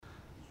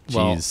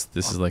Jeez,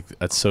 this is like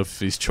at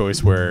Sophie's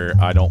Choice where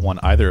I don't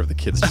want either of the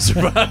kids to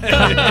survive.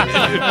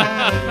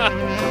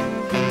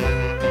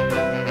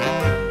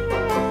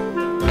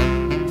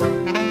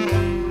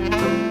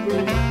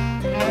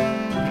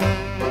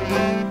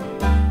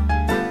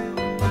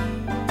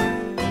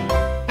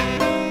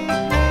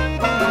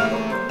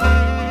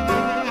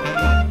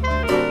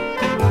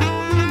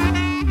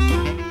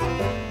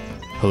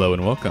 Hello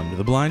and welcome to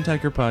the Blind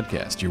Tiger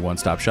Podcast, your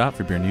one-stop shop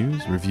for beer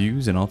news,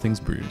 reviews, and all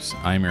things brews.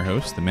 I am your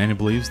host, the man who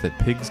believes that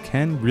pigs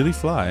can really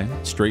fly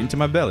straight into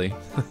my belly,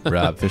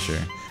 Rob Fisher.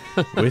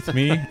 With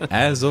me,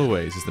 as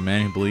always, is the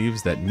man who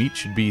believes that meat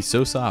should be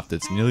so soft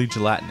it's nearly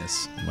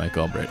gelatinous, Mike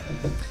Albright.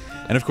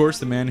 And of course,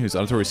 the man whose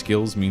auditory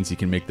skills means he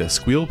can make the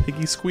squeal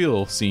piggy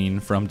squeal scene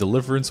from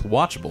Deliverance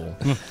watchable,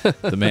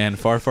 the man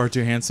far, far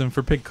too handsome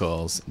for pig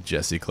calls,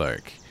 Jesse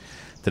Clark.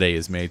 Today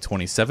is May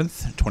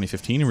 27th,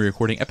 2015, and we're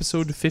recording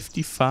episode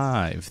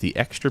 55. The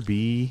extra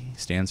B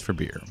stands for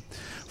beer.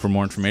 For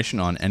more information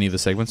on any of the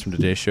segments from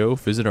today's show,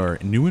 visit our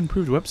new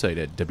improved website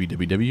at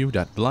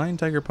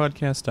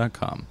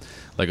www.blindtigerpodcast.com.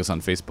 Like us on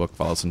Facebook,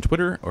 follow us on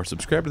Twitter, or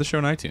subscribe to the show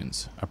on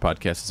iTunes. Our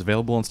podcast is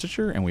available on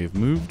Stitcher, and we have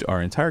moved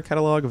our entire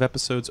catalog of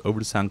episodes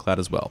over to SoundCloud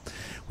as well.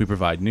 We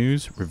provide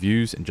news,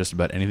 reviews, and just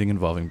about anything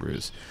involving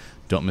brews.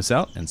 Don't miss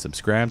out and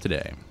subscribe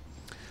today.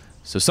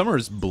 So summer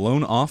has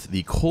blown off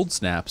the cold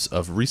snaps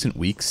of recent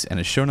weeks and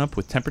has shown up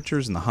with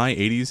temperatures in the high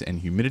 80s and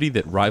humidity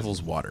that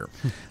rivals water.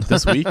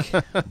 This week,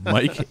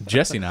 Mike,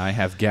 Jesse, and I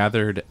have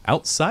gathered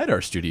outside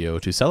our studio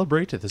to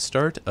celebrate the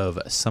start of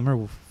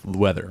summer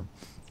weather.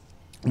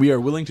 We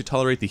are willing to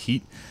tolerate the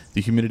heat,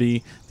 the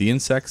humidity, the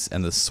insects,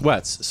 and the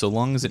sweats so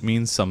long as it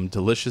means some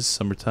delicious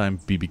summertime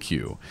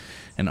BBQ.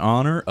 In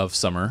honor of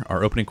summer,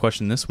 our opening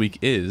question this week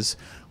is,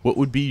 what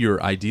would be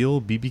your ideal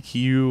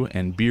BBQ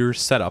and beer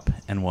setup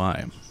and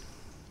why?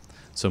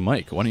 So,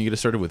 Mike, why don't you get us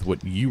started with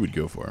what you would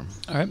go for?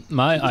 All right.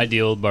 My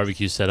ideal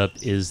barbecue setup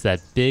is that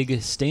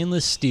big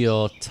stainless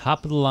steel,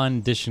 top-of-the-line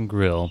edition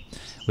grill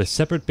with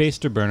separate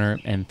baster burner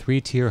and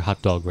 3-tier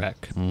hot dog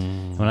rack.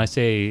 When I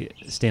say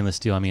stainless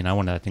steel, I mean I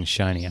want that thing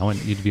shiny. I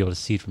want you to be able to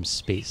see it from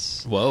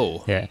space.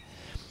 Whoa. Yeah.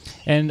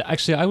 And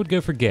actually, I would go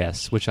for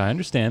gas, which I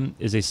understand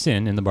is a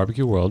sin in the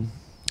barbecue world,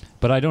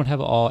 but I don't have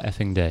all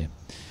effing day.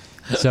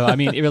 So, I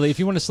mean, really, if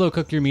you want to slow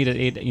cook your meat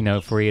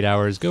at for 8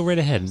 hours, go right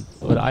ahead.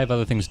 But I have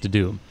other things to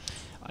do.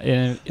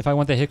 And if I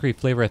want that hickory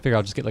flavor, I figure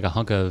I'll just get like a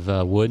hunk of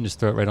wood and just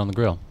throw it right on the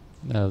grill.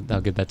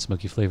 That'll get that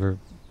smoky flavor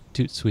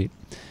toot sweet.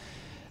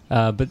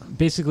 But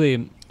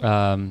basically,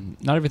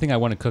 not everything I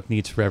want to cook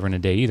needs forever in a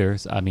day either.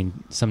 I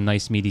mean, some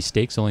nice meaty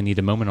steaks only need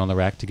a moment on the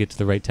rack to get to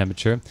the right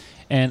temperature.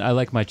 And I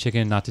like my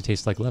chicken not to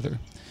taste like leather.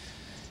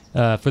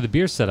 For the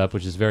beer setup,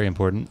 which is very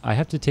important, I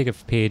have to take a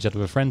page out of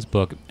a friend's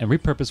book and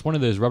repurpose one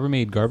of those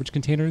Rubbermaid garbage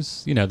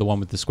containers. You know, the one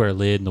with the square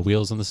lid and the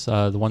wheels on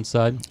the one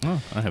side.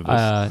 Oh, I have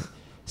this.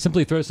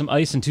 Simply throw some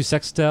ice and 2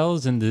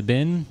 Sextels in the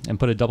bin and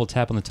put a double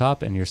tap on the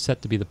top, and you're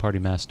set to be the party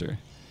master.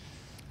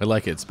 I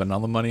like it. Spend all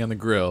the money on the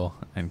grill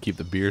and keep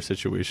the beer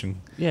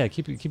situation. Yeah,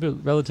 keep it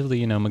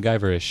relatively,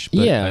 MacGyver-ish.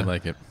 But Yeah. I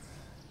like it.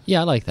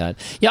 Yeah, I like that.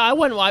 Yeah, I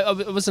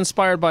was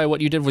inspired by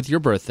what you did with your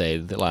birthday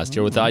last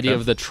year with the idea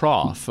of the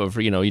trough of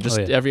you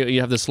just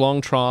you have this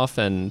long trough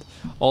and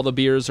all the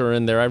beers are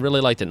in there. I really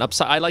liked it.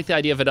 I like the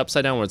idea of it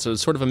upside downwards. So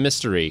it's sort of a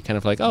mystery, kind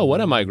of like, oh,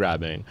 what am I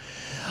grabbing?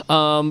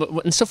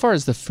 And so far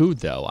as the food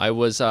though,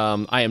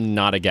 I am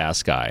not a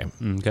gas guy.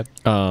 Okay.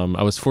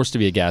 I was forced to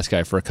be a gas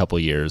guy for a couple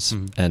years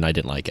and I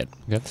didn't like it.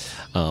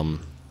 Okay.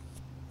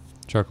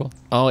 Charcoal?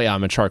 Oh yeah,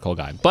 I'm a charcoal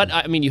guy. But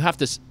I mean, you have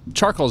to.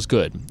 Charcoal's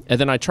good, and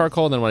then I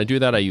charcoal. And then when I do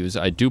that, I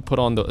do put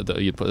on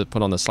you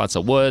put on the slats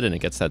of wood, and it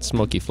gets that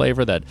smoky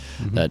flavor that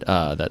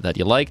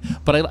you like.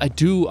 But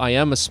I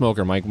am a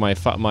smoker.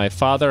 My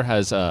father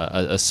has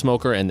a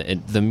smoker, and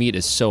the meat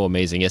is so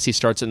amazing. Yes, he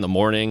starts it in the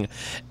morning,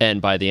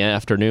 and by the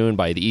afternoon,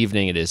 by the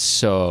evening, it is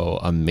so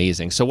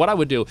amazing. So what I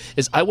would do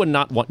is I would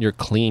not want your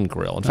clean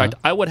grill. In fact,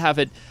 I would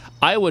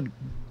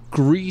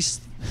grease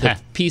the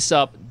piece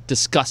up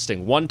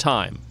disgusting one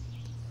time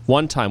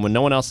when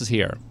no one else is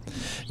here.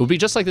 It would be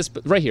just like this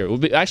right here. It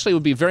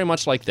would be very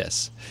much like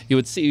this. You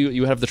would see,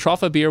 you have the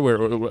trough of beer where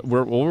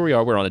we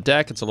are. We're on a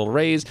deck. It's a little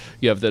raised.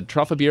 You have the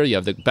trough of beer. You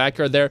have the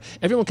backyard there.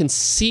 Everyone can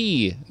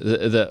see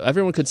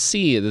everyone could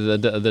see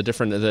the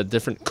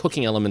different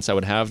cooking elements I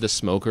would have. The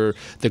smoker,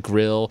 the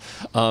grill.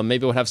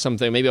 Maybe I would have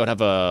something. Maybe I would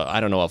have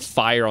a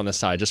fire on the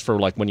side just for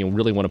like when you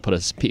really want to put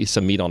a piece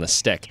of meat on a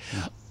stick.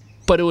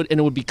 But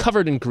it would be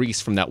covered in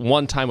grease from that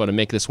one time I would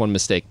make this one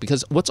mistake.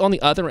 Because what's on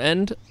the other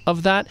end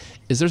of that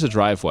is there's a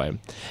driveway.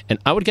 And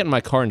I would get in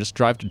my car and just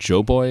drive to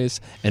Joe Boy's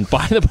and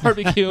buy the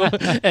barbecue,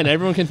 and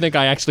everyone can think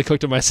I actually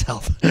cooked it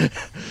myself.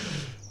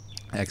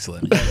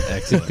 Excellent.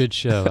 It's a good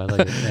show. I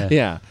like it.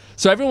 Yeah.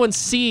 So everyone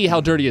see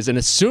how dirty it is and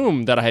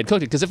assume that I had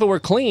cooked it. Because if it were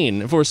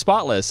clean, if it were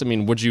spotless, I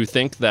mean, would you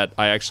think that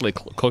I actually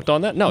cooked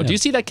on that? No. Yeah. Do you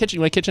see that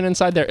my kitchen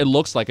inside there? It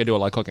looks like I do a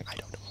lot of cooking. I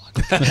don't do a lot of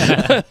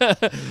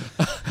cooking.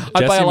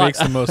 Jesse makes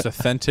the most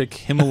authentic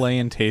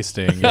Himalayan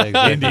tasting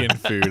Indian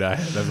food I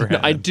have ever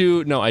had. I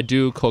do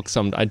cook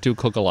I do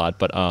cook a lot,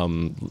 but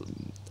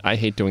I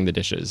hate doing the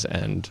dishes,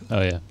 and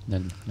Oh yeah,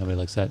 and nobody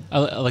likes that. I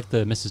like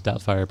the Mrs.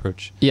 Doubtfire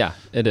approach. yeah,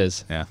 it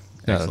is. Yeah,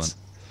 Yeah, excellent.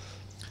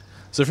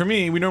 So for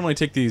me, we normally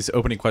take these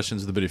opening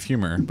questions with a bit of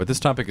humor, but this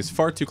topic is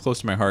far too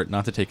close to my heart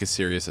not to take as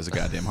serious as a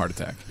goddamn heart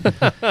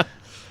attack.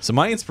 So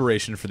my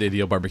inspiration for the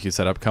ideal barbecue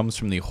setup comes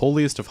from the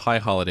holiest of high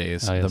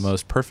holidays, Oh, yes. the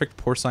most perfect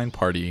porcine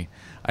party.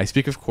 I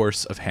speak, of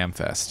course, of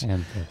Hamfest.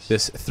 Hamfest.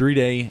 This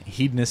 3-day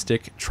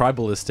hedonistic,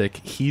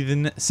 tribalistic,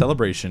 heathen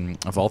celebration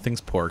of all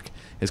things pork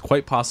is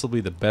quite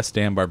possibly the best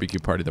damn barbecue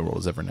party the world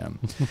has ever known.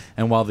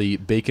 And while the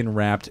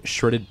bacon-wrapped,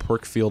 shredded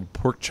pork-field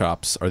pork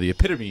chops are the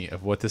epitome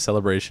of what this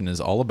celebration is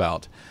all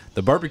about,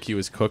 the barbecue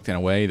is cooked in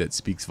a way that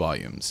speaks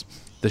volumes.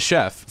 The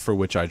chef, for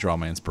which I draw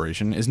my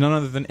inspiration, is none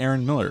other than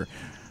Aaron Miller,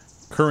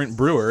 current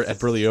brewer at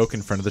Burley Oak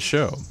and friend of the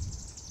show.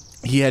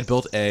 He had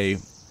built a,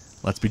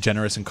 let's be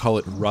generous and call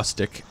it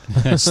rustic,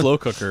 slow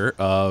cooker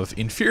of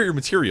inferior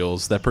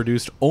materials that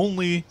produced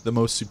only the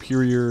most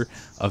superior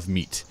of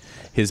meat.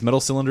 His metal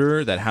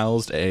cylinder that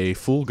housed a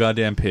full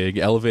goddamn pig,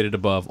 elevated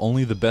above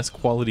only the best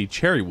quality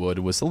cherry wood,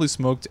 was slowly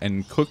smoked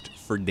and cooked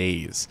for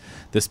days.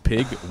 This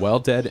pig, while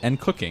dead and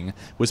cooking,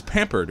 was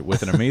pampered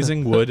with an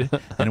amazing wood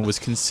and was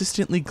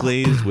consistently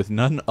glazed with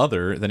none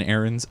other than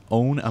Aaron's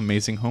own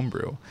amazing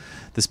homebrew.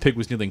 This pig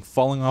was nearly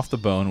falling off the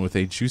bone with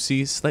a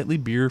juicy, slightly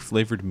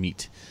beer-flavored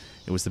meat.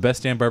 It was the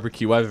best damn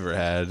barbecue I've ever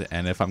had,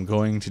 and if I'm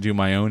going to do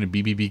my own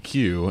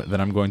BBBQ,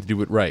 then I'm going to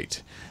do it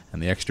right. And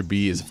the extra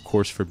B is, of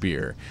course, for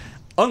beer.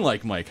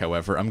 Unlike Mike,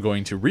 however, I'm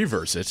going to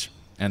reverse it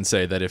and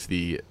say that if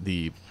the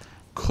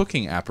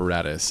cooking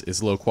apparatus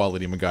is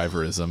low-quality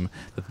MacGyverism,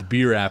 that the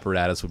beer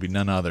apparatus would be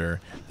none other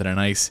than a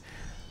nice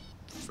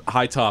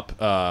high-top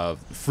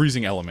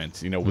freezing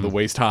element, with a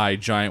waist-high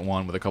giant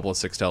one with a couple of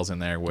 6-tails in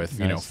there with,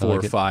 Nice, 4 I or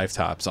like it. 5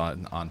 tops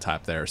on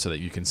top there so that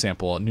you can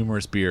sample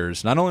numerous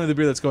beers. Not only the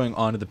beer that's going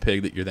onto the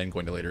pig that you're then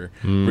going to later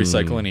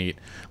recycle and eat,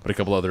 but a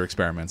couple other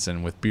experiments.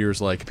 And with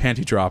beers like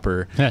Panty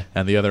Dropper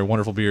and the other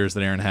wonderful beers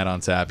that Aaron had on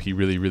tap, he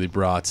really, really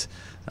brought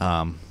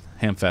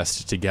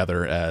Hamfest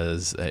together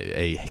as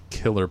a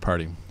killer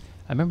party.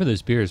 I remember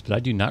those beers, but I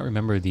do not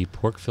remember the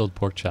pork-filled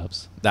pork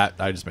chops. That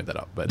I just made that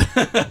up, but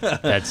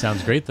That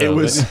sounds great, though. it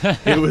was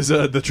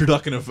the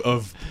turducken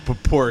of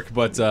pork.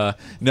 But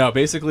no,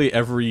 basically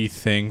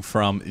everything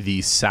from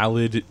the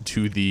salad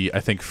to the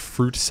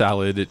fruit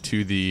salad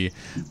to the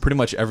pretty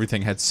much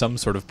everything had some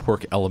sort of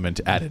pork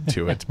element added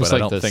to it. But like I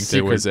don't the think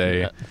there was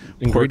a secret,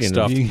 pork ingredient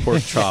of stuffed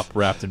pork chop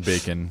wrapped in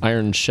bacon.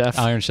 Iron Chef.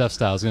 Iron Chef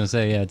style. I was going to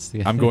say, yeah, it's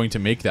the. I'm going to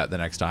make that the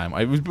next time.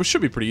 It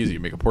should be pretty easy. You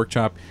make a pork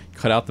chop,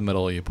 cut out the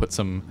middle, you put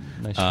some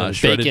Nice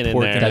shredded bacon in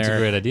pork there. in That's a there,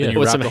 great idea. then you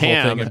With wrap some the whole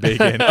ham. thing in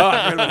bacon. Oh,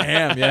 I forgot about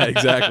ham. Yeah,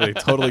 exactly.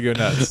 Totally go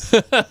nuts.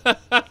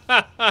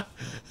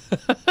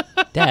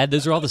 Dad,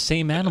 those are all the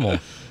same animal.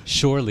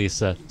 Sure,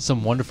 Lisa.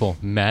 Some wonderful,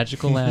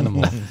 magical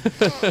animal.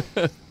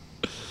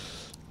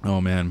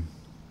 Oh, man.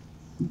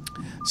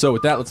 So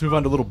with that, let's move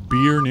on to a little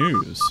beer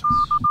news.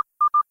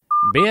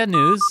 Beer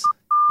news.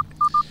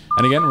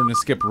 And again, we're going to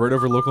skip right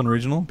over local and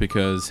regional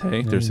because,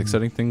 hey, there's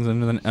exciting things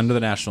under the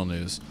national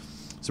news.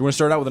 So we're going to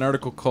start out with an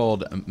article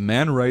called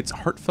Man Writes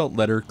Heartfelt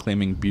Letter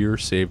Claiming Beer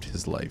Saved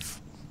His Life.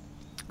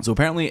 So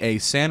apparently a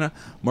San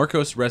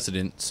Marcos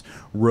resident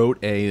wrote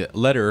a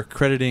letter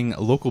crediting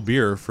local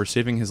beer for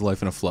saving his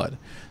life in a flood.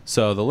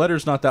 So the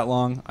letter's not that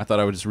long. I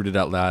thought I would just read it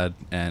out loud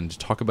and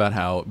talk about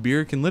how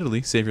beer can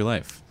literally save your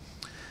life.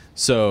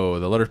 So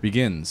the letter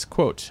begins,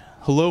 quote,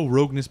 "Hello,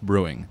 Rogness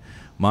Brewing.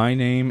 My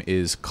name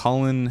is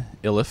Colin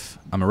Iliff.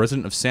 I'm a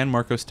resident of San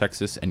Marcos,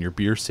 Texas, and your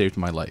beer saved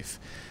my life.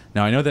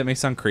 Now, I know that may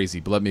sound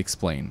crazy, but let me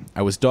explain.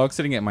 I was dog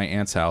sitting at my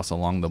aunt's house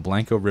along the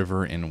Blanco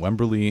River in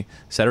Wemberley,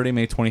 Saturday,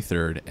 May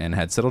 23rd, and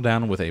had settled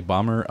down with a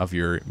bomber of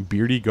your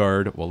beardy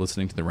guard while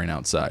listening to the rain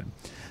outside.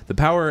 The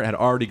power had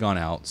already gone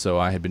out, so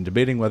I had been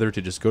debating whether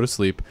to just go to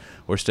sleep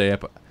or stay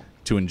up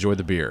to enjoy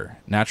the beer.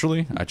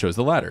 Naturally, I chose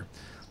the latter.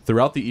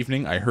 Throughout the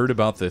evening, I heard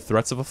about the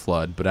threats of a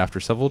flood, but after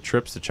several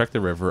trips to check the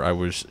river, I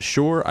was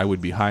sure I would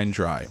be high and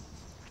dry.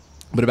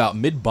 But about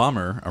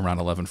mid-bomber, around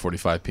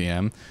 11:45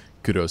 p.m.,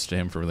 kudos to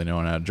him for really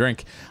knowing how to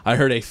drink, I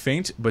heard a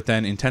faint but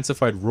then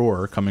intensified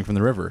roar coming from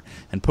the river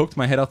and poked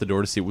my head out the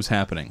door to see what was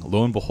happening.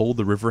 Lo and behold,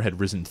 the river had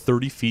risen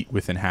 30 feet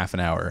within half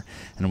an hour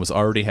and was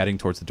already heading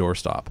towards the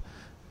doorstep.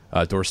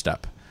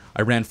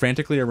 I ran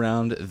frantically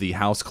around the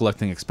house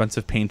collecting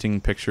expensive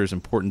painting, pictures,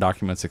 important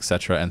documents,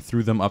 etc., and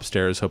threw them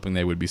upstairs hoping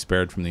they would be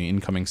spared from the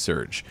incoming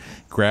surge.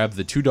 Grabbed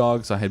the 2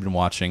 dogs I had been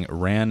watching,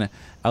 ran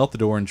out the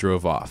door, and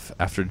drove off.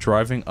 After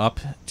driving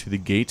up to the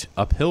gate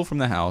uphill from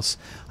the house,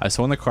 I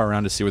swung the car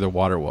around to see where the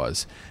water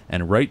was,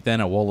 and right then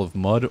a wall of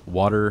mud,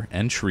 water,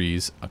 and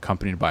trees,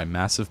 accompanied by a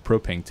massive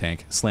propane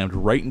tank, slammed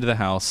right into the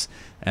house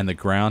and the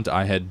ground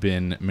I had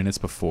been minutes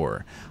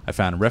before. I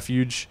found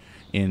refuge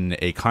in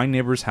a kind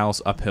neighbor's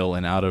house uphill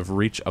and out of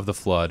reach of the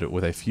flood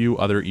with a few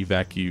other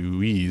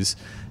evacuees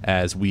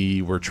as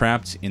we were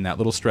trapped in that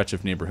little stretch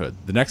of neighborhood.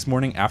 The next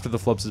morning, after the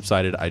flood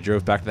subsided, I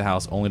drove back to the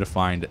house only to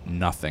find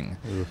nothing.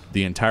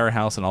 The entire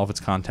house and all of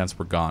its contents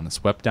were gone,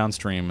 swept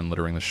downstream and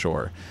littering the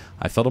shore.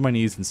 I fell to my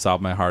knees and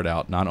sobbed my heart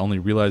out, not only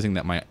realizing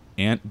that my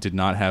aunt did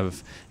not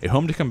have a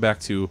home to come back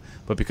to,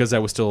 but because I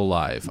was still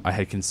alive, I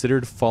had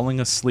considered falling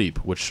asleep,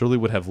 which surely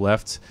would have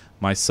left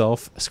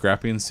myself,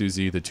 Scrappy, and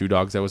Susie, the 2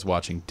 dogs I was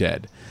watching,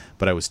 dead.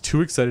 But I was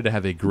too excited to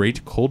have a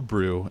great cold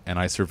brew, and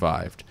I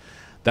survived.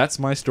 That's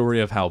my story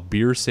of how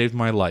beer saved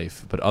my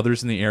life, but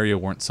others in the area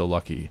weren't so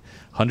lucky.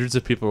 Hundreds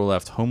of people were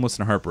left homeless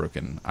and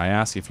heartbroken. I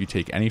ask if you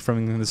take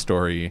anything from the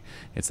story,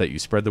 it's that you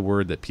spread the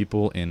word that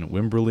people in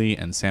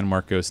Wimberley and San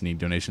Marcos need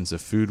donations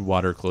of food,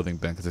 water, clothing,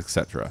 blankets,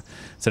 etc.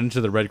 Send it to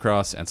the Red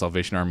Cross and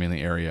Salvation Army in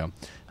the area, and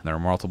there are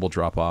multiple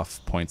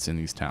drop-off points in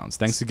these towns.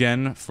 Thanks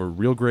again for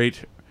real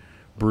great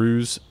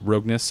brews,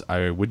 Rogness.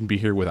 I wouldn't be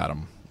here without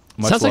them.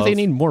 Sounds like they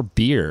need more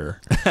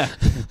beer.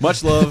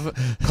 Much love,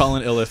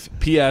 Colin Iliff.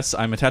 P.S.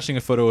 I'm attaching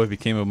a photo of what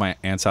became of my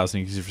aunt's house, and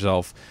you can see for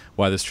yourself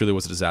why this truly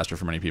was a disaster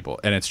for many people.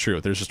 And it's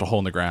true. There's just a hole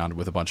in the ground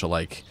with a bunch of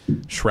like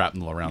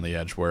shrapnel around the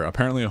edge where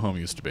apparently a home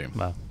used to be.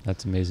 Wow,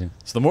 that's amazing.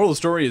 So the moral of the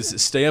story is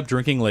stay up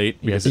drinking late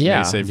because it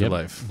may save your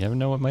life. You never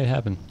know what might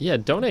happen. Yeah,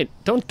 don't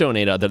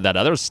donate that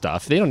other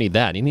stuff. They don't need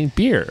that. You need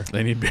beer.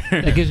 They need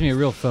beer. That gives me a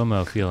real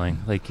FOMO feeling.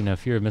 Like,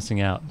 if you're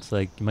missing out, it's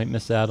like you might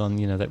miss out on,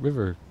 that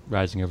river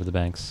rising over the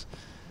banks.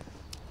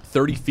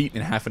 30 feet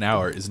in half an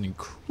hour is an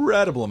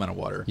incredible amount of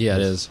water. Yeah,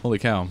 it is. Holy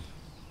cow.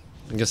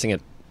 I'm guessing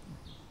it,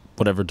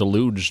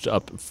 deluged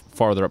up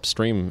farther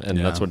upstream, and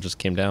that's what just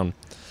came down.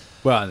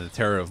 Well, the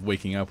terror of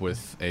waking up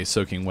with a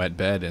soaking wet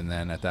bed, and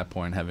then at that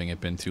point having it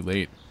been too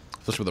late,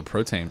 especially with a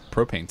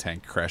propane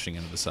tank crashing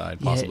into the side,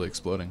 possibly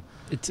exploding.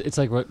 It's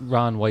like what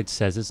Ron White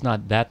says. It's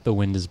not that the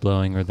wind is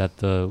blowing or that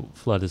the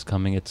flood is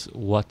coming. It's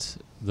what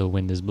the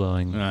wind is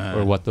blowing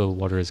or what the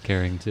water is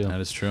carrying too.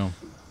 That is true.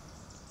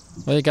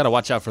 Well, you got to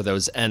watch out for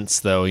those Ents,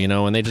 though,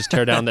 when they just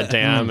tear down the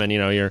dam and,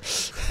 you're...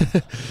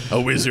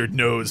 A wizard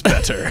knows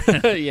better.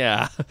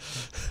 Yeah.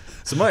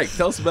 So, Mike,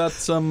 tell us about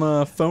some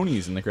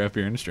phonies in the craft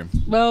beer industry.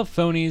 Well,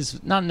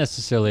 phonies, not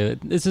necessarily.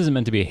 This isn't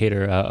meant to be a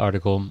hater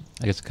article.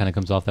 I guess it kind of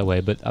comes off that way.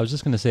 But I was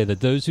just going to say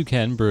that those who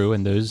can brew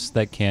and those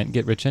that can't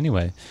get rich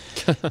anyway.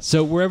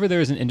 So wherever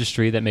there is an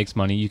industry that makes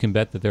money, you can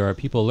bet that there are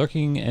people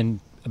lurking and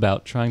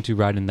about trying to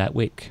ride in that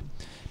wake.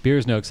 Beer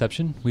is no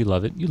exception. We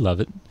love it. You love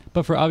it.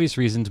 But for obvious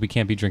reasons, we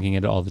can't be drinking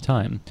it all the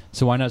time.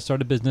 So why not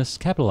start a business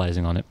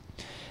capitalizing on it?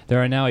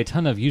 There are now a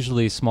ton of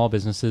usually small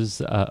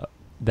businesses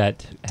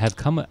that have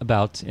come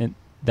about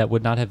that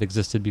would not have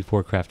existed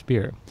before craft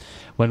beer.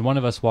 When one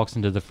of us walks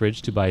into the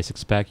fridge to buy a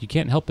six-pack, you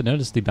can't help but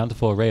notice the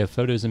bountiful array of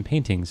photos and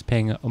paintings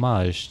paying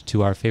homage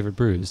to our favorite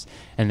brews,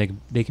 and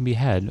they can be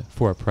had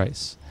for a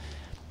price.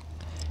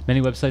 Many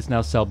websites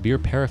now sell beer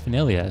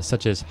paraphernalia,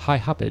 such as High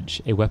Hoppage,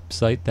 a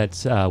website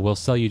that will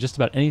sell you just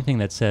about anything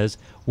that says,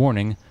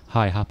 warning,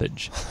 high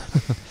hoppage.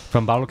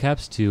 From bottle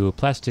caps to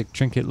plastic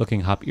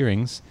trinket-looking hop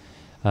earrings.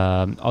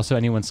 Also,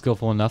 anyone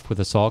skillful enough with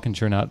a saw can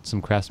churn out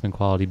some Craftsman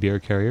quality beer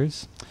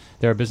carriers.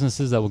 There are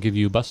businesses that will give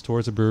you bus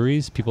tours of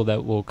breweries, people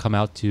that will come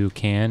out to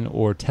can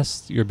or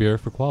test your beer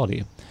for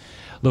quality.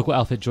 Local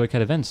outfit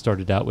Joycat Events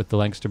started out with the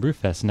Lancaster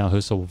Brewfest and now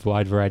hosts a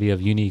wide variety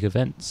of unique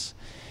events.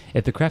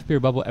 If the craft beer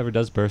bubble ever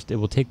does burst, it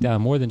will take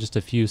down more than just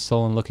a few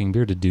sullen-looking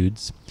bearded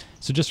dudes.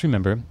 So just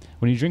remember,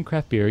 when you drink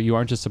craft beer, you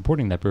aren't just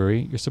supporting that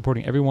brewery, you're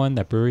supporting everyone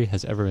that brewery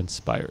has ever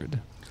inspired.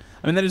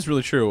 I mean, that is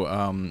really true.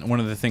 One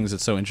of the things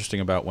that's so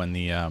interesting about when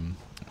the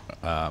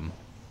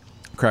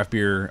Craft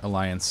Beer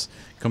Alliance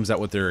comes out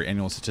with their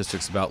annual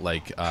statistics about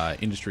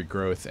industry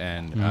growth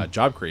and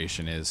job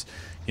creation is,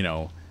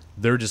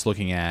 they're just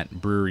looking at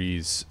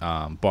breweries,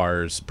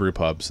 bars, brew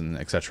pubs, and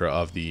et cetera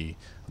of the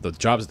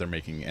jobs that they're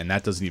making, and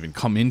that doesn't even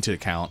come into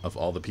account of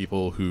all the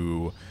people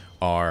who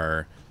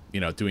are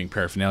doing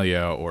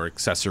paraphernalia or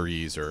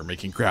accessories or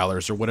making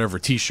growlers or whatever,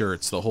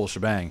 t-shirts, the whole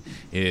shebang.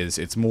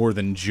 It's more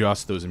than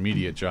just those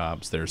immediate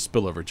jobs. There's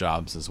spillover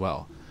jobs as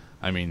well.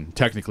 I mean,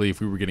 technically, if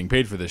we were getting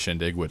paid for this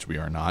shindig, which we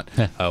are not,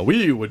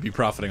 we would be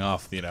profiting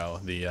off the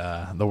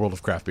world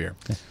of craft beer.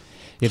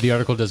 Yeah, the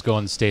article does go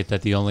on to state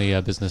that the only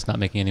business not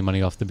making any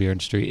money off the beer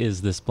industry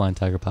is this Blind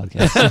Tiger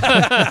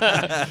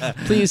podcast.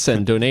 Please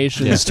send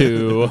donations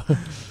to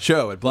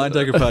show at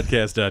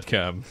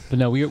blindtigerpodcast.com. But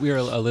no, we are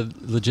a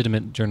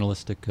legitimate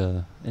journalistic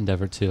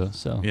endeavor too.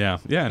 So yeah,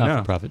 not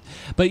for profit.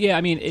 But yeah,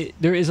 I mean,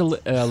 there is there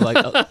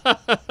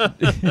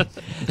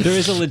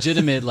is a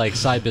legitimate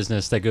side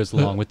business that goes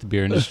along with the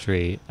beer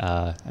industry.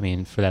 I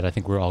mean, for that, I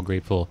think we're all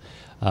grateful.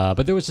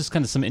 But there was just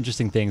kind of some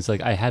interesting things.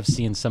 I have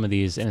seen some of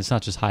these, and it's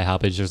not just High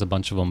Hoppage. There's a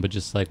bunch of them, but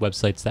just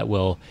websites that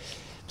will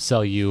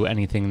sell you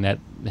anything that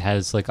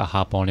has a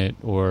hop on it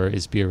or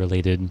is beer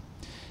related.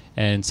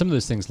 And some of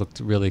those things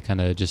looked really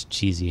kind of just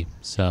cheesy.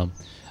 So,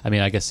 I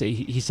mean, I guess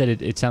he said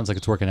it sounds like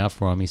it's working out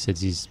for him. He says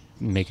he's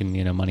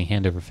making money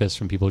hand over fist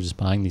from people just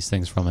buying these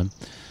things from him.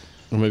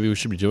 Well, maybe we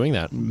should be doing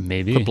that.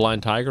 Maybe put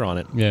Blind Tiger on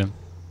it. Yeah,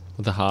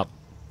 with the hop.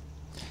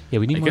 Yeah,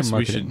 we need more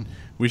marketing.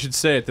 We should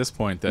say at this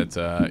point that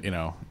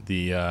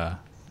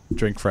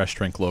drink fresh,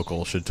 drink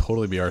local should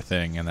totally be our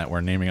thing, and that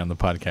we're naming on the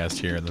podcast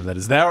here. That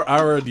is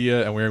our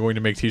idea, and we're going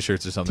to make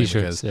T-shirts or something.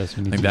 T-shirts, because yes,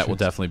 we I need think that will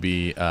T-shirts. definitely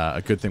be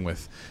a good thing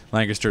with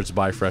Lancaster's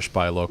buy fresh,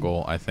 buy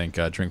local. I think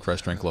drink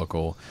fresh, drink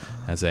local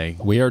as a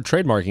We are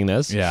trademarking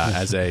this.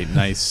 as a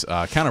nice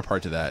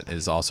counterpart to that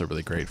is also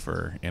really great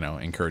for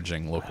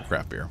encouraging local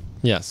craft beer,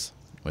 Yes.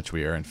 which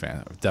we are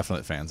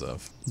definite fans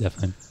of.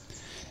 Definitely.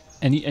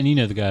 And you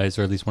know the guys,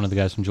 or at least one of the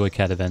guys from Joy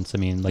Cat Events. I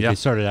mean, like Yeah. they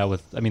started out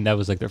with. I mean, that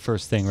was like their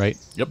first thing, right?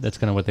 Yep. That's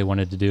kind of what they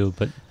wanted to do.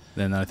 But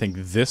Then I think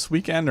this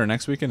weekend or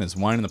next weekend is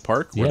Wine in the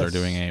Park, where Yes.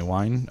 they're doing a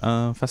wine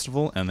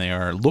festival, and they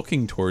are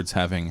looking towards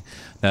having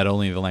not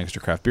only the Lancaster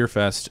Craft Beer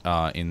Fest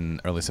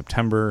in early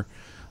September,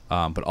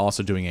 but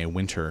also doing a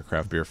winter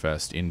craft beer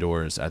fest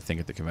indoors. I think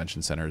at the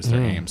convention center is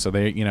their aim. So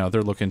they're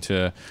looking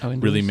to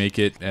really indoors? make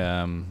it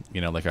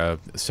like a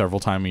several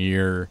time a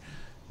year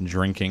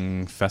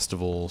drinking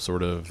festival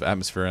sort of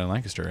atmosphere in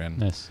Lancaster, and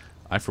nice.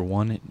 I for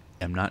one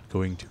am not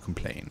going to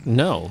complain.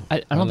 No. I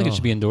don't think it know.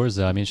 should be indoors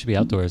though. I mean, it should be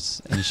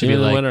outdoors, and it should In be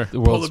the like winter. the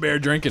Polar world's bear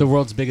drinking. the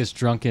world's biggest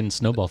drunken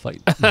snowball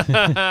fight.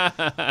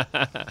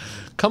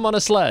 Come on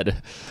a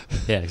sled.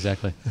 Yeah,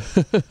 exactly.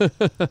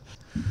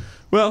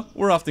 Well,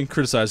 we're often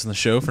criticized on the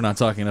show for not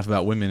talking enough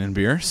about women in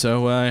beer.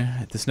 So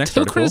this next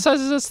Who article,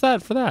 criticizes us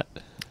for that?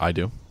 I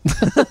do.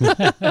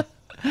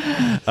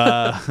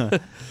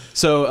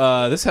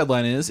 So this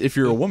headline is: if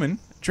you're a woman,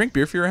 drink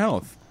beer for your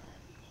health.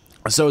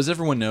 So as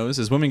everyone knows,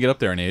 as women get up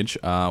there in age,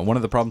 one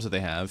of the problems that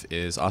they have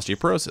is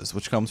osteoporosis,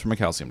 which comes from a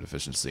calcium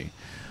deficiency.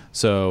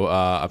 So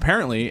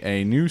apparently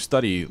a new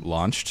study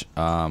launched,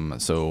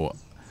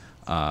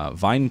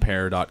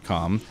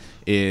 vinepair.com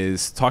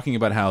is talking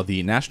about how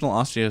the National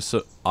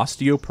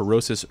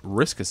Osteoporosis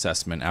Risk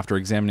Assessment, after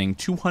examining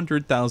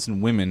 200,000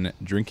 women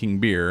drinking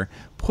beer,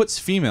 puts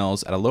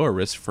females at a lower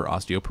risk for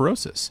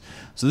osteoporosis.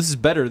 So this is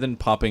better than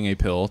popping a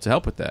pill to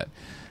help with that.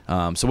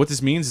 So what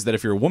this means is that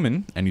if you're a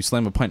woman and you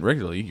slam a pint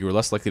regularly, you are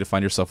less likely to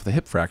find yourself with a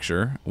hip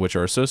fracture, which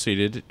are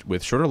associated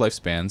with shorter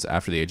lifespans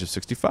after the age of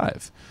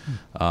 65.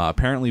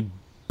 Apparently,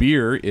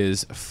 beer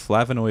is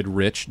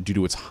flavonoid-rich due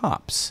to its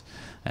hops,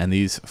 and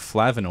these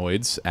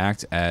flavonoids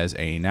act as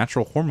a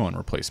natural hormone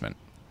replacement.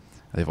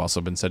 They've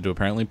also been said to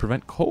apparently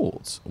prevent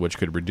colds, which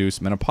could reduce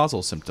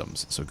menopausal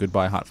symptoms, so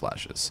goodbye hot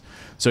flashes.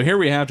 So here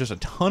we have just a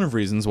ton of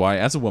reasons why,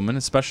 as a woman,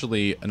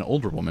 especially an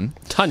older woman,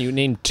 Ton, you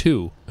named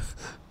 2.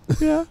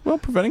 yeah, well,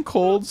 preventing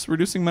colds,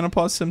 reducing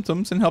menopause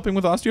symptoms, and helping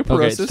with osteoporosis.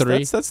 Okay, it's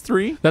 3. That's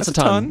 3. That's a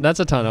ton. That's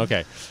a ton.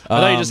 Okay.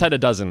 I thought you just had a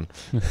dozen.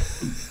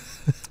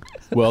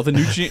 Well, the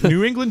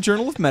New England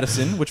Journal of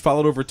Medicine, which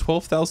followed over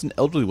 12,000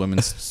 elderly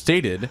women,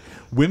 stated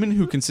women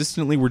who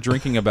consistently were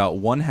drinking about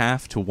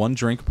 1/2 to 1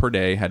 drink per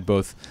day had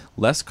both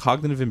less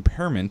cognitive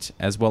impairment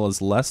as well as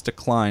less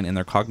decline in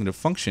their cognitive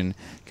function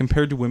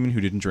compared to women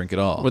who didn't drink at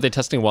all. Were they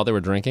testing while they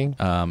were drinking?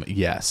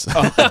 Yes.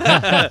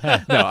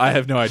 No, I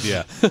have no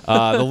idea.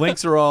 The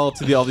links are all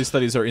to all these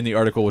studies are in the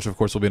article, which of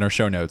course will be in our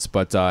show notes.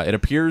 But it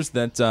appears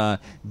that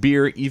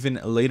beer,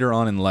 even later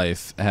on in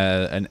life,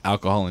 and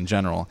alcohol in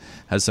general,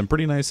 has some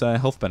pretty nice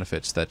health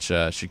benefits that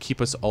should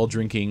keep us all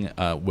drinking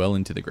well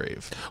into the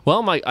grave.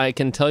 Well, I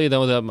can tell you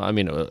though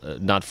that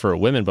not for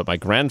women, but my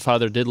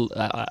grandfather did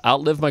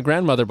outlive my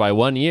grandmother by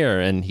 1 year,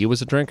 and he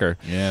was a drinker.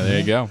 Yeah, there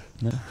you go.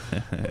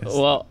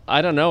 Well,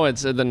 I don't know.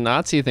 It's the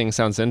Nazi thing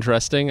sounds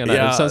interesting, and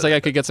Yeah. it sounds like I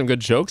could get some good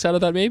jokes out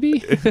of that.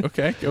 Maybe.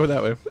 Okay, go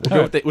that way.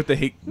 We'll go with the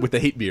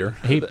hate beer.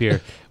 Hate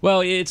beer.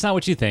 Well, it's not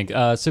what you think.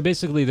 So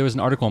basically, there was an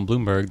article in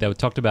Bloomberg that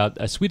talked about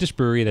a Swedish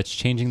brewery that's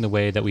changing the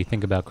way that we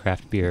think about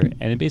craft beer.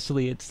 And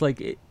basically, it's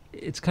like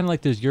it's kind of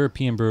like those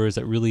European brewers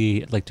that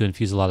really like to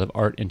infuse a lot of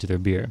art into their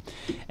beer.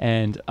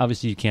 And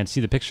obviously, you can't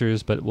see the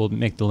pictures, but we'll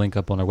make the link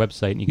up on our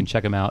website, and you can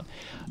check them out.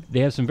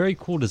 They have some very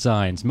cool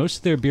designs. Most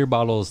of their beer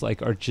bottles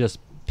are just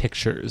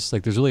pictures.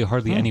 There's really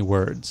hardly any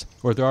words,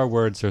 or there are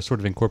words that are sort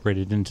of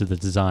incorporated into the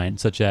design,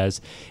 such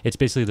as it's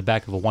basically the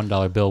back of a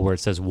 $1 bill where it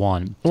says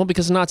 1. Well,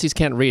 because Nazis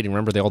can't read. And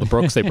remember, all the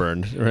books they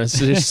burned. It's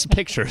just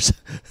pictures.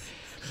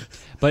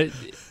 But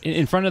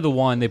in front of the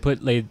 1,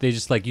 they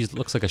just use,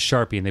 looks like a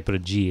Sharpie, and they put a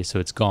G, so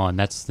it's gone.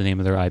 That's the name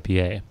of their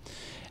IPA.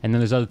 And then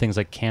there's other things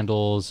like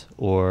candles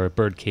or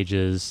bird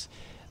cages,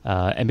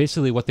 and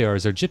basically what they are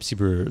is they're gypsy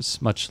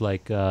brewers, much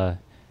like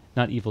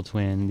not Evil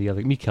Twin, the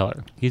other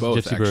Mikkeller. He's Both,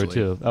 a gypsy brewer actually.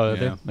 too. Oh,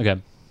 Yeah.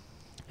 okay.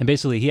 And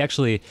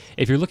basically,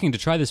 if you're looking to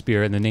try this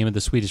beer, and the name of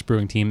the Swedish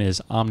brewing team is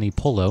Omni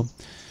Polo,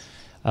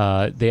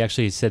 they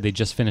actually said they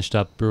just finished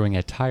up brewing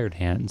at Tired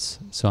Hands,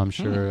 so I'm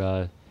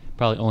sure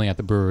probably only at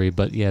the brewery,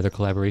 but yeah, their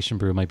collaboration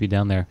brew might be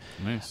down there.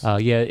 Nice.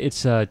 Yeah,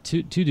 it's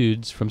two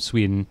dudes from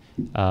Sweden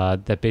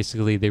that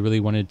basically they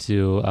really wanted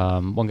to.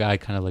 One guy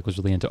kind of was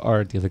really into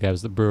art. The other guy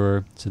was the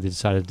brewer, so they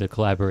decided to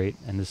collaborate,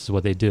 and this is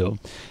what they do.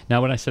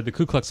 Now, when I said the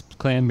Ku Klux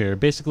Klan beer,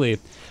 basically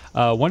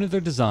one of their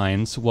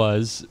designs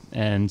was,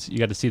 and you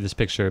got to see this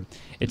picture.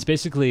 It's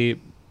basically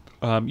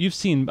you've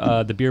seen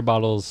the beer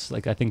bottles,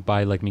 I think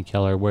by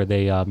Mikkeller, where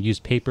they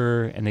use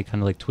paper and they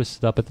kind of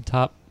twist it up at the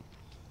top.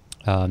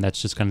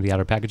 That's just kind of the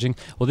outer packaging.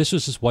 Well, this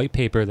was just white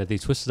paper that they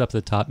twisted up to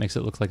the top, makes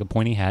it look like a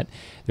pointy hat.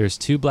 There's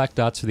 2 black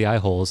dots for the eye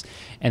holes,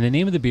 and the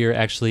name of the beer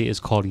actually is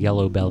called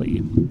Yellow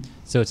Belly.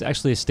 So it's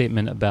actually a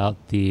statement about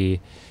the...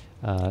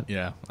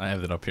 yeah, I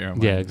have it up here.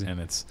 And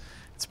it's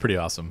pretty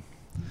awesome.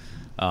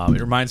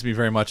 It reminds me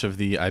very much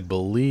of I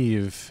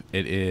believe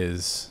it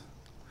is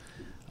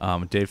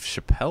Dave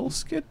Chappelle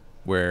skit,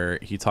 where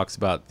he talks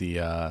about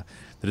the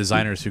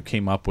designers who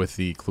came up with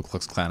the Ku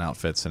Klux Klan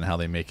outfits and how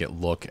they make it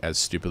look as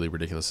stupidly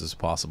ridiculous as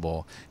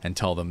possible, and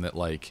tell them that,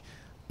 like,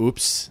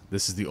 oops,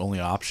 this is the only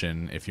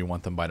option if you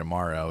want them by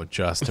tomorrow,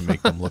 just to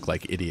make them look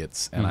like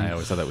idiots. And I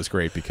always thought that was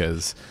great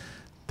because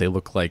they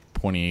look like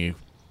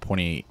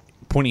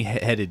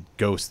pointy-headed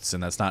ghosts,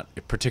 and that's not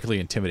particularly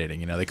intimidating.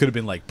 You know, they could have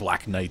been like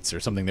Black Knights or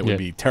something that would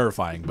be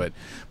terrifying, but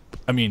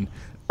I mean,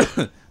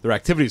 their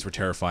activities were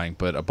terrifying,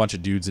 but a bunch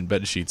of dudes in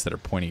bed sheets that are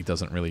pointy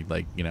doesn't really,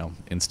 like, you know,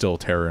 instill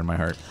terror in my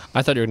heart.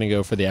 I thought you were going to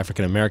go for the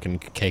African American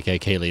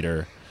KKK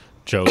leader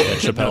joke that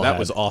Chappelle that had.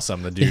 was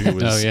awesome. The dude who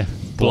was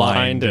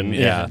blind and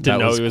didn't that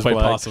know was he was quite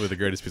black. possibly the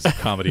greatest piece of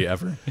comedy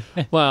ever.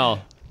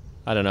 Well,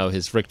 I don't know.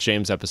 His Rick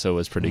James episode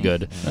was pretty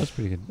good. That was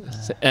pretty good.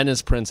 And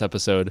his Prince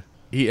episode.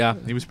 He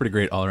was pretty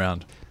great all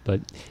around.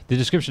 But the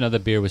description of the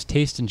beer was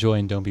taste, enjoy,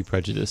 and don't be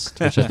prejudiced,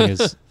 which I think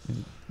is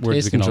words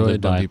Taste, we can all enjoy,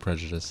 live don't by. be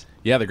prejudiced.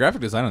 Yeah, the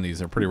graphic design on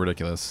these are pretty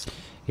ridiculous.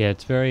 Yeah,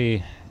 it's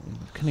very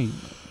kind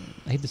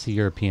of, I hate to say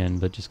European,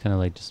 but just kind of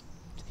like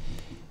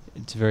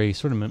it's very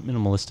sort of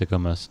minimalistic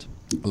almost.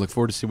 I look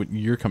forward to see what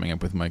you're coming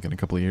up with, Mike, in a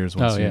couple of years.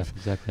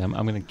 Exactly. I'm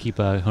going to keep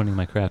honing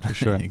my craft for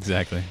sure.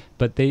 Exactly.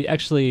 But they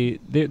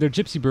actually, they're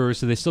gypsy brewers,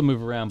 so they still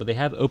move around, but they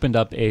have opened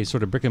up a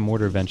sort of brick and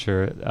mortar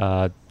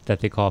venture that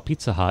they call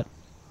Pizza Hut.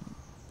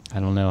 I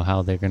don't know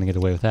how they're going to get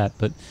away with that,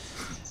 but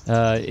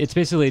it's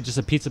basically just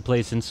a pizza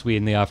place in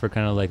Sweden. They offer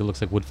kind of like, it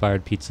looks like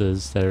wood-fired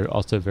pizzas that are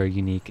also very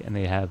unique, and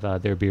they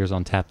have their beers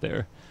on tap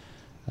there.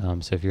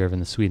 So if you're ever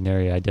in the Sweden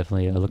area, I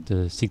definitely look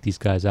to seek these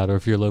guys out. Or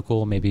if you're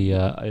local, maybe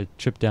a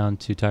trip down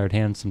to Tired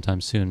Hands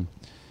sometime soon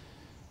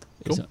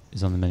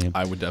is on the menu.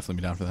 I would definitely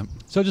be down for that.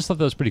 So I just thought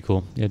that was pretty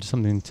cool. Yeah, just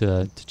something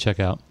to check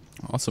out.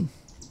 Awesome.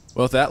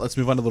 Well, with that, let's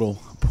move on to a little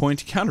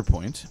point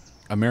counterpoint.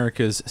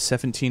 America's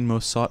 17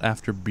 most sought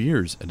after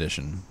beers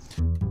edition.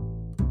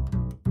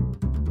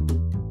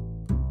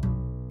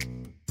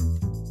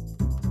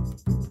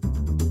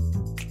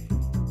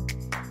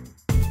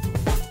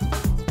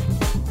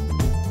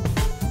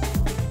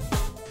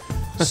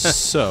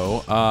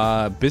 So,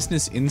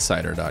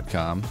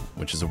 BusinessInsider.com,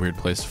 which is a weird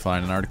place to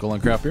find an article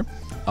on craft beer,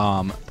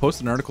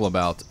 posted an article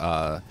about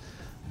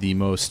the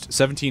most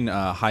 17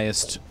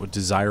 highest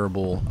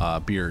desirable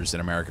beers in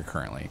America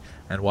currently.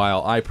 And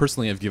while I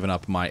personally have given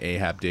up my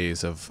Ahab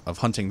days of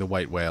hunting the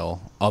white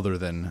whale, other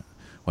than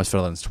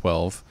Westfalen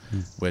 12,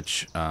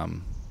 which,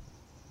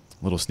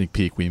 little sneak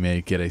peek, we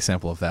may get a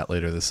sample of that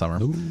later this summer,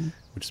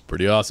 which is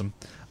pretty awesome.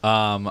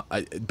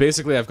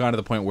 Basically, I've gone to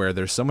the point where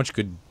there's so much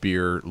good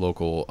beer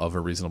local of a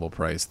reasonable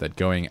price that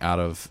going out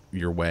of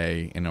your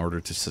way in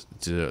order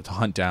to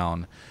hunt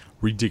down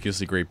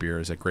ridiculously great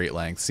beers at great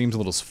length seems a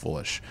little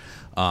foolish.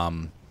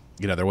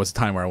 There was a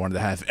time where I wanted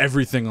to have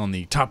everything on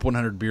the top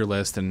 100 beer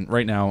list, and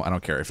right now I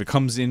don't care. If it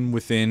comes in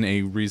within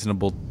a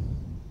reasonable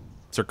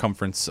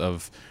circumference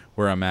of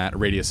where I'm at,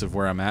 radius of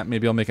where I'm at,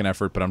 maybe I'll make an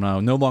effort, but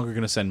I'm no longer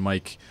going to send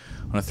Mike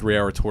on a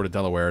 3-hour tour to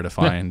Delaware to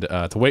find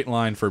to wait in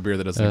line for a beer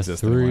that doesn't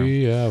exist anymore.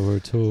 3-hour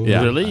tour.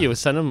 Yeah. Really? You would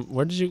send him?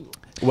 Where did you?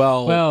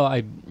 Well,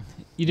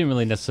 you didn't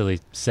really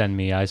necessarily send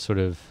me. I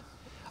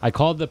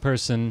called the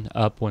person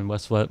up when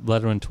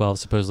Westfalen 12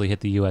 supposedly hit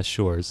the U.S.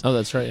 shores. Oh,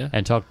 that's right, yeah.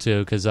 And talked to,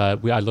 because I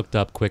looked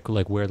up quick,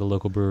 like, where the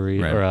local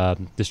brewery or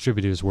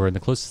distributors were, and the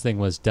closest thing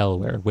was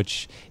Delaware,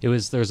 which there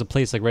was a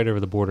place like right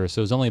over the border,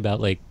 so it was only about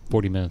like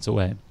 40 minutes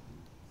away.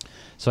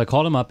 So I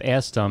called him up,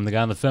 asked him. The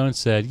guy on the phone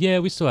said, "Yeah,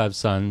 we still have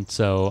some."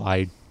 So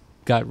I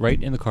got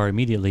right in the car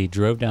immediately,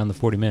 drove down the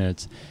 40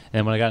 minutes,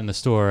 and when I got in the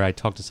store, I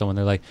talked to someone.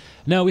 They're like,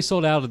 "No, we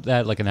sold out of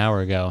that like an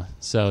hour ago."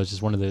 So it's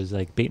just one of those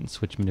like bait and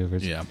switch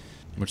maneuvers. Yeah,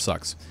 which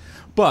sucks.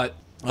 But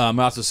I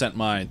also sent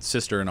my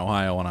sister in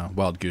Ohio on a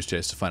wild goose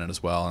chase to find it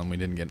as well, and we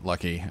didn't get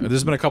lucky.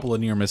 There's been a couple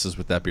of near misses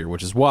with that beer,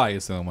 which is why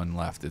it's the only one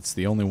left. It's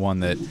the only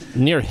one that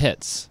Near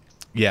hits.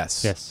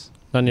 yes,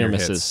 Not near Near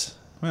misses. hits.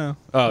 Well,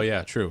 oh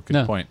yeah, true.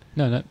 Good point.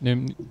 No.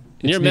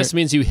 Near miss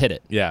means you hit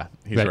it. Yeah,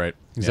 he's right.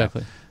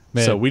 Exactly.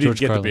 Yeah. So we didn't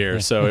George get Carlin, the beer, yeah.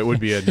 so it would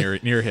be a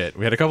near hit.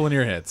 We had a couple of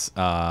near hits.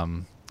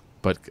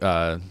 But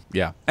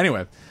yeah.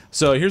 Anyway,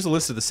 so here's a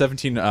list of the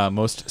 17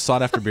 most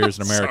sought after beers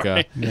in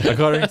America,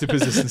 according to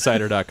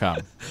BusinessInsider.com.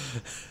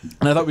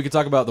 And I thought we could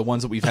talk about the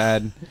ones that we've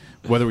had,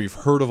 whether we've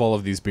heard of all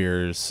of these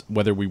beers,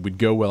 whether we would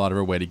go well out of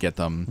our way to get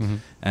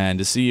them, and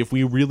to see if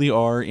we really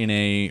are in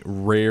a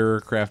rare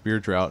craft beer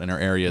drought in our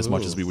area as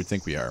much as we would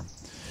think we are.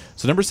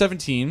 So number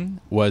 17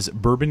 was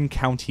Bourbon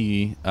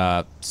County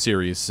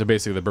series, so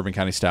basically the Bourbon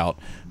County Stout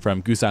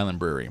from Goose Island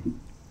Brewery.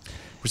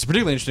 Which is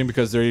particularly interesting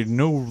because they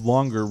no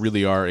longer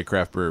really are a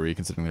craft brewery,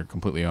 considering they're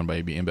completely owned by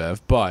AB InBev.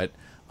 But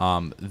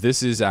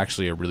this is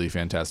actually a really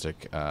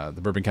fantastic.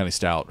 The Bourbon County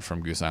Stout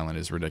from Goose Island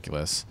is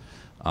ridiculous.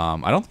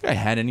 I don't think I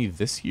had any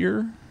this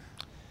year.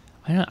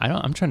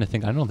 I'm trying to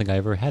think. I don't think I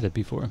ever had it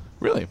before.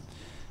 Really?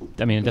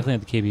 I mean, definitely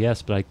at the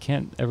KBS, but I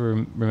can't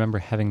ever remember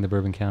having the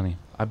Bourbon County.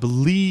 I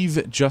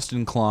believe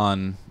Justin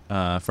Klon,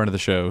 friend of the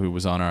show, who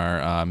was on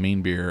our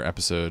main beer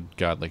episode,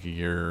 God, like a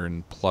year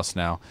and plus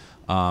now,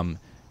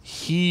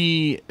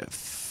 he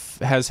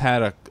has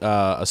had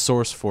a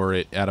source for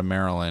it out of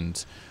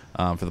Maryland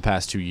for the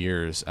past 2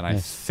 years, and I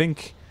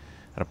think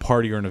at a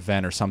party or an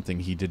event or something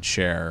he did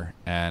share,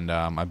 and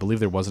I believe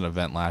there was an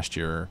event last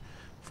year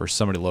for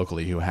somebody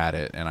locally who had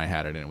it, and I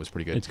had it, and it was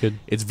pretty good. It's good.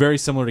 It's very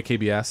similar to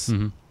KBS.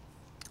 Mm-hmm.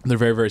 They're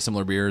very, very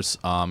similar beers,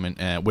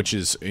 and which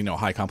is,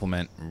 high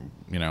compliment,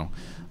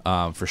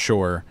 for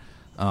sure.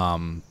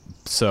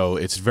 So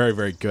it's very,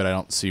 very good. I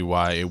don't see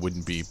why it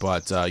wouldn't be.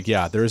 But,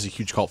 there is a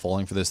huge cult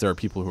following for this. There are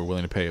people who are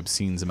willing to pay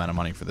obscene amount of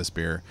money for this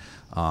beer.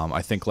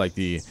 I think, like,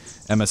 the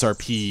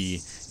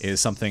MSRP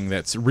is something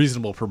that's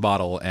reasonable per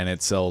bottle, and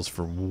it sells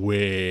for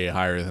way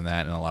higher than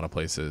that in a lot of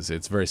places.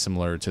 It's very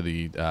similar to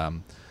the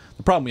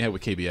problem we had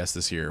with KBS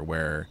this year,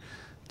 where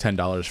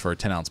 $10 for a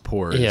 10-ounce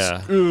pour is,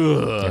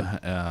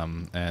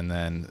 and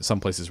then some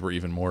places were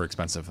even more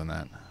expensive than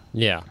that.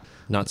 Yeah,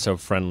 not so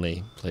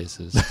friendly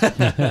places.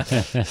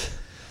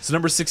 So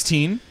number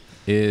 16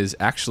 is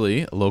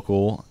actually a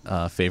local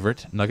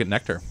favorite, Nugget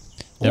Nectar.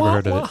 Never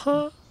heard of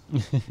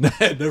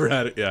it. Never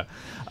had it, yeah.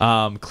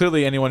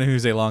 Clearly, anyone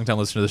who's a long-time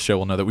listener to the show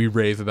will know that we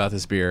rave about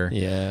this beer.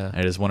 Yeah.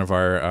 It is one of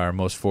our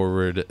most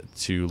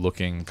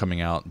forward-to-looking,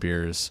 coming-out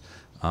beers.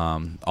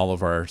 All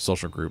of our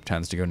social group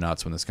tends to go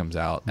nuts when this comes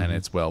out, and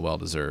it's well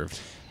deserved.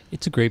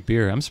 It's a great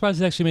beer. I'm surprised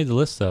it actually made the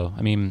list, though.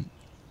 I mean,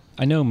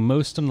 I know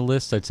most on the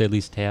list. I'd say at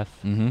least half.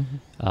 Mm-hmm.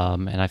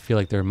 And I feel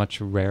like they're much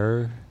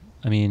rarer.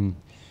 I mean,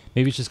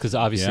 maybe it's just because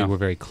obviously we're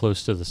very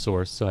close to the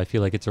source, so I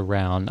feel like it's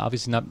around.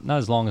 Obviously not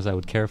as long as I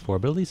would care for,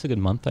 but at least a good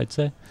month, I'd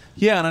say.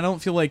 Yeah, and I don't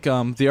feel like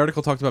the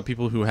article talked about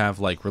people who have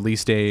like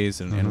release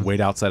days and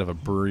wait outside of a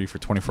brewery for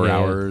 24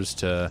 hours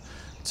to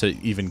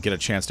even get a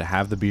chance to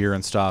have the beer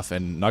and stuff.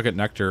 And Nugget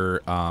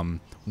Nectar,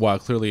 while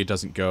clearly it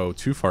doesn't go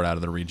too far out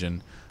of the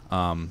region,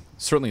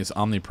 certainly it's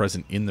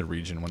omnipresent in the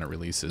region when it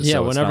releases. Yeah,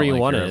 so it's whenever not you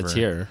like want you're it, it's ever-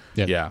 here.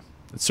 Yeah.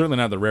 It's certainly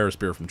not the rarest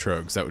beer from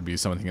Trogs. That would be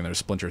something in their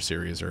Splinter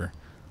series or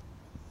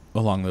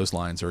along those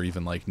lines, or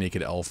even like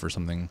Naked Elf or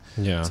something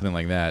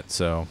like that.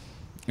 So,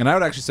 and I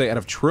would actually say out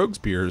of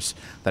Trogs beers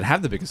that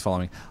have the biggest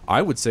following,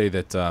 I would say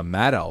that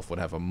Mad Elf would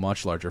have a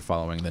much larger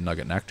following than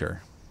Nugget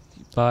Nectar.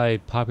 By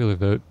popular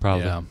vote,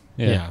 probably.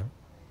 Yeah.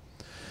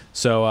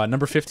 So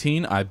number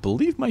 15, I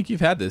believe, Mike,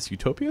 you've had this,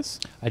 Utopias?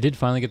 I did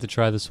finally get to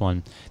try this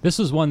one. This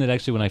was one that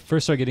actually, when I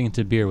first started getting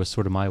into beer, was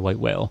sort of my white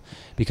whale,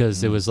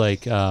 because it was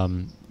like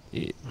Sam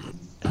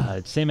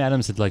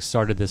Adams had like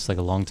started this like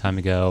a long time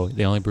ago.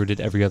 They only brewed it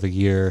every other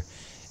year,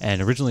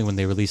 and originally when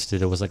they released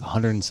it, it was like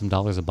 $100 and some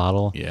a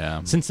bottle.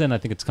 Yeah. Since then, I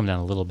think it's come down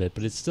a little bit,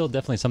 but it's still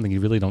definitely something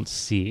you really don't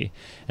see.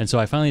 And so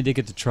I finally did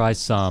get to try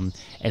some,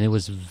 and it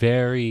was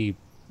very,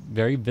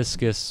 very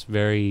viscous,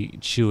 very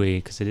chewy,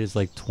 because it is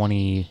like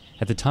 20.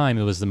 At the time,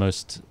 it was the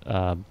most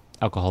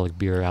alcoholic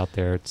beer out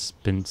there. It's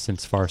been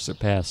since far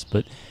surpassed,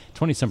 but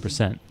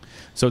 20-some%.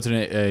 So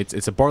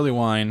it's a barley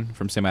wine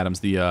from Sam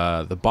Adams.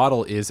 The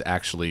bottle is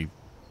actually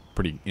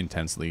pretty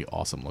intensely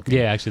awesome looking.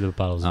 Yeah, actually the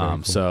bottle is very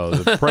cool. So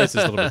the price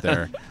is a little bit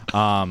there.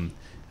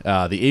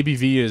 The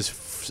ABV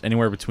is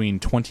anywhere between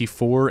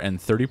 24 and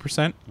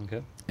 30%.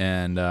 Okay.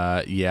 And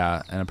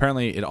and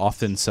apparently it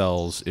often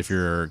sells, if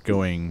you're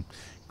going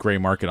gray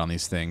market on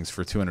these things,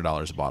 for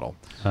 $200 a bottle.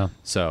 Oh.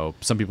 So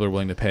some people are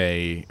willing to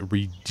pay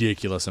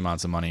ridiculous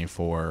amounts of money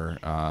for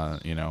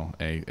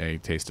a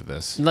taste of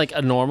this. Like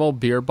a normal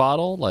beer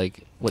bottle,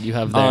 like what you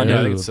have there. Oh no,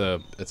 I No.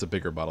 think it's a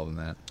bigger bottle than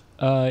that.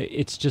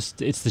 It's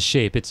the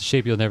shape. It's a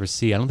shape you'll never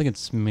see. I don't think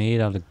it's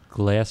made out of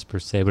glass per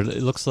se, but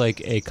it looks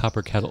like a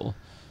copper kettle.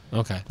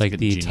 Okay. Like a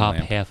the genie top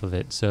lamp. half of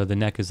it. So the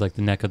neck is like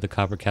the neck of the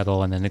copper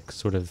kettle, and then it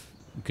sort of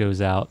goes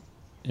out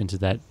into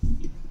that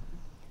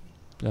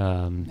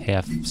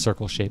half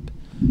circle shape.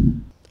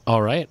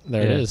 All right,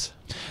 there it Yeah. is.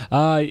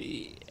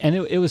 And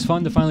it was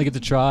fun to finally get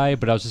to try,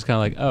 but I was just kind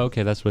of like, oh,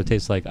 okay, that's what it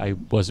tastes like. I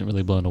wasn't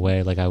really blown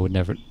away. Like I would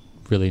never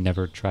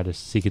try to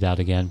seek it out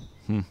again.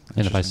 And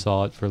if I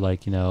saw it for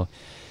like,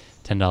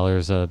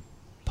 $10 a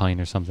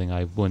pint or something,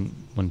 I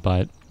wouldn't buy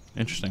it.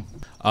 Interesting.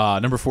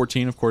 Number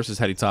 14, of course, is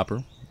Hetty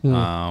Topper.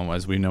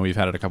 As we know, we've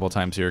had it a couple of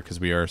times here because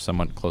we are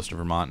somewhat close to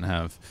Vermont and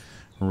have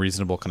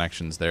reasonable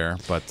connections there.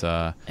 But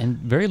And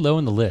very low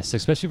in the list,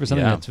 especially for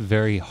something that's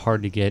very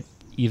hard to get,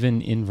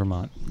 even in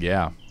Vermont.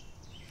 yeah.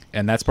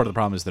 And that's part of the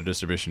problem, is their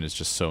distribution is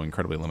just so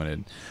incredibly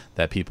limited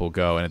that people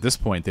go. And at this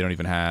point, they don't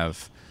even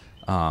have,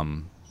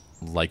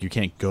 you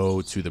can't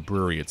go to the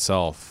brewery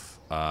itself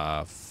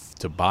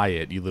to buy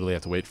it. You literally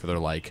have to wait for their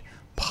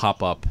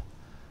pop-up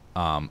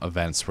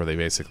events where they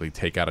basically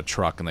take out a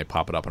truck and they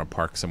pop it up in a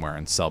park somewhere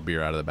and sell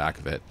beer out of the back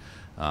of it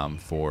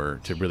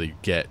to really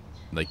get,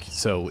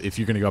 so if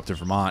you're going to go up to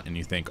Vermont and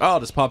you think, oh, I'll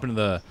just pop into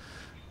the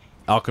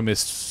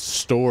Alchemist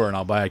store and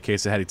I'll buy a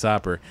case of Hetty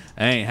Topper,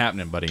 that ain't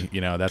happening, buddy.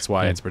 That's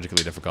why it's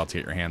particularly difficult to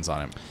get your hands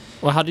on it.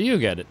 Well, how do you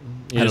get it?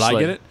 How did I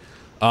get it?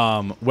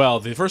 Well,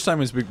 the first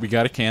time is we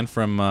got a can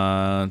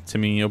from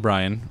Timmy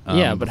O'Brien.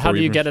 Yeah, but how before do we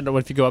you even- get it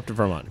if you go up to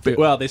Vermont? But,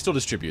 well, they still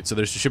distribute. So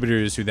there's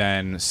distributors who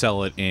then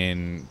sell it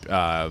in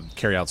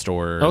carry-out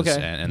stores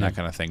Okay. and that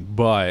kind of thing.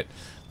 But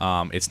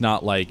it's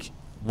not like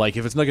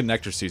if it's like a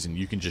nectar season,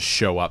 you can just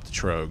show up to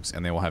Trogs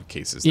and they will have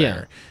cases Yeah.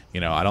 there.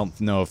 You know, I don't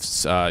know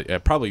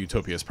if probably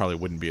Utopias probably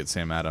wouldn't be at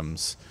Sam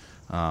Adams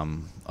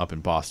up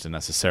in Boston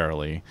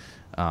necessarily.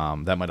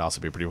 That might also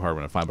be a pretty hard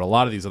one to find. But a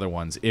lot of these other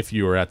ones, if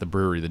you are at the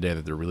brewery the day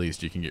that they're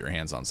released, you can get your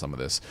hands on some of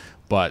this.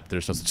 But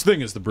there's no such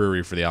thing as the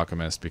brewery for the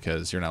Alchemist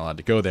because you're not allowed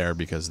to go there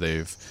because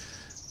they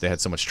had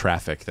so much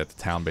traffic that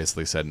the town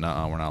basically said,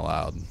 no, we're not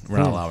allowed. We're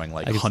not allowing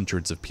like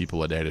hundreds of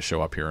people a day to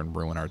show up here and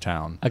ruin our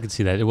town. I could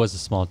see that. It was a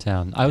small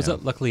town. I was Yeah.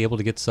 luckily able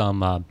to get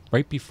some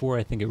right before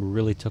I think it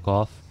really took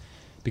off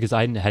because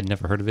I had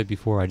never heard of it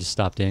before. I just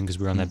stopped in because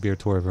we were on that beer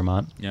tour of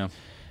Vermont. Yeah.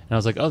 And I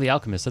was like, oh, The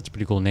Alchemist, that's a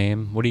pretty cool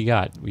name. What do you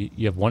got?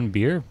 You have one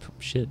beer?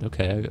 Shit,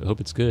 okay, I hope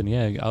it's good.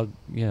 Yeah, I'll,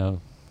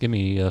 give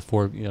me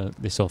 4,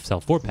 they still sell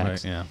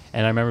 4-packs. Right, yeah.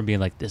 And I remember being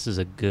like, this is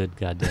a good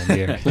goddamn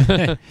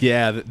beer.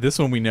 Yeah, this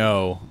one we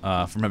know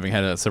from having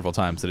had it several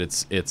times that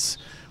it's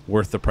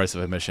worth the price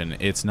of admission.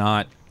 It's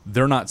not.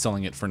 They're not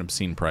selling it for an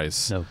obscene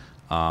price. No.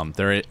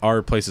 There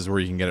are places where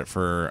you can get it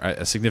for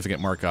a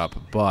significant markup,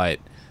 but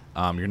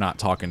you're not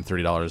talking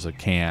 $30 a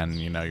can.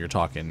 You're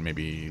talking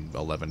maybe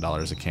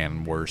 $11 a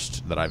can,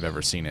 worst that I've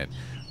ever seen it.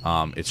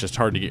 It's just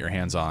hard to get your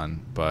hands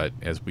on, but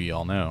as we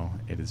all know,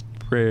 it is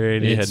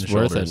pretty head and It's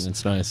worth shoulders. it.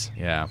 It's nice.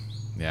 Yeah.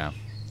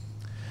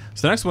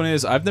 So the next one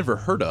is I've never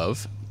heard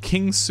of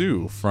King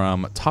Sue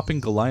from Topping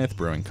Goliath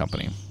Brewing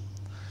Company.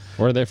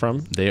 Where are they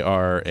from? They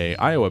are a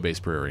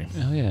Iowa-based brewery.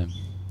 Oh, yeah.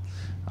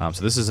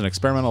 So this is an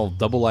experimental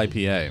double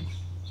IPA.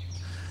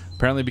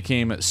 Apparently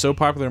became so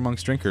popular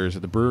amongst drinkers that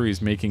the brewery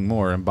is making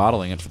more and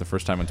bottling it for the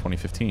first time in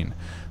 2015.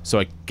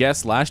 So I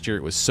guess last year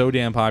it was so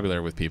damn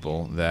popular with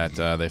people that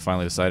they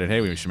finally decided,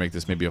 hey, we should make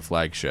this maybe a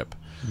flagship.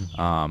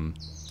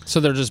 So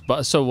they're just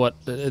so what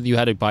you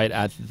had to buy it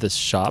at the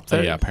shop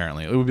there? Yeah,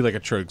 apparently. It would be like a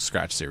Trog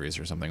Scratch series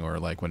or something, or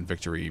like when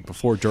Victory,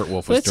 before Dirt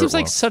Wolf But was it Dirt seems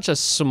like Wolf. such a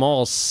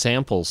small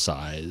sample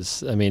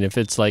size. I mean,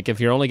 if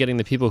you're only getting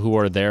the people who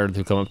are there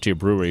to come up to your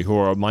brewery, who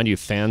are, mind you,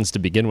 fans to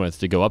begin with,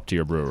 to go up to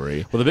your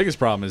brewery. Well, the biggest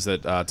problem is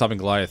that Topping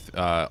Goliath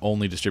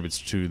only distributes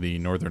to the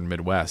northern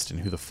Midwest,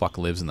 and who the fuck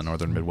lives in the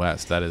northern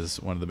Midwest? That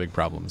is one of the big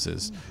problems.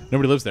 Is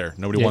nobody lives there.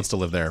 Nobody Yeah. wants to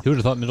live there. Who would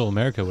have thought Middle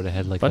America would have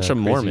had like Bunch a of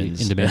crazy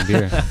Mormons. in-demand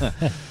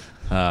beer?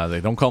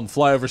 They don't call them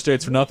flyover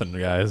states for nothing,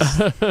 guys.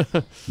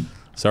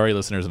 Sorry,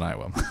 listeners in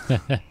Iowa.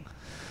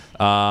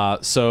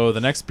 So the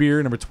next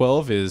beer, number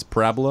 12, is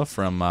Parabola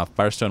from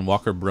Firestone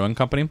Walker Brewing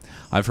Company.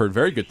 I've heard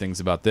very good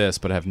things about this,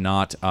 but have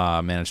not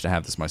managed to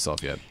have this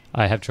myself yet.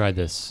 I have tried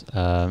this.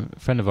 A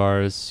friend of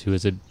ours who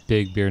is a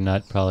big beer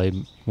nut,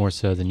 probably more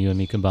so than you and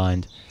me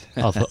combined,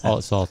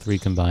 all three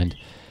combined,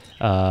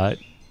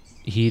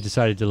 he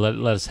decided to let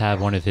us have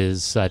one of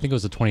his, I think it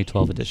was a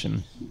 2012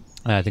 edition.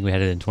 I think we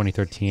had it in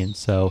 2013.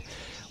 So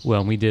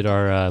when we did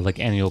our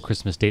annual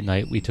Christmas date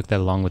night, we took that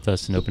along with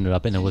us and opened it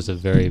up, and it was a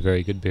very,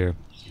 very good beer.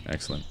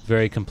 Excellent.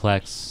 Very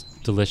complex,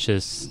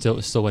 delicious,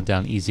 still went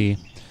down easy.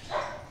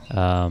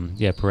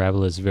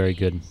 Parabola is very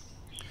good.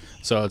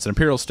 So it's an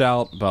Imperial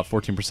Stout, about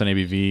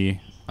 14%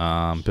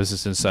 ABV.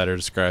 Business Insider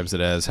describes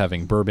it as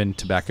having bourbon,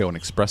 tobacco, and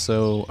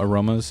espresso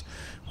aromas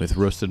with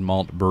roasted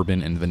malt,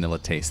 bourbon, and vanilla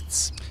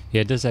tastes.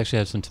 Yeah, it does actually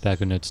have some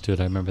tobacco notes to it.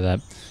 I remember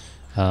that.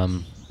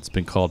 It's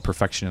been called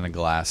Perfection in a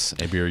Glass,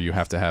 a beer you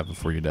have to have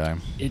before you die.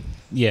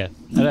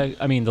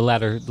 I mean the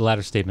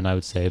latter statement, I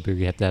would say, a beer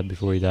you have to have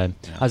before you die.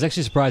 Yeah. I was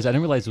actually surprised. I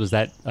didn't realize it was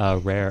that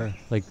rare.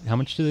 Like, how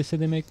much do they say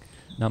they make?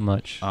 Not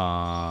much.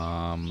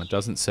 It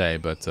doesn't say,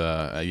 but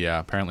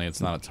apparently it's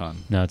not a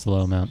ton. No, it's a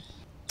low amount.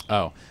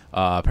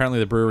 Apparently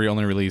the brewery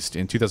only released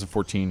in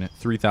 2014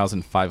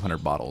 3,500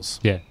 bottles.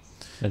 Yeah.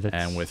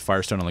 And with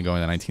Firestone only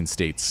going to 19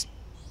 states,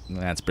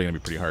 that's going to be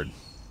pretty hard.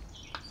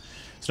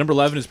 So number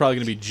 11 is probably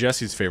going to be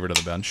Jesse's favorite of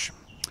the bunch.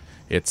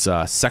 It's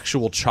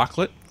Sexual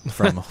Chocolate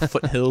from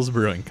Foothills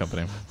Brewing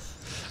Company.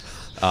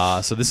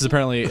 So this is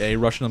apparently a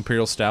Russian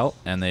Imperial Stout,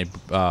 and they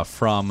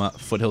from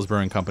Foothills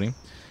Brewing Company.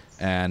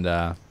 And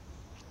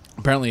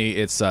apparently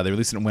it's they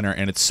released it in winter,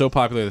 and it's so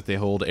popular that they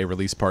hold a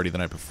release party the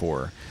night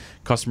before.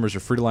 Customers are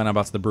free to line up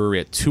out to the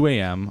brewery at 2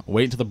 a.m.,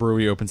 wait until the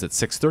brewery opens at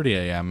 6:30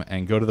 a.m.,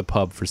 and go to the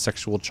pub for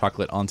Sexual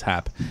Chocolate on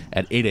tap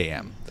at 8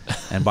 a.m.,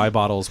 and buy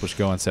bottles which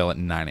go on sale at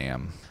 9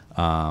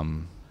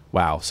 a.m.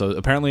 Wow. So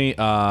apparently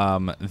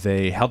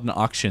they held an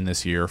auction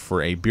this year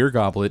for a beer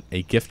goblet,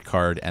 a gift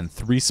card, and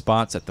 3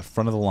 spots at the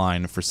front of the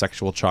line for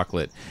Sexual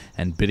Chocolate,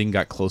 and bidding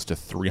got close to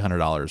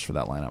 $300 for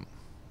that lineup.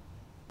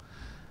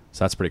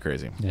 So that's pretty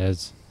crazy. Yeah,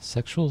 it's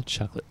Sexual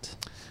Chocolate.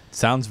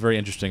 Sounds very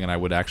interesting, and I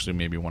would actually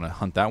maybe want to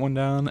hunt that one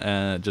down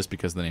just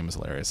because the name is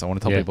hilarious. I want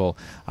to tell people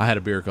I had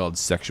a beer called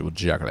Sexual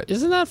Chocolate.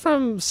 Isn't that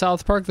from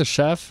South Park? The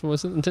chef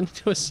didn't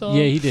he do a song?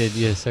 Yeah, he did.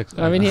 Yeah,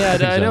 I mean,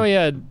 I know he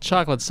had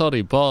chocolate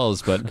salty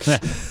balls, but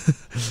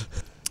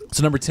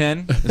So number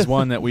 10 is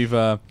one that we've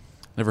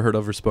never heard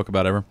of or spoke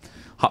about ever.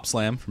 Hop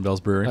Slam from Bell's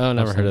Brewery. oh,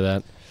 never heard of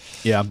that.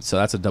 Yeah, so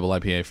that's a double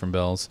IPA from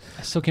Bell's.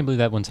 I still can't believe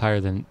that one's higher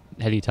than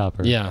Heady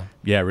Topper. Yeah.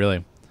 Yeah,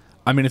 really.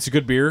 I mean, it's a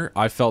good beer.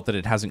 I felt that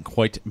it hasn't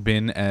quite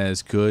been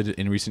as good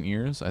in recent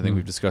years. I think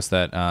we've discussed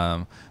that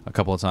a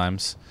couple of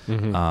times.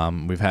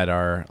 We've had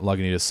our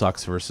Lagunitas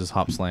Sucks versus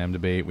Hop Slam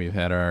debate. We've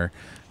had our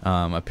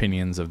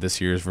opinions of this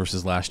year's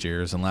versus last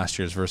year's and last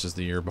year's versus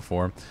the year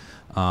before.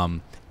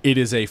 It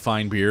is a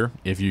fine beer.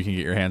 If you can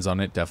get your hands on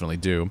it, definitely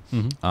do.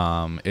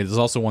 It is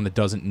also one that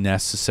doesn't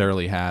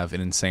necessarily have an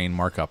insane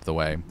markup the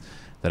way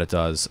that it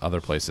does other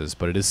places,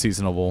 but it is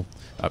seasonable.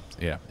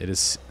 It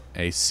is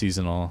a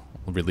seasonal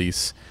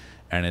release,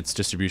 and its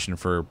distribution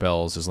for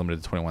Bell's is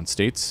limited to 21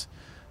 states,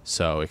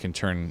 so it can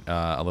turn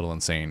a little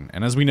insane.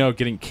 And as we know,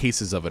 getting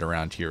cases of it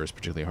around here is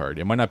particularly hard.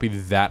 It might not be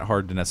that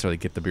hard to necessarily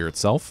get the beer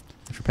itself,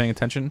 if you're paying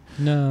attention.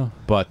 No.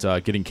 But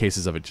getting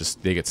cases of it,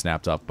 they get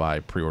snapped up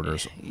by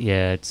pre-orders.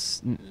 Yeah,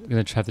 I'm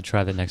going to have to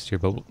try that next year,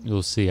 but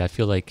we'll see. I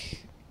feel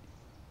like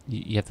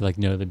you have to like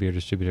know the beer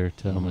distributor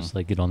to almost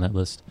like get on that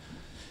list.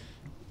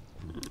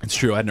 It's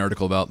true. I had an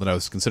article about that I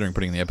was considering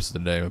putting in the episode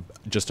today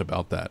just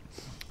about that.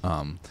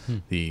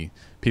 The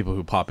people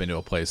who pop into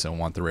a place and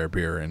want the rare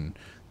beer, and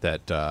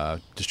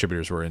that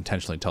distributors were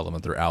intentionally tell them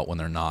that they're out when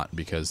they're not,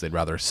 because they'd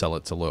rather sell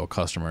it to loyal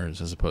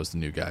customers as opposed to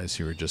new guys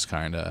who are just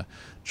kind of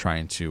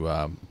trying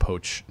to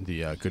poach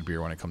the good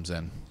beer when it comes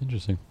in.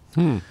 Interesting.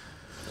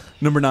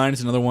 Number 9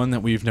 is another one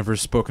that we've never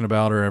spoken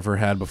about or ever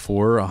had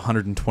before, a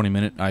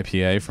 120-minute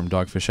IPA from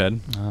Dogfish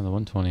Head. The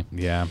 120.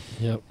 Yeah.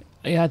 Yep.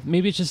 Yeah,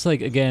 maybe it's just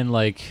like, again,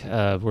 like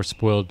we're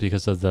spoiled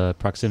because of the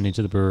proximity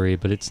to the brewery,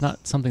 but it's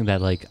not something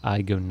that like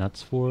I go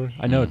nuts for.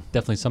 I know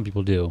definitely some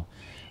people do.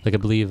 Like I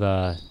believe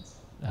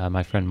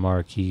my friend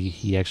Mark,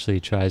 he actually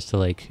tries to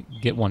like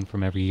get one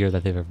from every year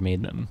that they've ever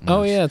made them.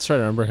 Oh yeah, that's right. I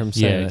remember him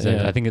saying. Yeah,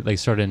 exactly. Yeah. I think it like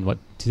started in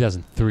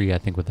 2003, I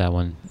think, with that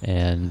one,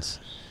 and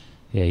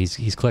yeah,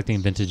 he's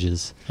collecting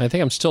vintages. I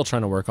think I'm still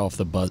trying to work off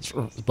the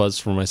buzz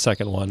for my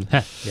second one.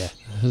 Yeah,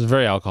 It was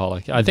very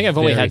alcoholic. I think I've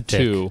only Very had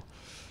thick. 2.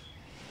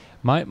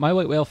 my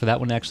white whale for that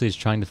one actually is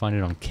trying to find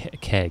it on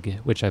keg,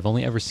 which I've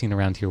only ever seen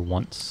around here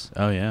once.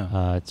 Oh,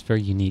 yeah. It's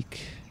very unique.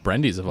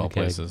 Brendy's of all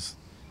Okay. places.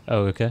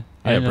 Oh, okay.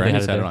 Yeah, didn't know they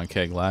Brendy's had it there. on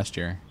keg last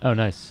year. Oh,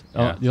 nice.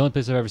 Yeah. Oh, the only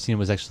place I've ever seen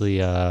was actually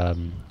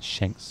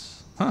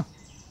Shanks. Huh.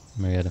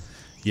 Marietta.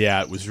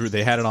 Yeah, it was.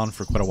 They had it on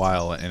for quite a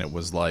while, and it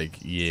was like,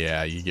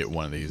 yeah, you get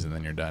one of these, and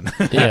then you're done.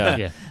 Yeah.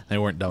 Yeah. They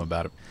weren't dumb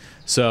about it.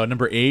 So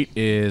number 8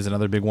 is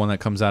another big one that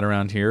comes out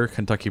around here,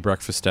 Kentucky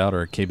Breakfast Stout,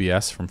 or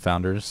KBS from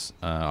Founders.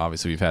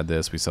 Obviously, we've had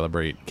this. We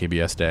celebrate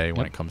KBS Day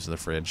when it comes to the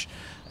fridge.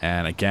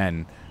 And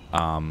again,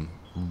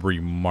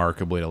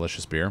 remarkably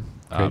delicious beer.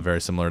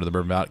 Very similar to the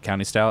Bourbon Valley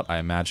County Stout. I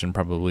imagine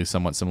probably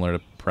somewhat similar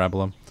to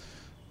Parabola.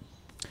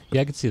 Yeah,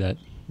 I could see that.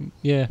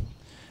 Yeah.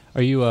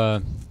 Are you,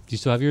 do you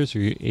still have yours, or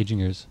are you aging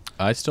yours?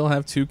 I still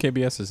have 2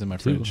 KBSs in my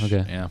 2? fridge.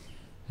 Okay. Yeah.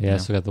 Yeah, Yeah. I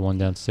still got the one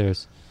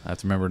downstairs. I have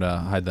to remember to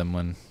hide them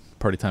when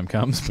party time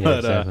comes. Yeah, But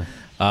exactly.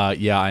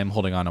 yeah, I am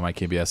holding on to my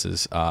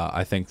KBSs.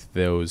 I think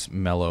those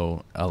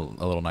mellow a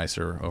little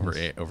nicer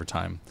over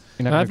time.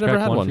 You're not gonna I've never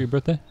crack had one. for your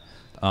birthday?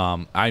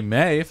 I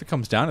may if it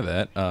comes down to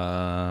that.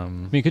 I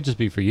mean, it could just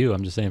be for you.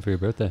 I'm just saying for your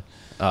birthday.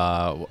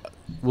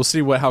 We'll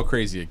see how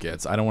crazy it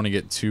gets. I don't want to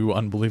get too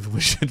unbelievably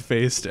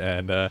shit-faced,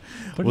 and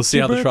we'll it's see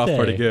your how the trough birthday.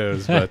 party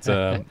goes.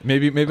 But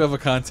maybe have a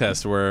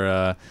contest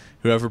where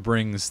whoever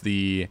brings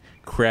the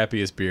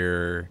crappiest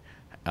beer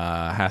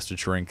has to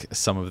drink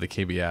some of the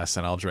KBS,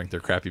 and I'll drink their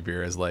crappy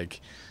beer as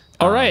like.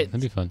 All right. That'd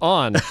be fun.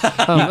 On.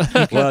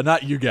 Well,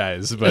 not you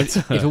guys, but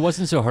If it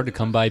wasn't so hard to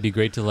come by, it'd be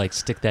great to like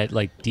stick that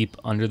like deep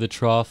under the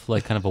trough,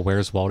 like kind of a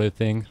Where's Waldo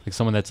thing. Like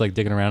someone that's like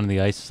digging around in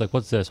the ice. It's like,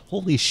 what's this?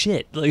 Holy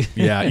shit! Like,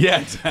 yeah,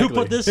 exactly. who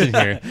put this in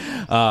here?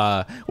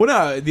 Well,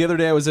 no. The other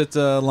day I was at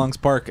Longs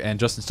Park, and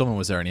Justin Stillman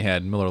was there, and he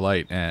had Miller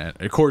Lite and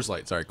Coors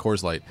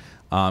Light,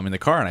 in the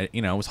car, and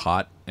it was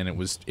hot, and it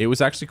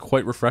was actually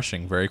quite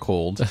refreshing, very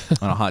cold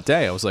on a hot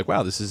day. I was like,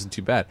 wow, this isn't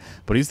too bad.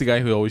 But he's the guy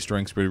who always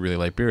drinks really, really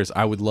light beers.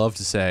 I would love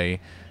to say,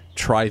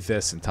 try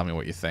this and tell me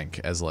what you think,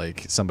 as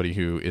like somebody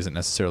who isn't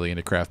necessarily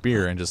into craft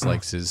beer and just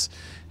likes his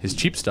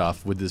cheap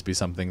stuff. Would this be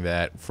something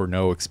that, for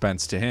no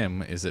expense to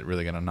him, is it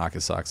really going to knock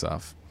his socks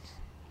off?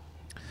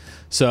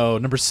 So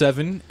number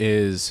 7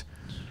 is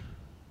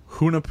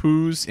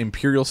Hunahpu's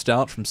Imperial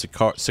Stout from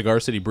Cigar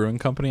City Brewing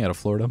Company out of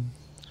Florida.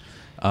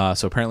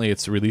 So apparently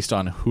it's released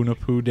on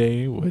Hunahpu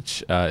Day,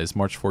 which is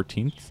March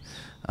 14th.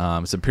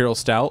 It's Imperial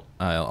Stout.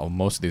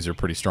 Most of these are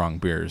pretty strong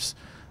beers.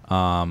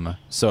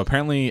 So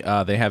apparently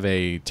they have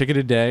a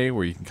ticketed day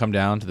where you can come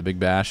down to the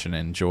Big Bash and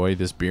enjoy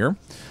this beer.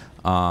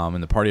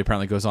 And the party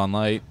apparently goes on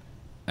light.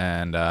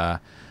 And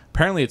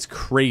apparently it's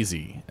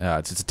crazy.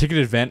 It's a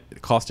ticketed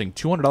event costing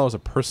 $200 a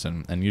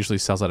person and usually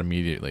sells out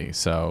immediately.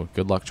 So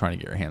good luck trying to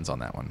get your hands on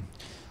that one.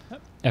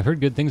 I've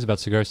heard good things about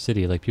Cigar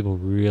City. Like people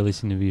really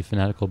seem to be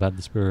fanatical about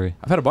this brewery.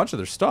 I've had a bunch of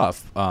their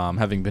stuff,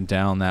 having been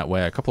down that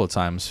way a couple of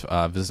times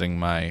visiting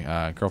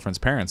my girlfriend's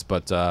parents,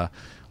 but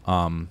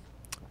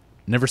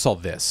never saw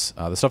this.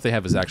 The stuff they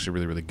have is actually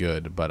really, really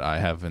good, but I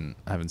haven't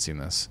seen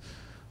this.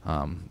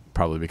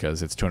 Probably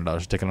because it's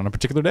 $200 a ticket on a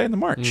particular day in the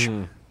March.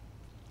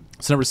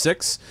 So number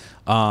 6,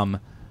 heard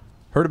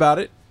about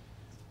it.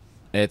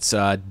 It's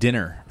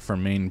dinner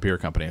from Maine Beer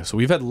Company. So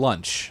we've had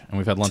lunch, and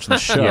we've had lunch on the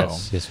show.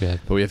 Yes, we have.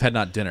 But we have had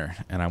not dinner,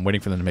 and I'm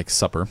waiting for them to make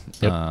supper.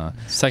 Yep.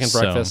 Second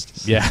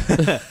breakfast. Yeah.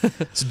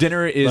 So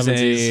dinner is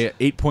Lemonsies.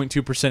 a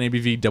 8.2%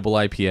 ABV double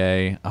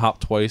IPA, a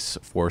hop twice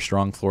for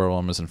strong floral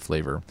aromas and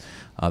flavor.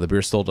 The beer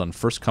is sold on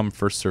first come,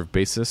 first served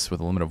basis with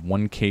a limit of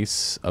 1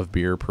 case of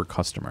beer per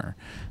customer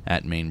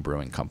at Maine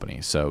Brewing Company.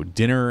 So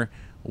dinner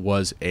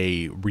was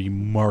a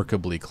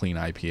remarkably clean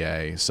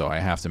IPA, so I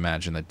have to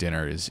imagine that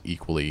dinner is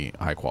equally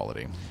high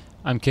quality.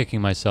 I'm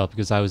kicking myself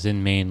because I was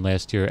in Maine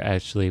last year,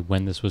 actually,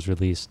 when this was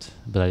released,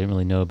 but I didn't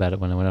really know about it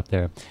when I went up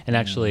there. And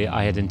actually,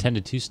 I had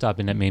intended to stop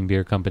in at Maine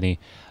Beer Company,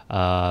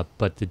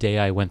 but the day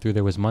I went through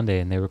there was Monday,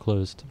 and they were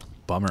closed.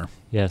 Bummer.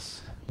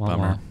 Yes. Wah,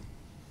 Bummer. wah.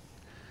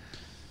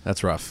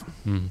 That's rough.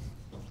 Mm.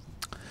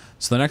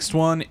 So the next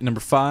one, number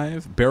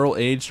 5,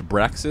 barrel-aged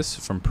Braxis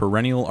from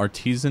Perennial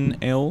Artisan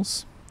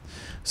Ales.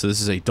 So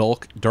this is a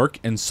dark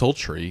and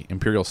sultry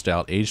imperial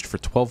stout aged for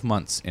 12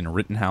 months in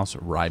Rittenhouse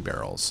rye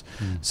barrels.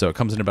 So it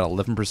comes in about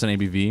 11%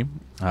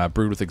 ABV,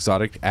 brewed with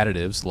exotic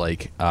additives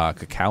like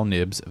cacao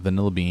nibs,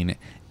 vanilla bean,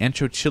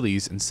 ancho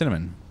chilies, and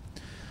cinnamon.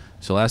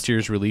 So last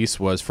year's release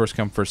was first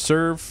come, first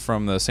serve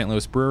from the St.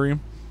 Louis Brewery.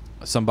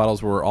 Some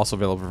bottles were also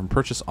available from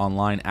purchase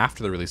online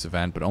after the release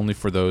event, but only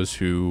for those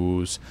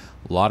whose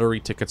lottery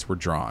tickets were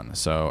drawn.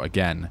 So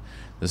again,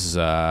 this is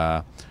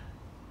a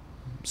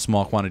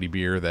small quantity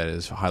beer that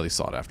is highly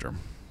sought after.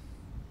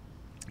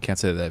 Can't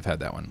say that I've had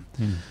that one.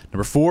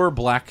 Number 4,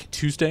 Black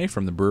Tuesday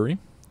from the brewery.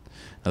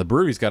 Now, the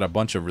brewery's got a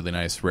bunch of really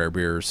nice rare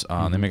beers.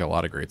 They make a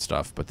lot of great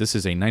stuff, but this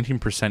is a 19%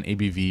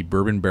 ABV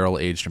bourbon barrel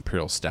aged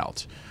imperial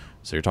stout.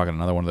 So you're talking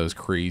another one of those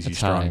crazy That's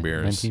strong high.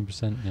 beers.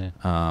 19%,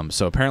 yeah.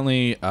 So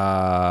apparently,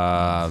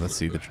 let's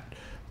see,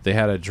 they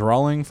had a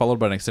drawing followed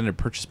by an extended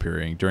purchase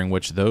period during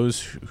which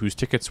those whose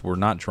tickets were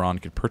not drawn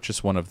could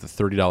purchase one of the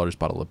 $30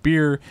 bottle of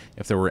beer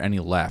if there were any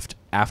left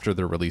after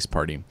the release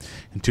party.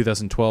 In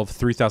 2012,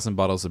 3,000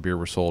 bottles of beer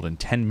were sold in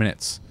 10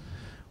 minutes.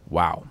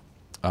 Wow.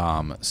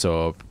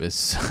 So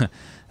it's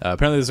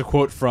apparently there's a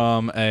quote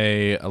from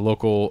a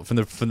local from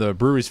the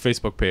brewery's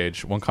Facebook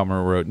page. One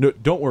commenter wrote, "No,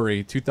 don't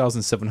worry,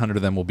 2,700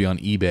 of them will be on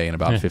eBay in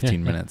about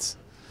 15 minutes."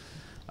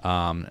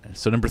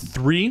 So number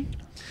 3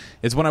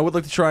 is one I would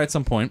like to try at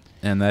some point,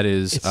 and that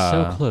is It's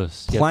so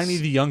close. Pliny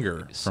Yes. the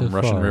Younger So from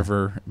Russian far.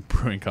 River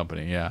Brewing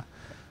Company. Yeah.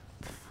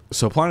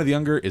 So Pliny the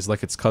Younger is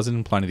like its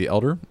cousin Pliny the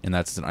Elder, and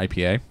that's an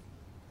IPA.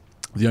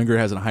 The Younger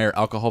has a higher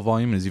alcohol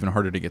volume and is even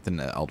harder to get than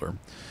the Elder.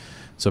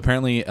 So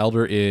apparently,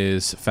 Elder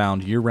is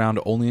found year-round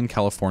only in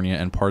California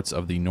and parts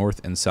of the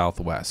North and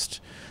Southwest.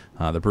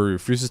 The brewery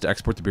refuses to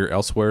export the beer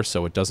elsewhere,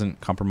 so it doesn't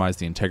compromise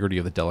the integrity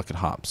of the delicate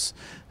hops.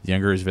 The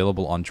Younger is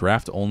available on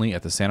draft only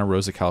at the Santa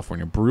Rosa,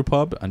 California Brew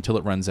Pub until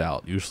it runs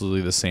out,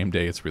 usually the same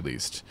day it's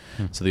released.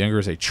 So the Younger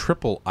is a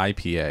triple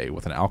IPA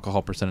with an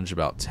alcohol percentage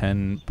about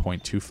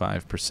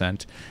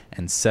 10.25%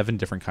 and 7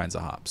 different kinds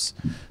of hops.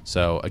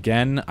 So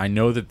again, I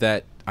know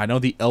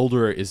the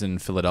Elder is in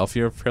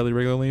Philadelphia fairly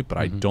regularly, but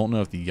I don't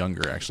know if the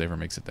Younger actually ever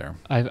makes it there.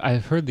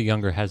 I've heard the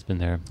Younger has been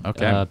there.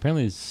 Okay.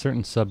 Apparently,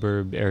 certain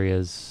suburb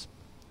areas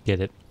get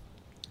it,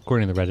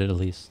 according to the Reddit at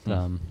least.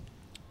 But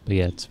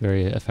yeah, it's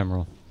very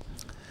ephemeral.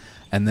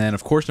 And then,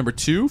 of course, number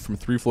 2 from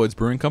Three Floyds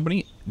Brewing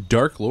Company,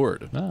 Dark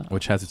Lord,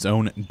 which has its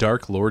own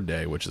Dark Lord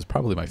Day, which is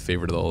probably my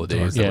favorite of all the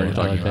days that Yeah, we're I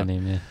talking like about. that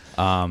name,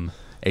 yeah.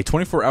 A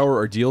 24-hour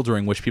ordeal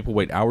during which people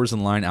wait hours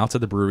in line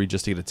outside the brewery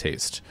just to get a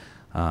taste.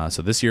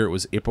 So this year it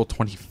was April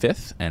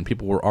 25th, and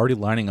people were already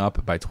lining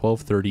up by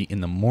 12:30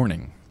 in the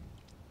morning.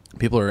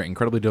 People are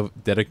incredibly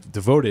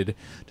devoted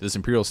to this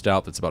Imperial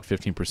Stout that's about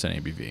 15%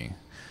 ABV.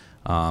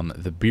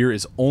 The beer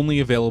is only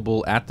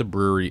available at the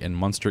brewery in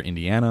Munster,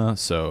 Indiana,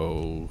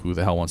 so who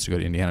the hell wants to go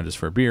to Indiana just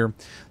for a beer?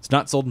 It's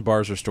not sold in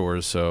bars or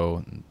stores,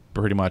 so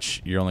pretty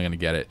much you're only going to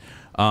get it.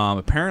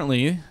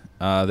 Apparently,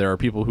 there are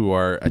people who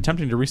are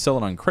attempting to resell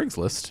it on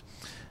Craigslist,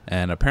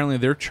 and apparently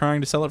they're trying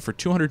to sell it for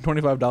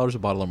 $225 a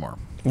bottle or more.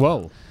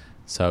 Whoa.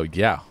 So,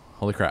 yeah,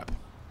 holy crap.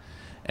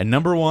 And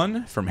number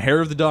 1 from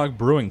Hair of the Dog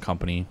Brewing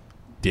Company,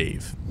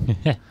 Dave.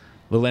 A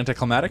little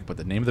anticlimactic, but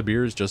the name of the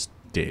beer is just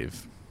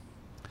Dave.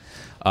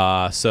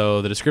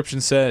 So the description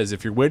says,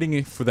 if you're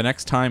waiting for the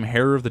next time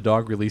Hair of the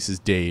Dog releases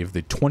Dave,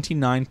 the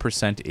 29%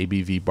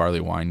 ABV barley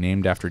wine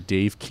named after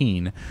Dave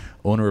Keene,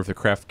 owner of the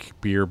craft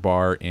beer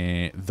bar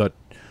in the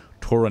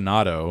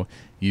Toronado,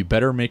 you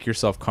better make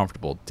yourself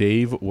comfortable.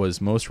 Dave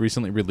was most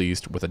recently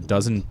released with a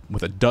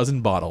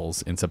dozen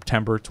bottles in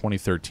September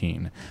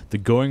 2013. The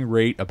going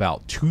rate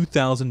about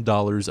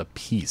 $2,000 a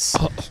piece,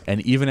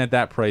 and even at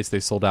that price, they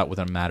sold out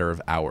within a matter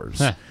of hours.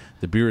 Huh.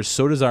 The beer is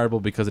so desirable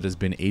because it has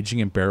been aging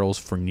in barrels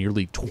for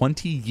nearly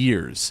 20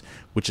 years,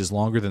 which is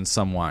longer than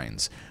some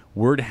wines.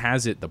 Word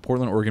has it the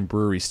Portland, Oregon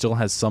brewery still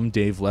has some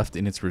Dave left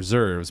in its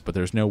reserves, but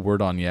there's no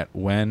word on yet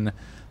when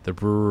the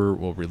brewer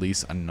will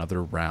release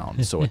another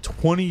round. So a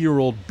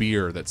 20-year-old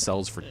beer that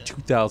sells for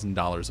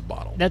 $2,000 a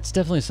bottle. That's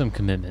definitely some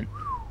commitment.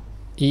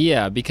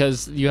 Yeah,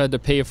 because you had to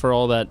pay for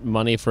all that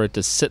money for it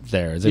to sit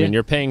there. I mean,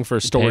 you're paying for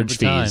storage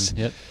Paying for fees. time.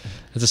 Yep.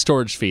 It's a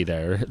storage fee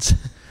there. It's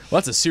Well,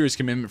 that's a serious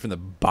commitment from the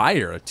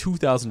buyer,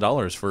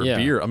 $2,000 for a Yeah.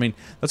 beer. I mean,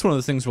 that's one of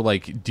the things where,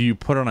 like, do you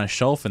put it on a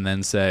shelf and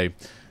then say,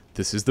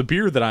 this is the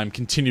beer that I'm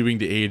continuing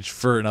to age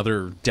for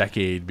another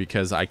decade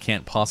because I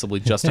can't possibly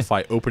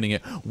justify opening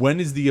it? When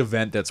is the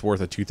event that's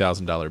worth a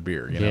 $2,000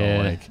 beer? You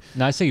know, like,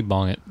 no, I say you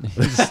bong it.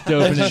 Just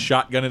open it.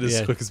 shotgun it as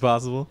Yeah. quick as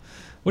possible.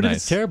 What if Nice.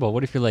 it's terrible?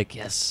 What if you're like,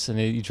 yes, and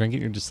then you drink it,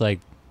 and you're just like,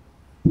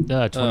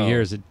 20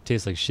 years, it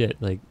tastes like shit.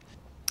 Like,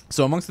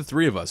 So amongst the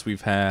three of us,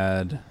 we've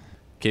had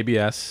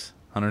KBS,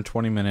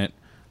 120-minute,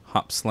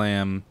 Hop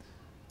Slam.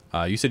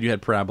 You said you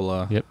had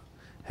Parabola. yep.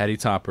 Hattie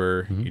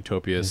Topper,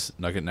 Utopias,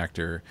 Nugget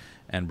Nectar,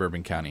 and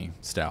Bourbon County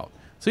Stout.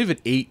 So you've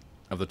had 8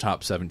 of the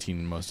top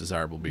 17 most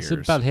desirable beers.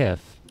 It's about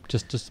half.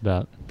 Just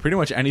about. Pretty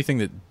much anything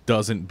that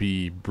doesn't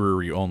be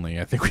brewery only,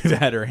 I think we've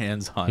had our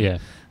hands on. Yeah.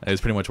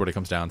 Is pretty much what it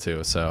comes down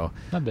to. So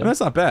Not bad. and that's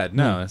not bad.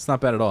 No, it's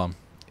not bad at all.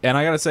 And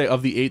I got to say,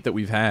 of the 8 that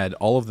we've had,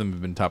 all of them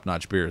have been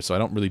top-notch beers, so I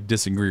don't really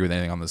disagree with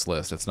anything on this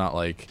list. It's not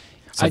like...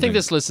 I think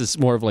this list is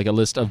more of like a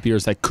list of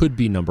beers that could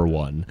be number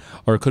 1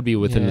 or it could be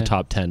within the Yeah.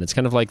 top 10. It's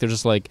kind of like they're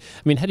just like,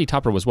 I mean, Hetty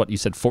Topper was what you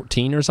said,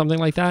 14 or something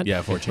like that.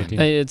 Yeah, 14. 14.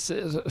 It's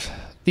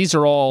these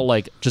are all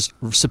like just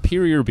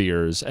superior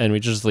beers, and we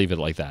just leave it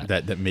like that.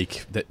 That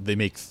they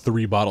make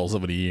 3 bottles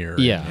of it a year.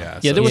 Yeah.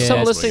 so There was it's some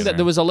Yeah. listing that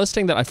there was a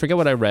listing that I forget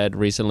what I read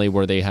recently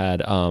where they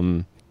had.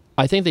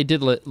 I think they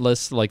did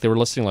list like they were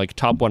listing like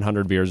top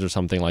 100 beers or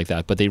something like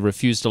that, but they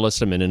refused to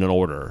list them in an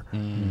order.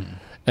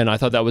 And I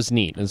thought that was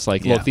neat. It's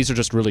like, Yeah. look, these are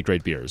just really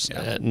great beers,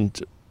 Yeah.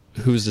 and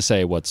who's to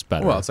say what's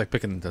better? Well, it's like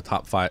picking the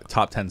top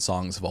 10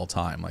 songs of all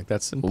time. Like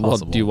that's Well,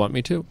 impossible. do you want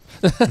me to?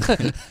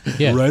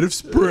 Yeah. Rite of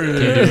Spring,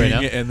 Can you do it right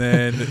now? and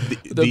then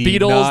The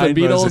Beatles, nine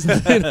the most-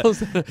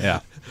 Beatles. yeah.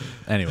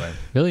 Anyway,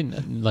 Really?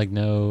 Like,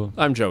 no.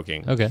 I'm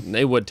joking. Okay.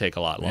 It would take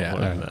a lot longer Yeah.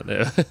 than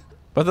that.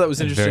 but I thought that was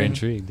I'm very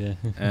interesting. intrigued.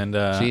 Yeah. And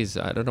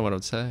Jeez, I don't know what I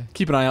would say.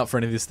 keep an eye out for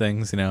any of these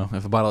things. You know,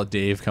 if a bottle of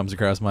Dave comes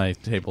across my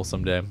table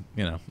someday,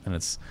 you know, and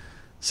it's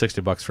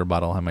 $60 for a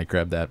bottle, I might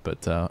grab that.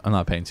 But I'm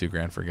not paying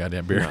 $2,000 for a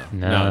goddamn beer.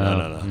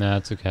 No, no,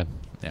 it's okay.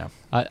 Yeah.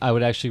 I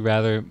would actually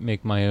rather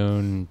make my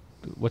own.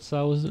 What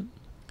style was it?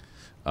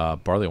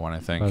 Barley wine, I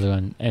think. Rather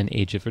than and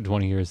age it for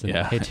 20 years than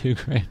Yeah. pay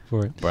 $2,000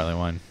 for it. Barley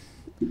wine.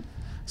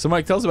 So,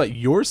 Mike, tell us about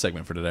your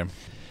segment for today.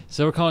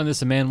 So we're calling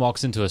this "A Man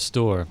Walks Into a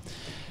Store."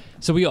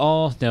 So we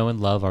all know and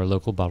love our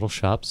local bottle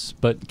shops,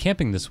 but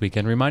camping this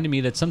weekend reminded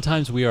me that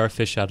sometimes we are a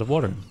fish out of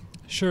water.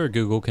 Sure,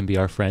 Google can be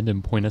our friend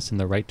and point us in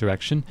the right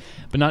direction,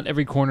 but not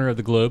every corner of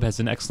the globe has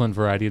an excellent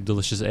variety of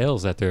delicious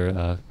ales at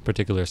their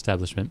particular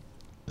establishment.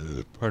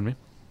 Pardon me.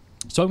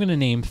 So I'm going to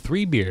name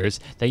 3 beers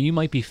that you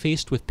might be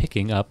faced with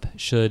picking up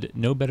should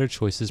no better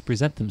choices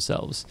present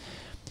themselves.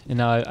 And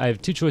now I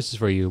have 2 choices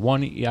for you.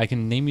 One, I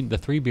can name you the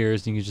 3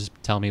 beers, and you just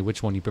tell me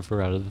which one you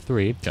prefer out of the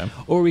 3. Okay.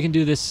 Or we can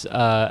do this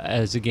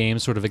as a game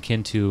sort of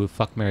akin to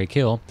Fuck, Marry,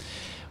 Kill,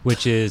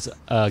 which is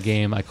a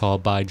game I call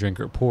Buy, Drink,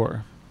 or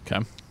Pour.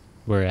 Okay.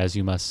 Whereas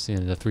you must,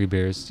 the 3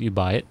 beers, you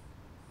buy it,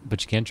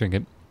 but you can't drink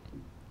it.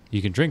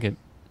 You can drink it,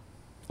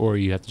 or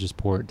you have to just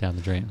pour it down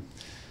the drain.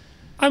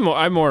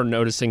 I'm more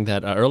noticing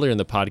that earlier in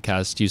the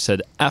podcast you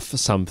said F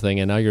something,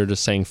 and now you're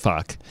just saying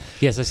fuck.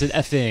 Yes, I said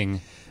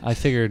effing. I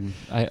figured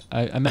I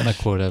met my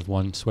quota of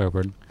 1 swear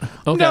word.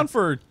 I'm down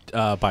for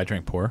buy,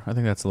 drink, pour. I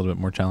think that's a little bit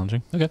more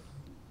challenging. Okay.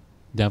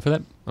 Down for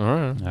that? All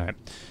right. All right.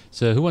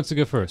 So who wants to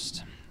go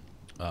first?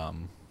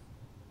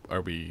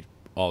 Are we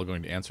all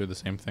going to answer the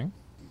same thing?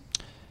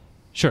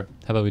 Sure.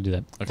 How about we do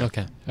that?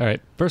 Okay. All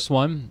right. First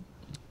one,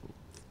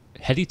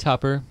 Hetty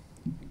Topper,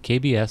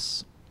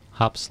 KBS,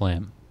 Hop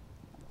Slam.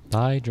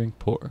 Buy, drink,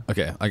 pour.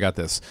 Okay, I got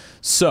this.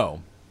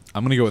 So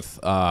I'm going to go with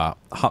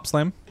Hop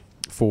Slam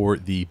for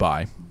the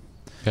buy.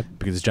 Okay.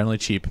 Because it's generally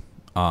cheap.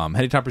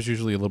 Hetty Topper's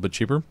usually a little bit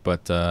cheaper,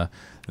 but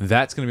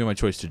that's going to be my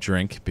choice to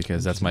drink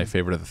because that's my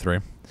favorite of the 3.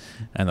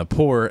 And the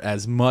pour,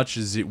 as much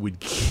as it would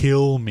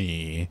kill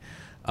me,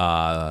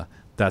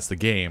 that's the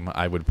game,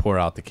 I would pour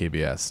out the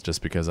KBS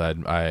just because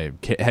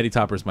Hetty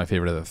Topper is my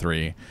favorite of the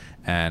 3,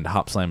 and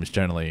Hop Slam is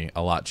generally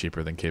a lot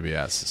cheaper than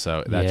KBS.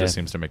 So that Yeah. just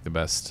seems to make the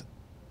best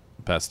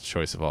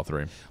choice of all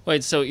 3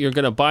 Wait, so you're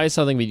going to buy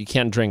something, but you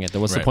can't drink it.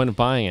 Then what's the Right. point of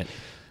buying it?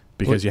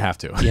 because you have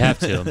to. You have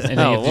to. And then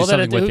you have to do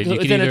something with it. You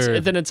can either...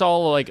 then it's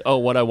all like, oh,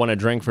 what I want to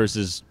drink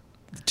versus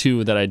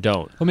 2 that I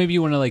don't. Well, maybe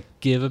you want to like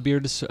give a beer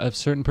to a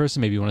certain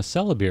person. Maybe you want to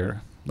sell a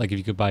beer. Like if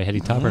you could buy Hetty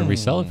Topper and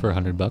resell it for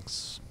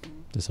 $100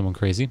 to someone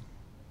crazy,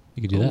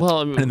 you could do that.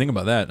 Well, I didn't think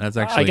about that. That's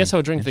actually. I guess I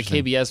would drink the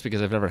interesting. KBS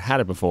because I've never had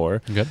it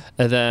before. Okay.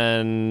 And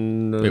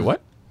then Wait,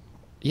 what?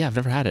 Yeah, I've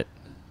never had it.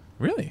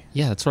 Really?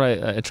 Yeah, that's what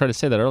I tried to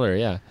say that earlier.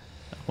 Yeah.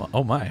 Well,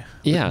 oh my.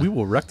 Yeah. We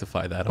will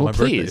rectify that on Well, my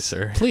birthday, please,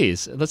 sir.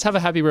 please, let's have a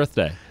happy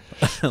birthday.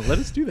 Let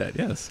us do that.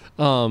 Yes.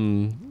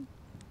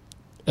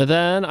 And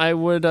then I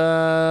would,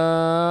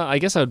 I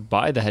guess I would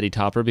buy the Hetty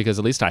Topper because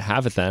at least I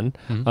have it then.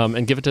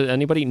 And give it to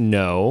anybody?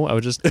 No, I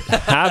would just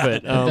have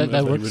it.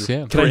 that works,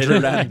 yeah. Can I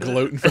turn around and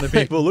gloat in front of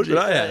people? Look what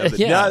I have.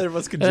 Yeah. Neither of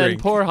us can And then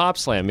drink. pour Hop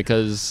Slam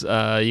because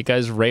you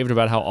guys raved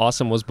about how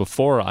awesome it was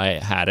before I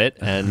had it,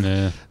 and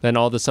Nah. then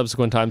all the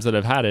subsequent times that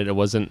I've had it, it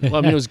wasn't. Well,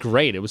 I mean, it was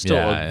great. It was still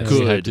Yeah, a it's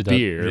good hyped it up.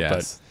 beer,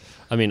 Yes.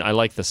 but I mean, I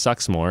like the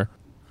Sucks more.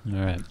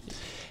 All right.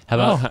 How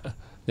about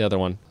the other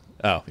one?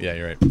 Oh, yeah,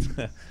 you're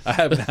right. I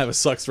happen to have a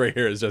sucks right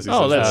here, as Jesse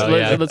Oh, says. let's I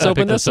open picked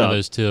up this some up. of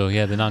those too.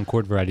 Yeah, the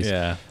non-quart varieties.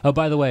 Yeah. Oh,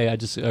 by the way, I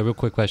just a real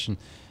quick question.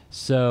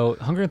 So,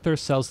 Hunger and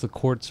Thirst sells the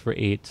quarts for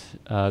 $8.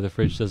 The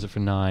fridge does it for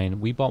 $9.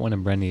 We bought one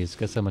in Brenny's.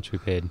 Guess how much we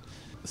paid?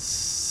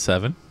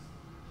 7?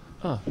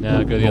 Oh.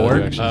 No, go the More? other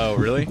direction. Oh,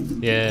 really?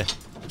 Yeah,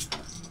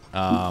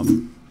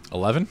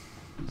 11?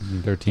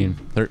 13.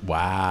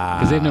 Wow.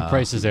 Because they have no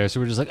prices there, so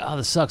we're just like, oh,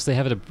 this sucks. They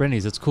have it at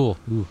Brenny's. It's cool.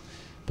 Ooh.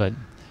 But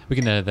we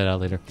can edit that out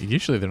later.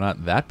 Usually they're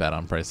not that bad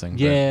on pricing. but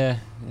Yeah,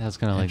 that's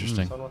kind of like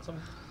Interesting. What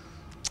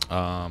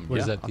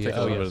is that? I'll take a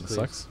Oh, little bit yes, of the please.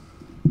 sucks.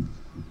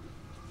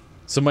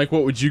 So, Mike,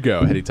 what would you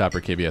go? Heady Topper,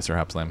 KBS, or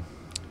Hop Slam?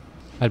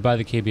 I'd buy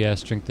the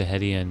KBS, drink the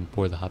Heady, and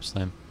pour the Hop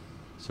Slam.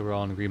 So we're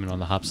all in agreement on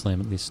the Hop Slam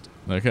at least.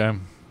 Okay.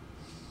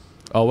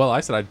 Oh, well,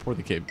 I said I'd pour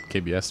the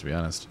KBS, to be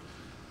honest.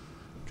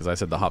 Because I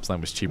said the Hop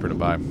Slam was cheaper to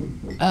buy.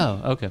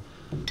 Oh, okay.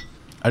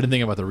 I didn't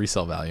think about the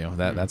resale value.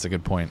 That's a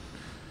good point.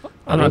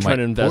 I'm not I trying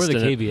to Pour invest the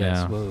in it. KBS.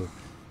 Yeah. Whoa.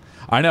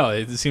 I know.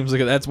 It seems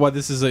like that's why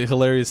this is a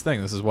hilarious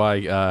thing. This is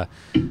why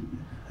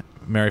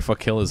Mary Fuck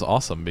Kill is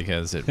awesome,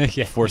 because it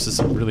Yeah. forces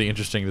some really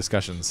interesting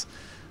discussions.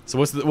 So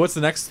what's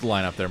the next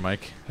lineup there,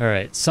 Mike? All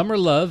right. Summer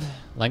Love,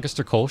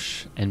 Lancaster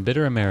Kolsch, and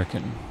Bitter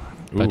American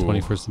by Ooh.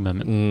 21st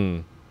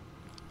Amendment.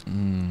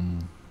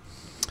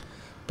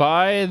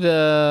 Buy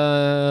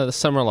the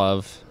Summer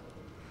Love,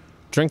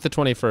 drink the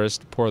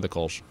 21st, pour the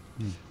Kolsch.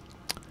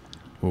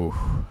 Ooh.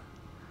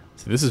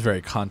 So this is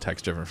very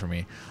context driven for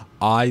me.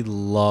 I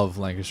love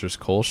Lancaster's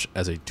Kolsch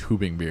as a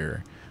tubing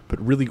beer,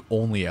 but really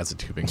only as a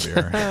tubing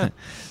beer.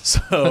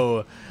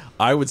 So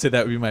I would say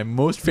that would be my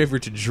most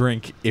favorite to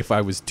drink if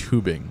I was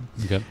tubing.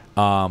 Okay.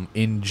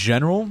 In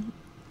general,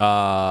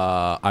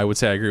 I would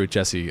say I agree with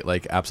Jesse,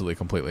 like absolutely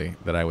completely,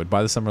 that I would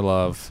buy the Summer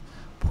Love,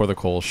 pour the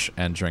Kolsch,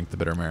 and drink the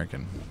Bitter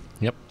American.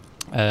 Yep.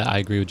 I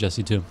agree with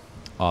Jesse too.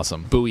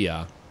 Awesome.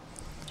 Booyah.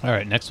 All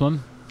right. Next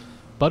one.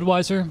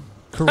 Budweiser,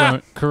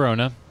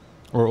 Corona,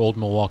 or Old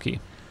Milwaukee.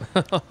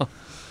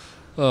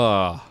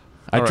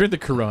 I drink the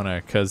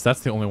Corona because that's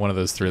the only one of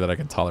those three that I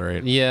can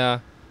tolerate. Yeah.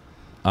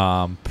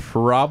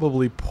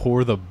 Probably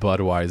pour the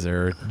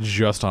Budweiser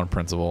just on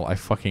principle. I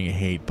fucking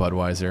hate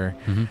Budweiser.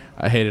 Mhm.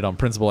 I hate it on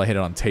principle. I hate it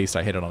on taste.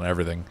 I hate it on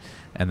everything.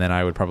 And then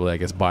I would probably, I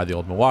guess, buy the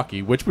Old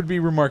Milwaukee, which would be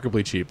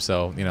remarkably cheap.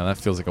 So, that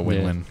feels like a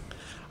win-win.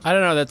 I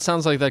don't know. That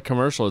sounds like that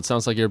commercial. It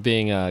sounds like you're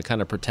being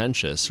kind of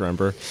pretentious,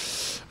 remember?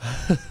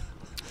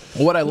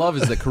 Well, what I love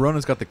is that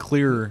Corona's got the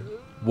clear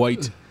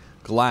white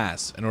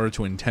glass in order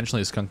to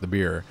intentionally skunk the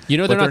beer. You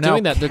know, But they're not now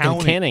doing that. They're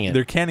canning it.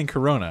 They're canning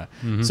Corona.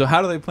 So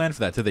how do they plan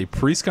for that? Do they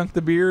pre-skunk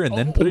the beer and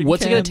then put it in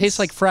What's it going cans? to taste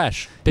like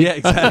fresh? Yeah,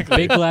 exactly.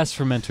 Big glass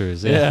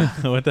fermenters. Yeah,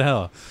 what the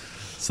hell?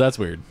 So that's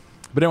weird.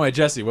 But anyway,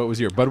 Jesse, what was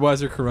your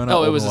Budweiser, Corona?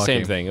 Oh, it Old was the Milwaukee?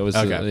 same thing. It was,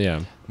 Okay.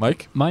 yeah.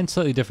 Mike? Mine's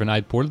slightly different.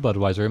 I'd pour the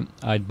Budweiser,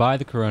 I'd buy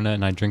the Corona,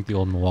 and I'd drink the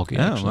Old Milwaukee.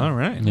 actually. all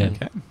right. Yeah.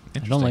 Okay. I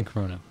don't like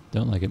Corona.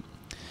 Don't like it.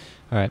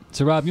 All right.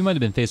 So, Rob, you might have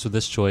been faced with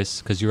this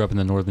choice because you're up in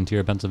the northern tier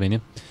of Pennsylvania.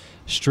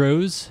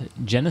 Stroh's,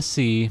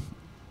 Genesee,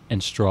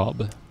 and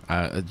Straub.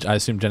 I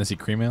assume Genesee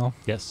Cream Ale.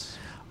 Yes.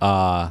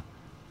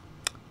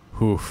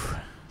 Oof.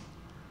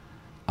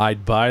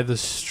 I'd buy the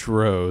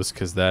Stroh's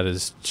because that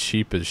is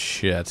cheap as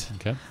shit.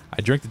 Okay.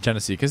 I drink the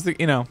Genesee because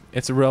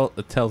it's a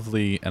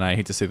relatively, and I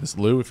hate to say this,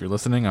 Lou, if you're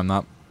listening, I'm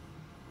not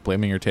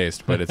blaming your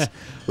taste, but it's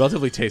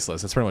relatively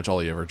tasteless. That's pretty much all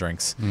he ever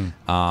drinks. And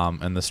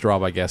the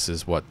Straub, I guess,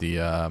 is what the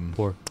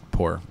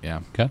pour.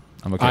 Yeah. Okay.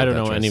 I'm okay. I with don't that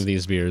know choice. any of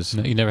these beers.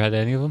 No, you never had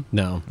any of them?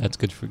 No. That's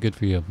good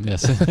for you.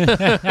 Yes.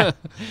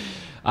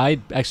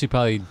 I'd actually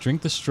probably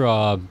drink the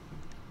Straub,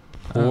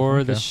 pour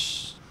okay.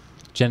 the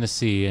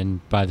Genesee,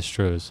 and buy the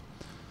Stroh's.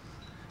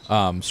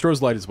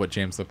 Stroh's Light is what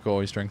James Lipko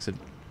always drinks at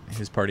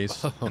his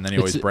parties, and then he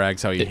always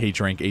brags how he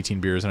drank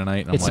 18 beers in a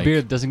night. And It's I'm a like, beer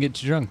that doesn't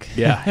get you drunk.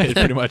 yeah, it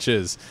pretty much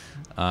is.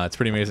 It's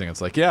pretty amazing.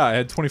 It's like, yeah, I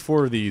had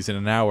 24 of these in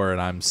an hour,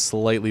 and I'm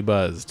slightly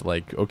buzzed.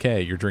 Like,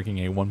 okay, you're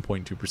drinking a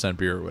 1.2%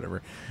 beer or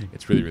whatever.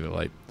 It's really, really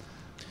light.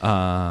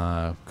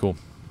 Cool.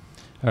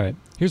 All right.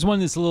 Here's one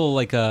that's a little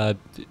like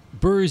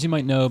brewers you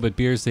might know, but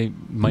beers they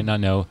might not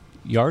know.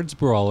 Yard's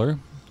Brawler,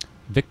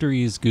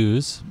 Victory's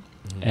Goose,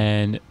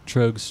 and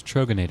Troeg's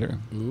Troganator.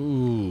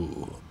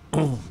 Ooh.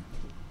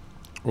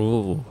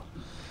 Ooh.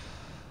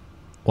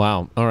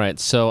 Wow. All right.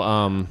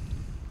 So,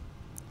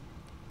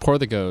 pour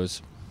the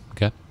goes.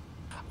 Okay.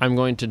 I'm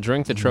going to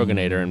drink the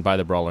Troganator and buy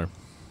the Brawler.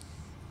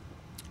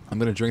 I'm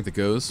going to drink the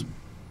Goes,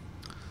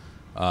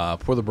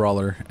 pour the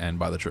Brawler, and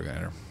buy the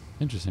Troganator.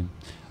 Interesting.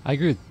 I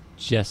agree with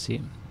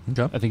Jesse.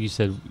 Okay. I think you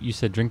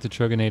said drink the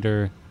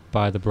Troganator,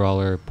 buy the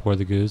Brawler, pour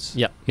the Goose.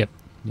 Yep. Yeah,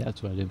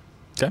 that's what I did.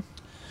 Okay.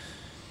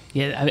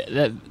 Yeah,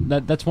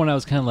 that's one I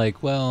was kind of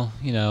like, well,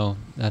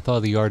 I thought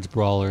of the Yards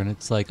Brawler, and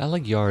it's like, I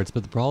like Yards,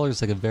 but the Brawler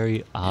is like a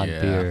very odd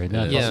Yeah, beer. it And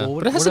I is. thought, Yeah. well,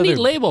 But it has a what neat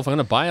other- label. If I'm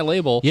going to buy a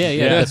label. Yeah,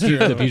 that's the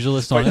true.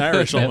 pugilist on Quite it.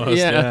 Irish almost.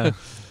 Yeah.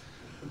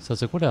 So I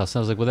was like, what else? I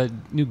was like, well, that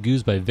new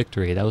Goose by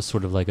Victory, that was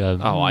sort of like a...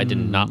 Oh, I did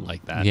not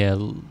like that. Yeah,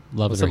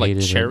 love Was it it or like hate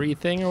it. cherry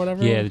thing or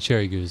whatever? Yeah, the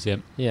Cherry Goose,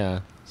 yep.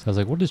 Yeah. So I was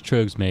like, what does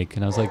Trogs make?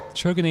 And I was like,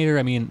 Troganator,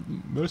 I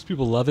mean, most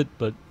people love it,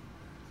 but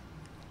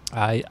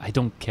I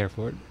don't care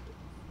for it.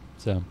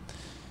 So,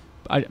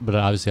 but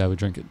obviously I would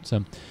drink it.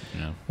 So,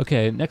 Yeah.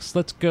 okay, next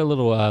let's go a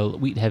little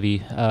wheat heavy.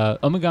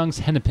 Omegong's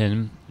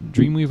Hennepin,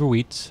 Dreamweaver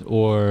Wheat,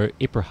 or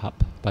Aprihop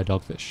by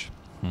Dogfish.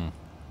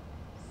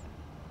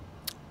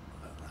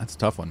 That's a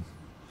tough one.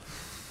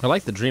 I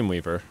like the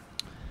Dreamweaver.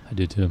 I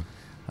do too.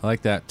 I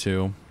like that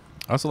too.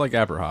 I also like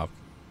Aprihop.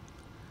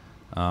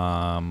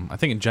 I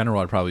think in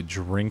general I'd probably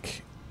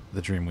drink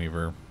the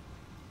Dreamweaver,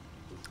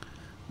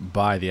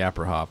 buy the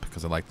Aprihop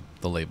because I like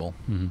the label.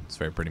 Mm-hmm. It's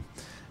very pretty.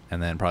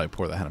 And then probably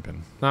pour the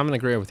Hennepin. No, I'm going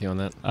to agree with you on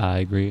that. I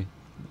agree.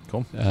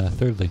 Cool.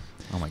 Thirdly.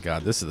 Oh my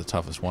God, this is the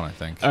toughest one, I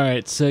think. All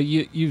right, so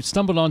you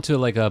stumbled onto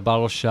like a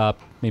bottle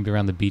shop, maybe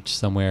around the beach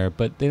somewhere,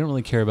 but they don't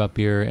really care about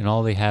beer, and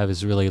all they have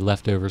is really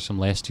leftovers from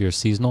last year's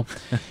seasonal.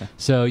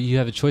 So you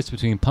have a choice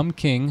between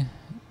Pumpkin,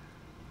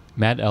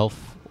 Mad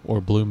Elf,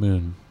 or Blue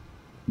Moon.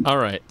 All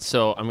right,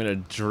 so I'm going to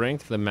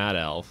drink the Mad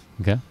Elf.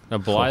 Okay. Now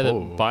buy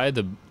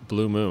the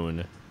Blue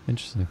Moon.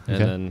 Interesting. And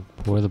okay. then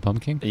pour the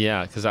pumpkin.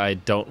 Yeah, because I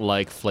don't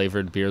like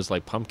flavored beers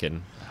like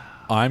pumpkin.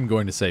 I'm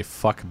going to say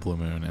fuck Blue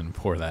Moon and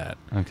pour that.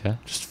 Okay.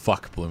 Just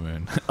fuck Blue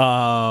Moon.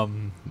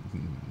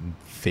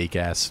 Fake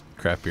ass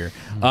crap beer.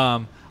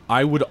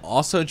 I would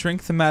also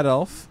drink the Mad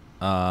Elf,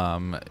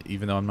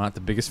 even though I'm not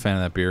the biggest fan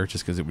of that beer,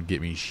 just because it would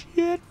get me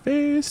shit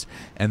faced.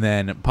 And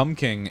then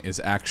Pumpkin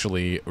is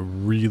actually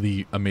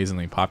really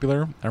amazingly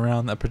popular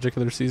around that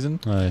particular season.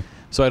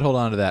 So I'd hold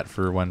on to that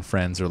for when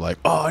friends are like,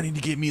 "Oh, I need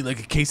to get me like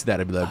a case of that."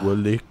 I'd be like, "Well,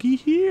 looky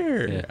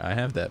here, Yeah. I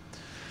have that."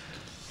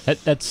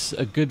 That's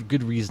a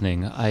good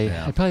reasoning. I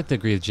probably have to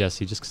agree with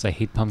Jesse just because I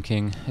hate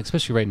pumpkin,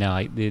 especially right now.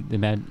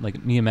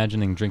 Me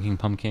imagining drinking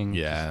pumpkin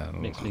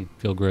makes me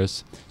feel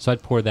gross. So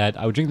I'd pour that.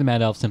 I would drink the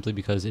Mad Elf simply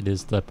because it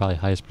is the probably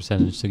highest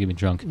percentage to get me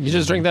drunk. You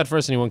just drink that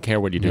first and you won't care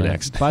what you do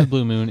next. Buy the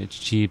Blue Moon. It's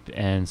cheap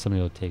and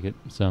somebody will take it.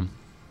 So,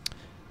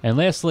 and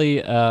lastly,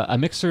 a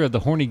mixer of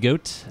the Horny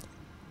Goat,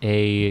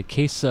 a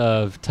case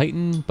of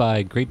Titan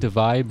by Great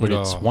Divide, but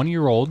it's 1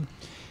 year old,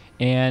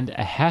 and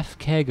a half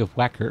keg of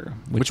Whacker.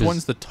 Which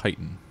one's the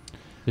Titan?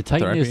 The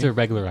Titan Their is IPA? their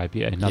regular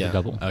IPA, not the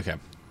double. Okay.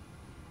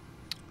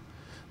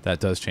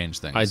 That does change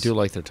things. I do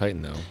like their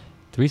Titan, though.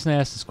 The reason I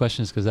asked this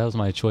question is because that was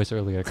my choice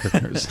earlier at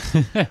Kirkner's.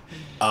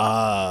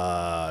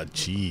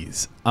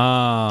 Jeez.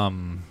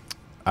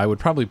 I would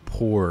probably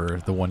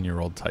pour the 1 year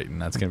old Titan.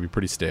 That's going to be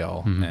pretty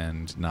stale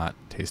and not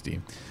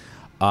tasty.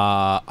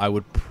 I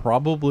would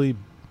probably.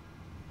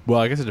 Well,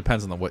 I guess it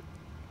depends on which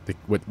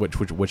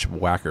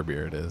Whacker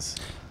beer it is.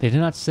 They did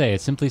not say.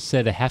 It simply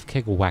said a half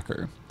keg of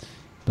Whacker.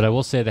 But I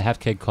will say the half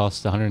keg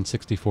costs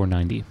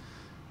 $164.90.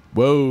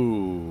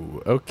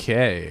 Whoa.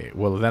 Okay.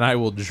 Well, then I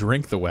will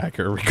drink the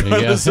Whacker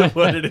regardless of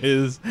what it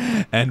is,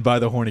 and buy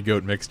the Horny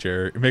Goat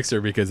mixer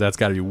because that's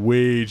got to be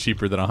way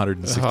cheaper than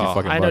 160 fucking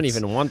bucks. I don't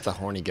even want the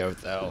Horny Goat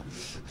though.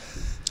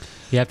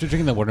 Yeah, after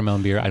drinking the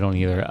watermelon beer, I don't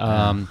either.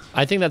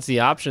 I think that's the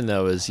option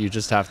though. Is you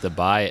just have to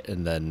buy it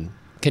and then.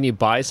 Can you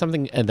buy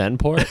something and then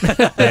pour it?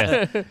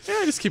 Yeah.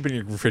 Just keep it in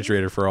your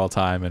refrigerator for all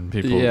time, and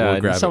people will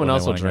grab it. Someone when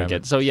else they will wanna drink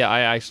grab it. So yeah,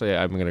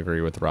 I'm going to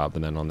agree with Rob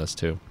and then on this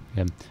too.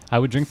 Yeah. I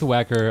would drink the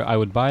Whacker. I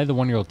would buy the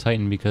 1 year old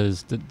Titan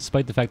because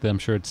despite the fact that I'm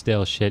sure it's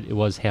stale shit, it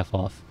was half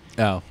off.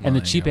 Oh, And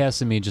the cheap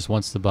ass in me just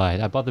wants to buy it.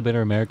 I bought the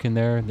Bitter American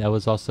there. That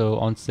was also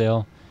on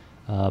sale.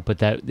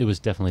 But it was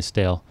definitely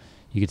stale.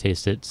 You could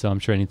taste it. So I'm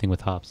sure anything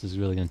with hops is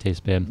really going to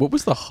taste bad. What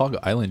was the Hog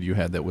Island you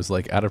had that was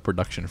like out of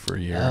production for a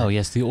year? Oh,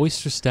 yes, the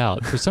Oyster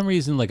Stout. For some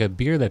reason, like a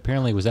beer that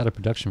apparently was out of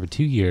production for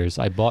 2 years,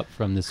 I bought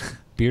from this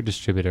beer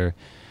distributor,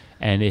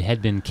 and it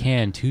had been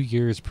canned 2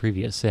 years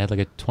previous. It had like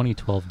a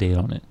 2012 date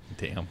on it.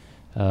 Damn.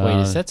 Wait,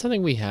 is that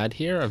something we had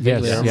here?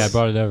 Yes, I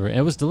brought it over. And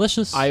it was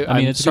delicious. I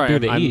mean, it's a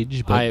good beer to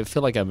age. But I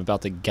feel like I'm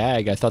about to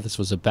gag. I thought this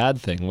was a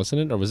bad thing,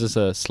 wasn't it? Or was this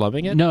a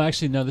slumming it? No,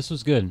 actually, no, this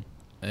was good.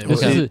 It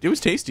was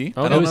tasty.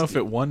 Oh, I don't know if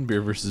it won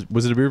beer versus...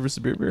 Was it a beer versus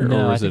beer?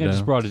 No, or I think I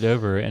just brought it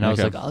over, and I was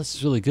Okay. like, oh, this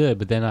is really good.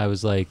 But then I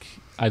was like,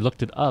 I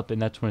looked it up,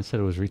 and that's when it said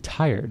it was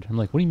retired. I'm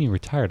like, what do you mean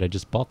retired? I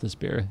just bought this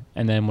beer.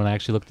 And then when I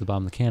actually looked at the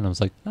bottom of the can, I was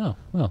like, oh,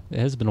 well, it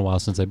has been a while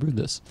since I brewed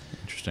this.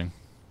 Interesting.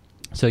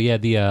 So yeah,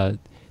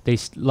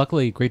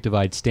 luckily Great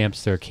Divide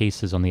stamps their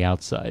cases on the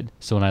outside.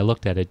 So when I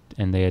looked at it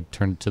and they had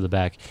turned it to the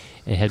back,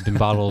 it had been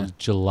bottled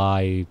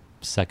July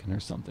 2nd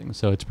or something.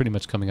 So it's pretty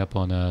much coming up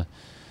on a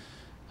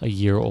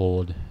year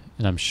old,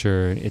 and I'm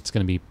sure it's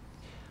going to be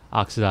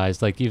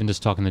oxidized. Like even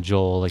just talking to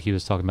Joel, like he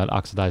was talking about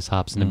oxidized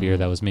hops in a beer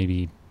that was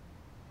maybe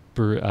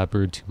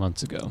brewed 2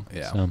 months ago.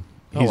 Yeah. So,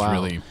 He's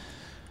really,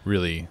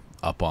 really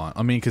up on...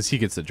 I mean, because he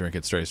gets to drink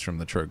it straight from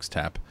the Trogs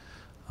tap.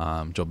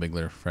 Joel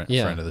Bigler, friend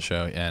of the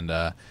show. And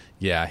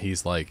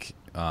he's like...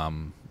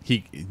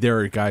 there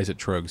are guys at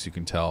Trogs who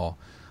can tell...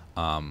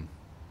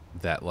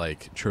 that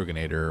like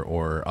Troganator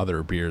or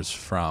other beers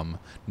from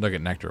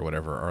Nugget Nectar or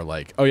whatever are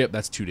like, oh, yep,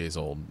 that's 2 days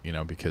old,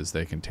 because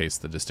they can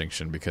taste the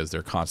distinction because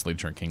they're constantly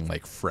drinking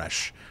like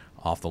fresh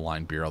off the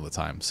line beer all the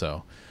time.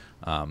 So,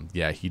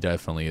 he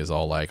definitely is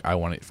all like, I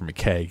want it from a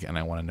keg and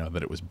I want to know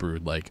that it was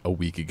brewed like a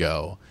week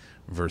ago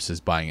versus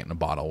buying it in a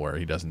bottle where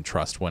he doesn't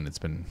trust when it's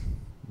been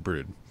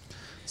brewed.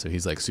 So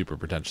he's like super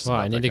pretentious. Well,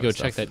 about I that need to kind go of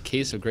check stuff. that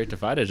case of Great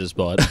Divide I just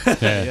bought.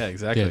 Yeah,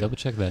 exactly. Yeah, double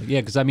check that.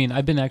 Yeah, because I mean,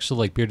 I've been actually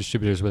like beer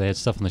distributors where they had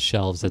stuff on the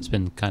shelves that's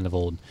been kind of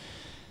old.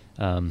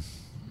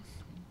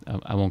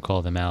 I won't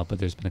call them out, but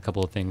there's been a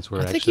couple of things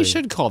where I think you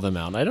should call them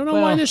out. I don't know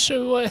why Well, this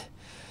should.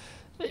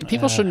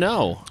 People should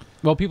know.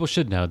 Well, people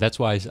should know. That's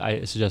why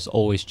I suggest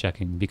always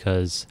checking,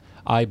 because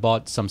I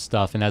bought some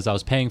stuff, and as I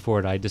was paying for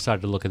it, I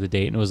decided to look at the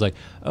date, and it was like,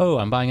 oh,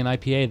 I'm buying an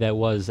IPA that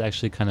was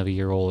actually kind of a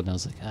year old, and I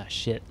was like, ah,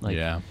 shit. Like,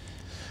 yeah.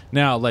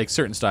 Now, like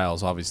certain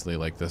styles, obviously,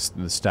 like the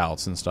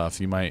stouts and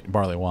stuff, you might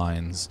barley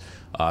wines,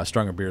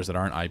 stronger beers that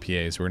aren't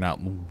IPAs. We're not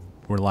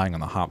relying on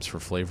the hops for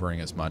flavoring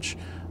as much.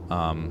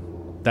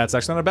 That's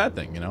actually not a bad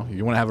thing, you know.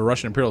 You want to have a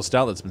Russian Imperial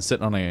Stout that's been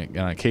sitting on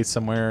a case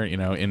somewhere, you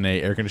know, in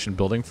a air-conditioned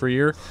building for a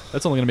year.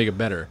 That's only going to make it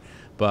better.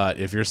 But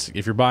if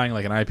you're buying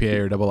like an IPA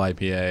or double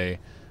IPA,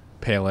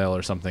 pale ale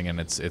or something, and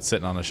it's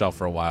sitting on the shelf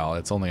for a while,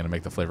 it's only going to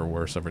make the flavor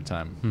worse over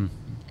time.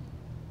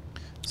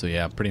 So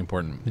yeah, pretty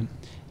important.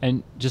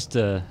 And just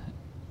to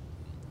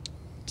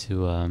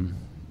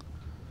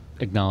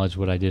acknowledge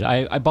what I did,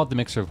 I bought the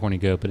mixer of Horny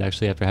Goat, but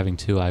actually after having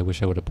two, I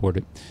wish I would have poured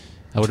it.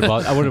 I would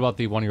have bought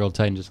the 1-year-old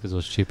Titan just because it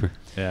was cheaper.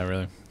 Yeah,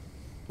 really.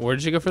 Where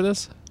did you go for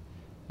this?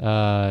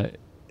 That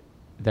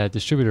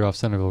distributor off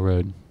Centerville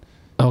Road.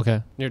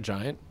 Okay. Near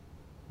Giant?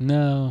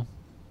 No.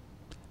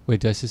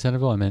 Wait, did I say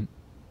Centerville? I meant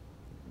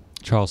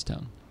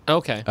Charlestown.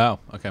 Okay. Oh,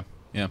 okay.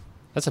 Yeah.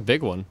 That's a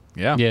big one.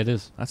 Yeah. Yeah, it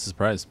is. That's a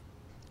surprise.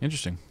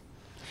 Interesting.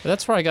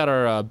 That's where I got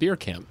our beer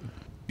camp.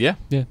 Yeah.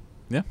 Yeah.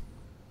 Yeah.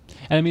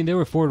 And I mean, they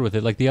were forward with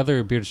it. Like the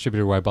other beer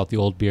distributor where I bought the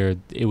old beer,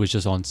 it was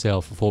just on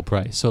sale for full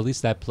price. So at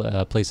least that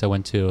place I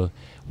went to,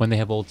 when they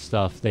have old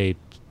stuff, they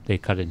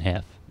cut it in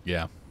half.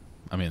 Yeah.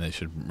 I mean, they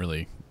should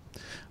really...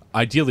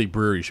 Ideally,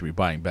 breweries should be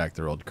buying back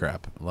their old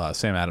crap.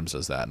 Sam Adams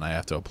does that, and I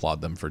have to applaud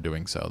them for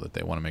doing so, that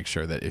they want to make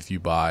sure that if you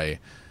buy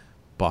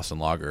Boston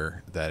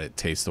Lager, that it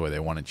tastes the way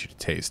they want it you to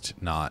taste,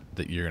 not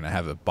that you're going to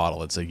have a bottle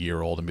that's a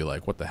year old and be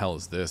like, what the hell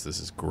is this? This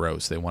is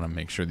gross. They want to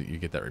make sure that you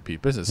get that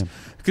repeat business.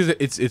 Because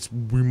it's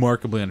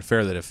remarkably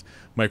unfair that if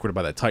Mike were to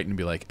buy that Titan and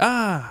be like,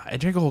 I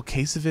drank a whole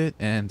case of it,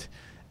 and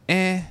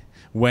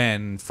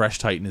when fresh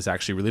Titan is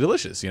actually really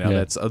delicious. You know,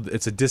 Yeah.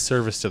 it's a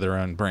disservice to their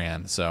own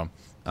brand. So,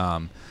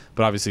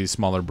 but obviously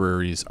smaller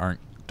breweries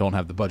don't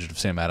have the budget of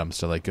Sam Adams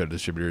to like go to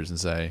distributors and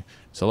say,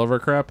 sell all of our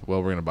crap.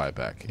 Well, we're gonna buy it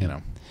back. You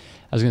know.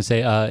 I was going to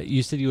say,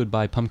 you said you would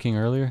buy Pumpkin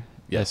earlier?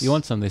 Yes. If you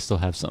want some, they still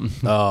have some.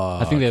 Oh,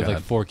 I think they have God.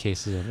 like 4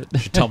 cases of it. You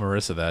should tell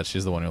Marissa that.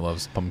 She's the one who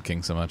loves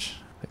Pumpkin so much.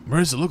 Like,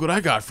 Marissa, look what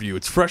I got for you.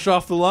 It's fresh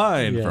off the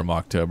line Yeah. from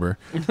October.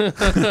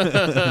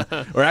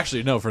 Or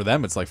actually, no, for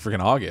them, it's like freaking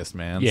August,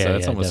 man. Yeah, so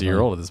it's yeah, almost a year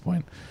definitely. old at this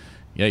point.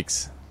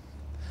 Yikes.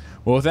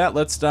 Well, with that,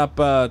 let's stop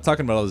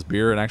talking about all this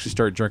beer and actually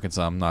start drinking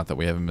some. Not that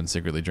we haven't been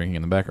secretly drinking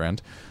in the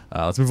background.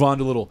 Let's move on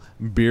to a little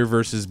beer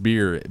versus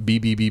beer,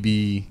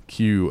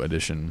 BBBBQ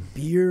edition.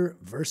 Beer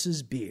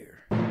versus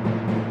beer.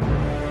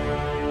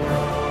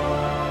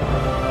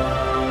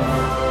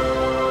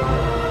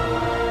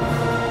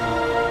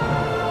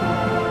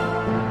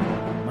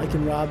 Mike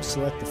and Rob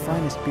select the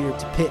finest beer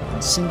to pit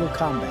in single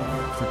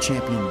combat for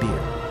champion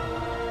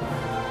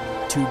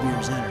beer. 2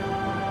 beers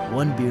enter,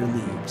 1 beer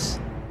leaves.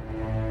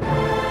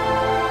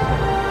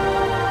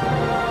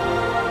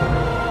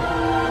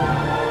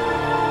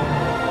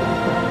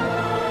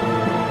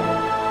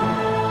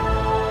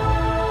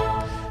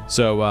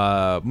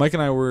 So Mike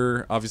and I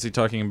were obviously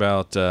talking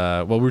about,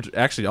 we're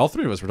actually, all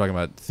three of us were talking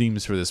about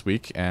themes for this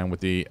week. And with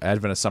the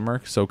advent of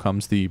summer, so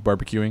comes the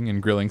barbecuing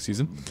and grilling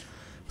season.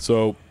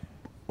 So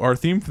our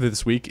theme for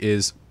this week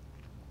is,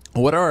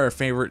 what are our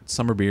favorite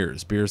summer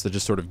beers? Beers that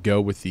just sort of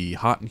go with the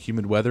hot and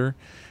humid weather.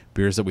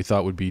 Beers that we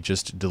thought would be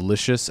just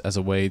delicious as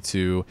a way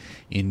to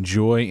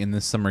enjoy in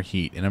this summer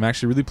heat. And I'm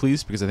actually really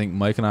pleased because I think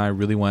Mike and I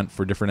really went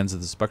for different ends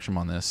of the spectrum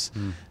on this.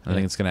 And I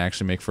think it's going to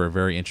actually make for a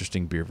very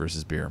interesting beer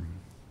versus beer.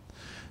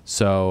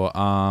 So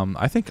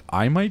I think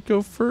I might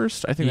go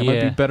first. I think that might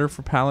be Yeah. better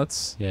for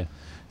palates. Yeah.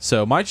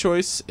 So my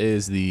choice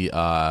is the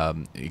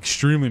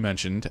extremely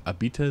mentioned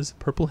Abita's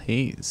Purple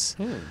Haze.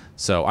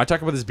 So I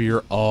talk about this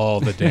beer all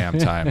the damn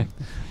time.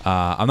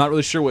 I'm not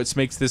really sure what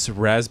makes this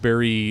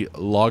raspberry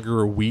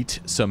lager wheat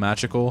so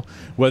magical.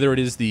 Whether it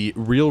is the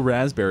real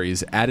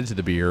raspberries added to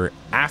the beer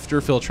after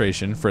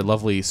filtration for a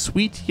lovely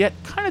sweet yet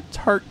kind of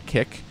tart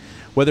kick.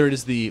 Whether it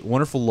is the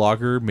wonderful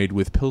lager made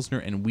with Pilsner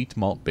and wheat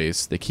malt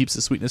base that keeps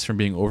the sweetness from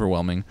being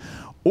overwhelming,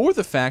 or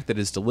the fact that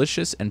it's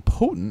delicious and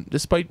potent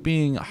despite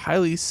being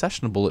highly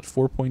sessionable at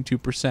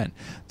 4.2%.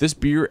 This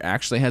beer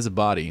actually has a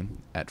body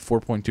at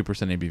 4.2%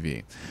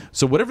 ABV.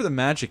 So whatever the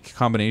magic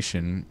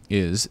combination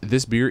is,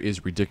 this beer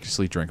is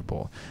ridiculously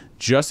drinkable.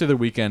 Just the other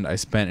weekend, I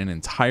spent an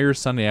entire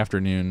Sunday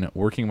afternoon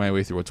working my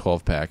way through a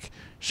 12-pack,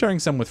 sharing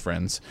some with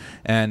friends,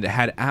 and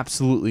had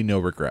absolutely no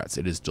regrets.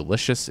 It is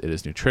delicious, it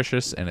is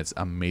nutritious, and it's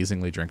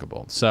amazingly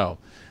drinkable. So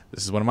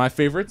this is one of my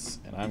favorites,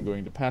 and I'm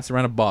going to pass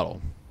around a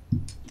bottle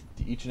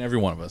to each and every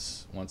one of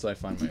us once I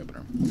find my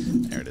opener.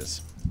 There it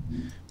is.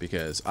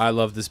 Because I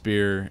love this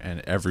beer,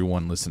 and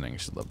everyone listening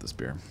should love this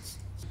beer.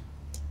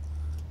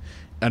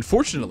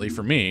 Unfortunately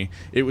for me,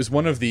 it was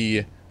one of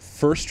the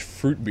first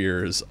fruit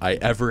beers I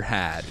ever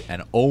had,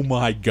 and oh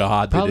my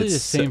god, Probably the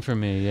same for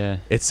me, yeah.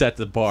 It set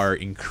the bar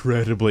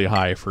incredibly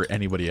high for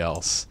anybody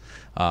else.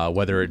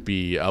 Whether it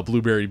be a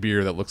blueberry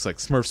beer that looks like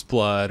Smurf's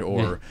blood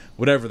or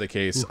whatever the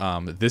case,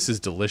 this is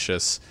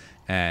delicious,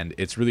 and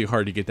it's really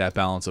hard to get that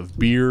balance of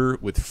beer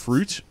with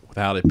fruit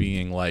without it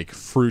being like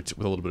fruit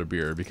with a little bit of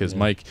beer. Because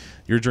Mike,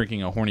 you're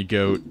drinking a Horny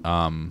Goat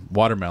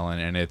watermelon,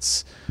 and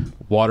it's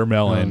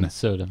watermelon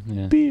soda,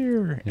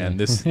 beer, and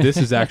this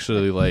is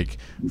actually like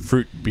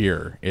fruit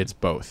beer. It's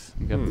both.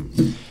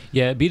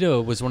 Yeah,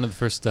 Beto was one of the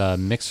first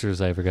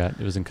mixers I ever got.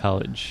 It was in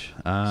college.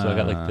 So I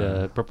got like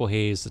the Purple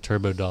Haze, the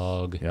Turbo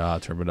Dog. Yeah,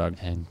 Turbo Dog.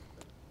 And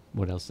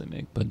what else they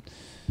make? But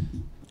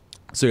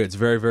so it's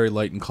very, very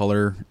light in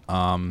color.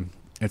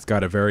 It's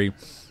got a very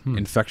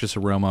infectious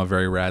aroma,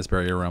 very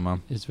raspberry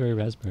aroma. It's very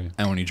raspberry.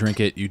 And when you drink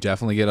it, you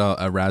definitely get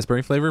a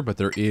raspberry flavor, but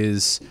there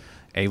is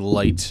a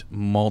light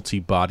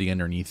malty body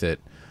underneath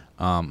it.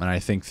 And I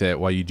think that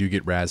while you do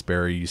get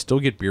raspberry, you still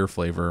get beer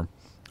flavor.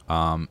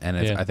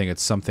 I think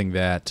it's something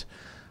that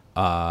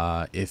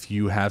if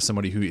you have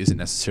somebody who isn't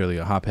necessarily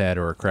a hophead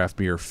or a craft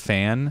beer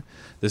fan,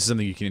 this is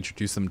something you can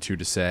introduce them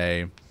to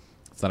say,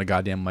 it's not a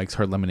goddamn Mike's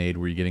Hard Lemonade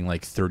where you're getting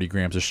like 30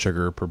 grams of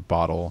sugar per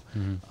bottle,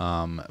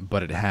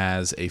 but it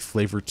has a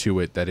flavor to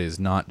it that is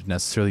not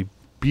necessarily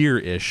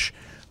beer-ish,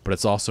 but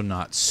it's also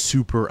not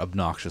super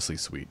obnoxiously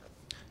sweet.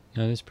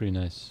 No, that's pretty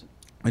nice.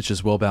 It's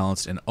just well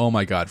balanced, and oh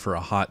my god, for a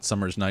hot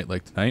summer's night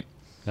like tonight,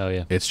 oh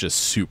yeah, it's just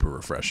super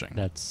refreshing.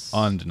 That's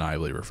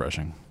undeniably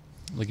refreshing.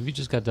 Like if you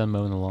just got done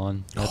mowing the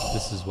lawn,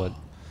 this is what.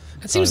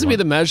 It seems to be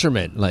the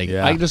measurement. Like,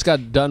 I just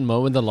got done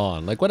mowing the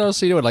lawn. Like, what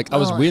else are you doing? Like, I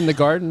was weeding the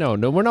garden? No,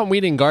 we're not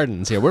weeding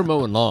gardens here. We're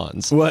mowing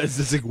lawns. Well,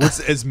 as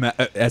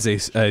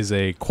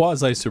a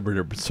quasi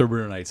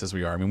suburbanites as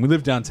we are. I mean, we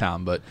live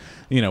downtown, but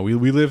you know,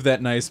 we live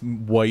that nice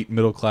white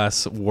middle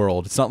class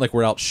world. It's not like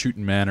we're out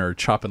shooting men or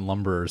chopping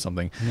lumber or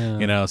something. No.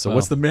 You know, so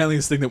what's the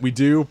manliest thing that we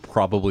do?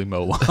 Probably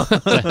mow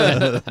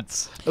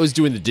lawns. I was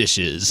doing the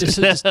dishes. There's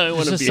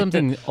just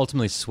something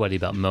ultimately sweaty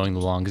about mowing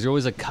the lawn because you're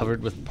always like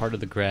covered with part of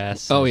the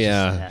grass. Oh It's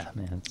yeah. just,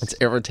 man, It's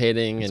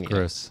irritating and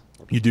gross.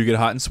 You do get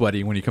hot and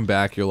sweaty. When you come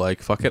back, you're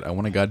like, fuck it, I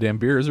want a goddamn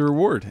beer as a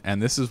reward.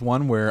 And this is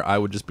one where I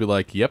would just be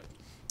like, yep,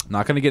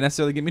 not going to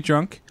necessarily get me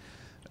drunk.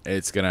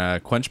 It's going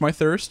to quench my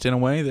thirst in a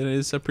way that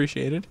is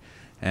appreciated.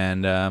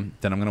 And then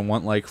I'm going to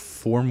want like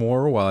 4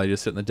 more while I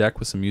just sit in the deck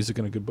with some music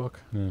and a good book.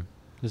 Yeah.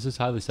 This is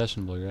highly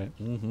sessionable, right?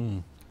 Mm-hmm.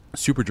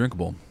 Super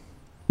drinkable.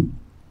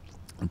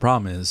 The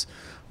problem is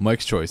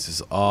Mike's choice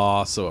is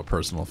also a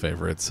personal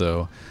favorite,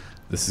 so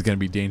this is going to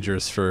be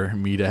dangerous for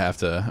me to have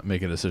to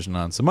make a decision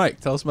on. So,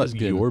 Mike, tell us about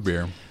your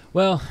beer.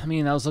 Well, I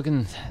mean, I was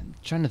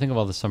trying to think of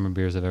all the summer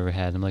beers I've ever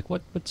had. I'm like,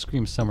 what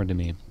screams summer to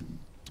me?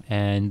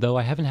 And though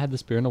I haven't had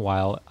this beer in a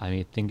while,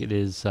 I think it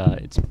is.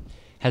 It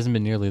hasn't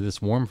been nearly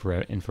this warm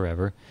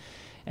forever.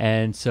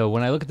 And so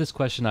when I look at this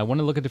question, I want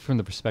to look at it from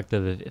the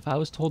perspective of if I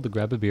was told to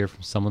grab a beer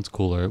from someone's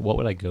cooler, what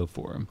would I go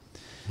for?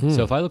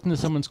 So if I looked into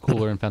someone's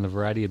cooler and found a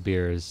variety of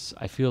beers,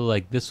 I feel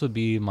like this would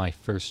be my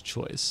first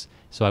choice.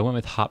 So I went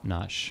with Hop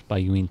Nosh by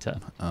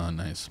Uinta. Oh,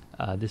 nice.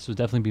 This would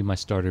definitely be my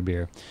starter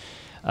beer.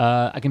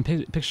 I can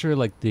picture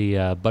like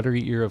the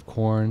buttery ear of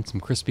corn, some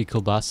crispy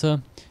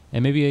kielbasa,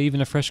 and maybe even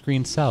a fresh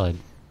green salad.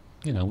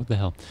 You know, what the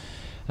hell.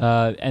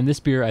 And this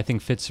beer, I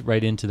think, fits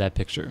right into that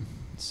picture.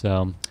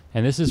 So,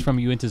 and this is from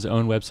Uinta's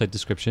own website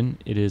description.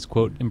 It is,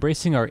 quote,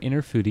 embracing our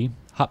inner foodie,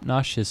 Hop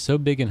Nosh is so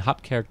big in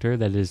hop character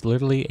that it is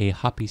literally a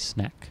hoppy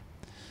snack.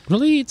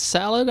 Really eat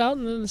salad out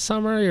in the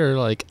summer? You're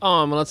like,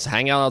 let's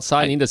hang out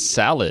outside and eat a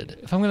salad.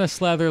 If I'm going to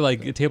slather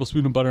like a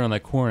tablespoon of butter on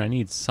that corn, I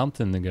need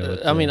something to go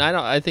with I mean,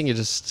 I think it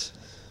just...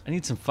 I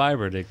need some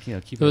fiber to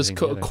keep it was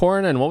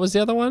corn and what was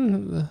the other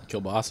one?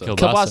 Kielbasa.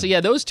 Kielbasa.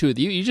 Yeah, those two.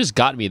 You just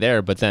got me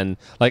there, but then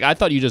like I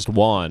thought you just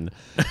won.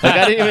 Like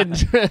I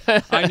didn't even.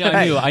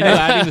 I knew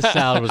adding the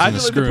salad was going to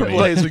screw me.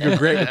 Plays would go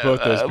great with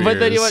both those beers. But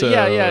then you went,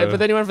 but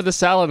then you went for the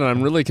salad, and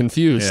I'm really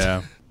confused.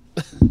 Yeah.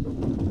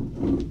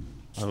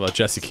 I love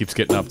Jesse keeps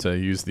getting up to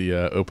use the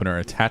opener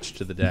attached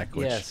to the deck,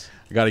 which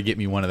I got to get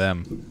me one of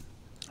them.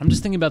 I'm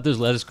just thinking about those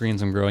lettuce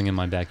greens I'm growing in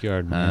my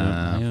backyard.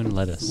 My own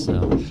lettuce.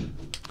 So.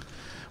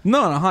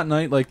 No, on a hot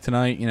night like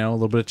tonight, you know, a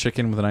little bit of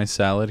chicken with a nice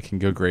salad can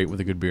go great with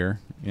a good beer.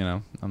 You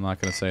know, I'm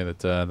not going to say that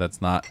that's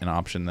not an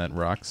option that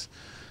rocks.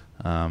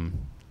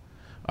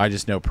 I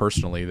just know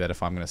personally that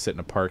if I'm going to sit in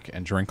a park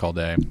and drink all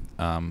day,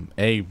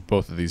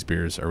 both of these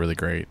beers are really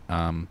great.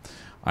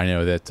 I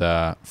know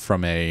that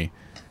from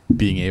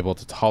being able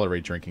to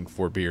tolerate drinking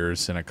 4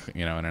 beers in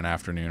an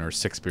afternoon or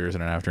 6 beers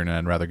in an afternoon,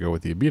 I'd rather go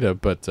with the Abita.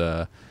 But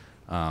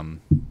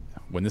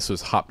when this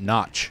was Hop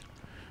Notch,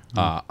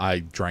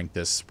 I drank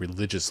this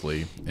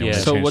religiously.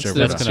 So what's the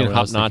difference between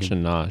Hop Notch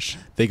and Nosh?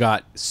 They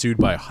got sued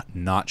by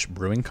Notch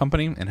Brewing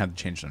Company and had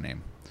to change their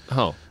name.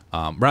 Oh.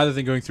 Rather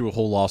than going through a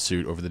whole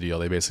lawsuit over the deal,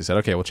 they basically said,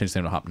 okay, we'll change the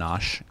name to Hop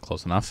Nosh.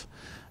 Close enough.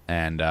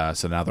 And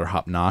so now they're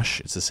Hop Nosh.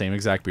 It's the same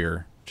exact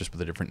beer, just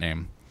with a different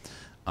name.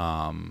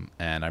 And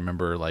I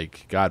remember,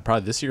 like, God,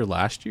 probably this year,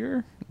 last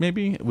year,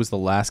 maybe it was the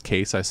last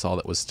case I saw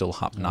that was still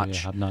Hop Notch. Oh, yeah,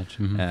 Hop Notch.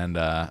 Mm-hmm. And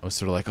I was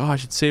sort of like, oh, I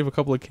should save a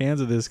couple of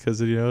cans of this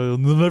because it'll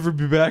never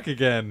be back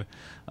again.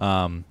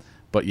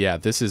 But yeah,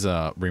 this is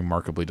a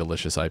remarkably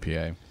delicious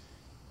IPA.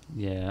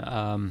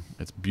 Yeah.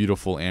 It's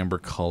beautiful amber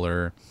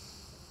color.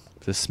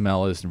 The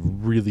smell is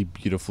really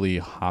beautifully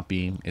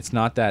hoppy. It's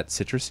not that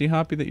citrusy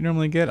hoppy that you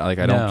normally get. Like,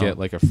 I don't get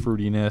like a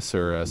fruitiness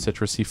or a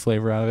citrusy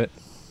flavor out of it,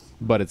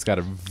 but it's got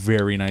a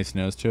very nice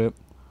nose to it.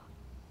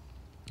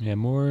 Yeah,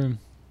 more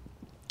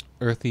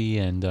earthy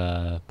and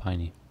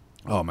piney.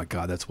 Oh my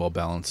God, that's well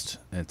balanced.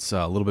 It's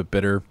a little bit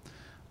bitter.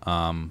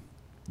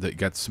 That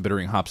got some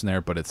bittering hops in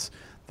there, but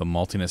the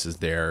maltiness is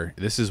there.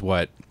 This is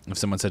what, if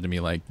someone said to me,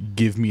 like,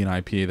 give me an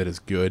IPA that is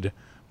good,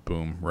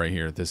 boom, right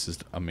here. This is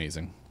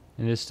amazing.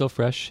 And it is still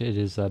fresh. It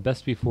is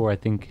best before, I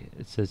think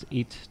it says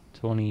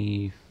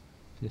 8/20/15.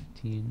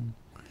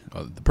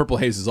 The Purple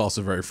Haze is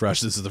also very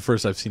fresh. This is the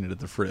first I've seen it at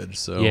the fridge.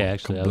 So yeah,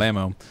 actually,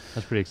 kablamo. I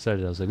was pretty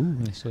excited. I was like, ooh,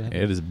 I still have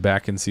it. It is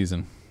back in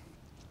season.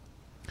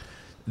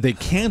 They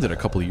canned it a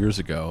couple of years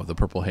ago, the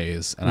Purple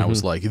Haze, and I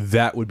was like,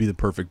 that would be the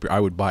perfect beer.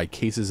 I would buy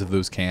cases of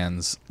those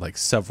cans, like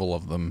several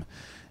of them,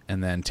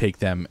 and then take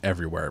them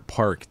everywhere,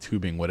 park,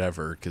 tubing,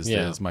 whatever, because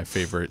that is my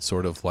favorite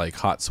sort of like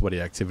hot,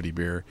 sweaty activity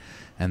beer.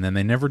 And then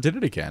they never did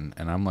it again.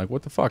 And I'm like,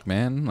 what the fuck,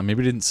 man?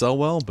 Maybe it didn't sell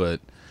well, but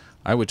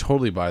I would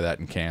totally buy that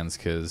in cans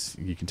because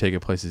you can take it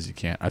places you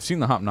can't. I've seen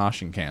the Hop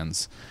Nosh in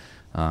cans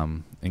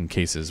in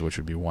cases, which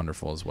would be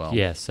wonderful as well.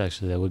 Yes,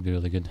 actually, that would be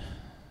really good.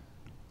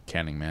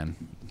 Canning, man.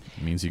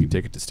 It means you can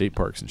take it to state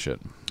parks and shit.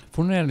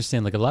 From what I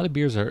understand, like a lot of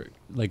breweries are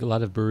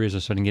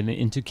starting to get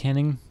into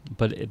canning,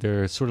 but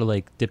they're sort of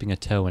like dipping a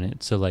toe in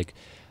it. So like,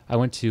 I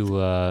went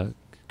to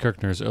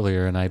Kirkner's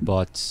earlier and I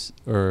bought,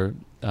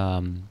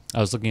 I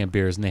was looking at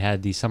beers and they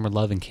had the Summer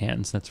Love in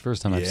cans. That's the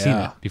first time I've seen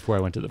it before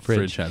I went to the fridge.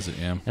 Fridge has it,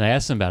 yeah. And I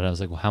asked them about it. I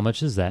was like, well, how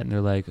much is that? And they're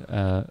like,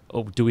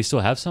 oh, do we still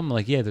have some? I'm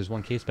like, yeah, there's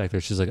one case back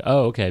there. She's like,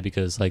 oh, okay,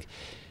 because like,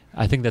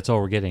 I think that's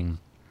all we're getting,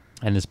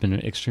 and it's been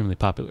extremely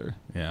popular.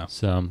 Yeah.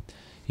 So,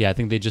 yeah, I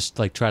think they just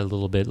like tried a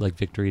little bit like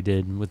Victory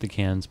did with the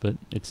cans, but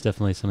it's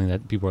definitely something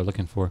that people are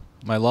looking for.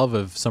 My love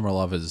of Summer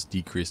Love has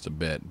decreased a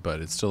bit, but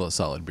it's still a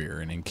solid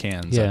beer. And in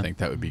cans, I think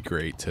that would be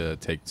great to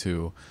take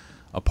to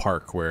a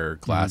park where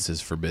glass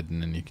is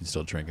forbidden and you can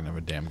still drink and have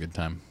a damn good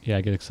time. Yeah,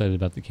 I get excited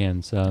about the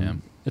cans.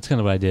 It's kind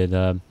of what I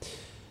did.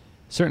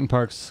 Certain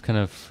parks kind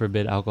of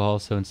forbid alcohol,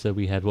 so instead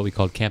we had what we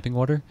called camping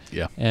water.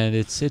 Yeah. And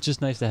it's just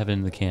nice to have it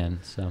in the can.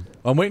 So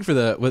I'm waiting for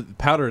what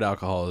powdered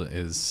alcohol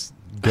is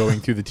going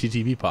through the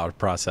TTP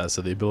process,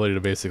 so the ability to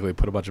basically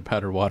put a bunch of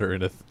powdered water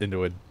into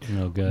a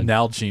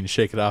Nalgene,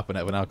 shake it up, and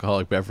have an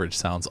alcoholic beverage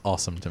sounds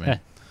awesome to me.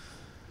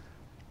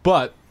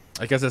 But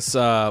I guess it's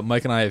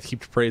Mike and I have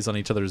heaped praise on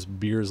each other's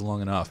beers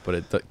long enough, but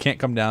it can't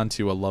come down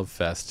to a love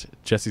fest.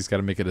 Jesse's got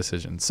to make a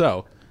decision.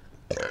 So,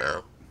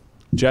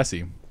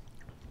 Jesse,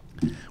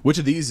 which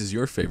of these is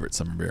your favorite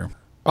summer beer?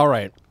 All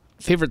right.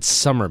 Favorite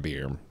summer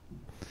beer.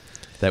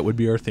 That would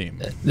be our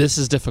theme. This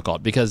is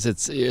difficult because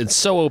it's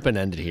so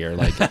open-ended here.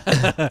 Like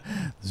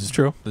This is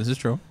true.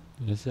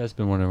 this has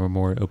been one of our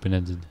more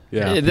open-ended.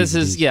 Yeah.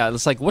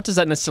 It's like, what does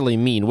that necessarily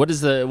mean?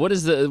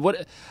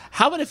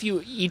 How about if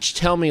you each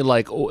tell me,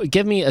 like,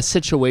 give me a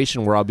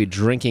situation where I'll be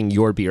drinking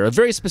your beer, a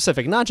very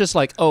specific, not just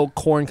like,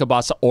 corn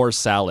kielbasa or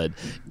salad.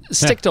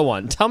 Stick to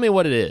one. Tell me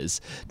what it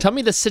is. Tell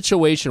me the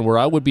situation where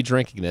I would be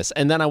drinking this,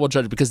 and then I will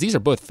judge it, because these are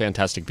both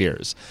fantastic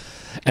beers.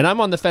 And I'm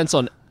on the fence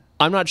on,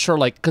 I'm not sure,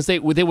 like, because they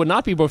would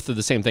not be both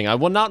the same thing. I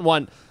would not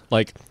want,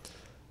 like,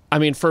 I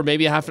mean, for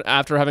maybe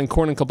after having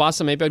corn and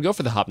kielbasa, maybe I'd go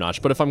for the Hop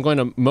Notch. But if I'm going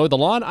to mow the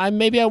lawn, I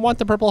want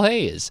the Purple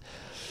Haze.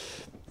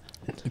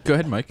 Go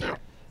ahead, Mike.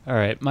 All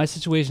right. My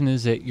situation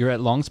is that you're at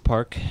Long's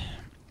Park.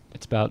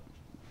 It's about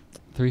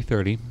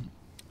 3:30.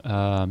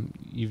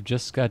 You've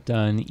just got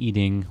done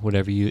eating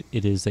whatever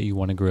it is that you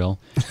want to grill.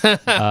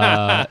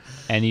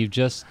 And you've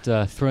just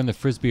thrown the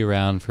Frisbee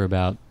around for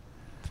about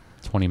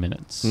 20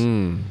 minutes.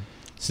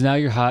 So now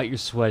you're hot, you're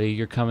sweaty,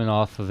 you're coming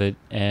off of it,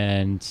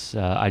 and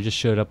I just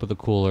showed up with a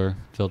cooler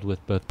filled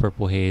with both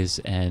Purple Haze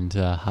and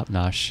Hop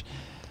Nosh.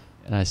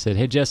 And I said,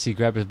 hey, Jesse,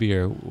 grab a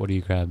beer. What do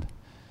you grab?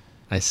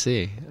 I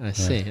see.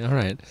 All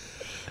right.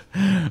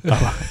 I'm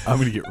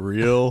going to get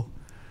real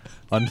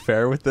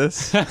unfair with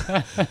this.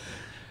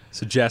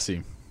 So,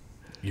 Jesse,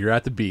 you're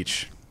at the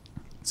beach.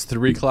 It's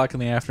 3 o'clock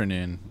in the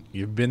afternoon.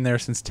 You've been there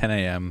since 10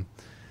 a.m.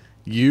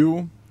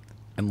 You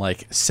and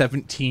like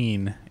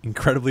 17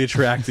 incredibly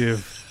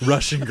attractive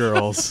Russian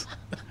girls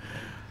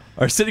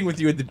are sitting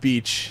with you at the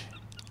beach,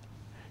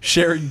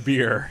 sharing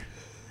beer.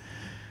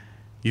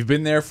 You've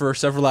been there for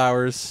several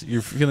hours.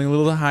 You're feeling a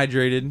little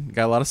dehydrated.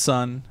 Got a lot of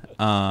sun.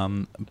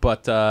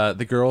 But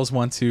the girls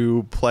want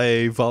to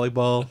play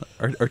volleyball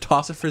or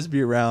toss a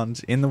Frisbee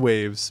around in the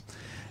waves.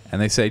 And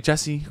they say,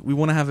 Jesse, we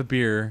want to have a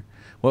beer.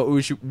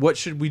 What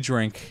should we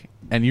drink?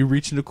 And you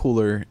reach in the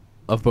cooler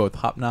of both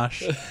Hop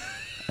Nosh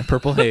and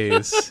Purple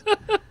Haze.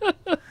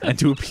 And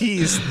to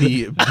appease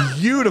the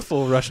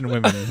beautiful Russian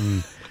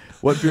women,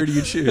 what beer do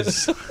you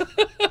choose?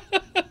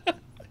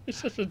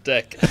 Such a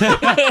dick.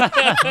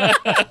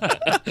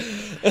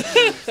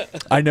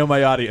 I know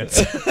my audience.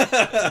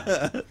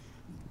 I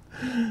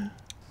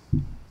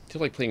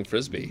feel like playing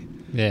frisbee.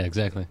 Yeah,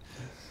 exactly.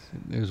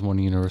 There's one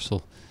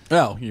universal.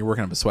 Well, you're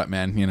working up a sweat,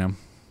 man. You know,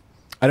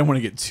 I don't want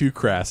to get too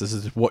crass. This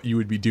is what you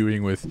would be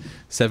doing with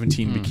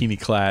 17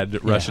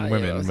 bikini-clad Russian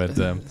women, but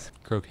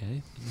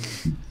Croquet.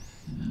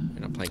 We're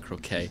not playing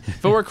croquet.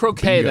 If it were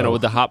croquet, then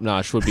the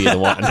Hopnosh would be the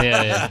one.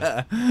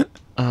 Yeah.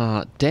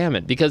 Damn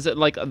it! Because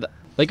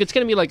it's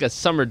gonna be like a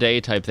summer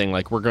day type thing.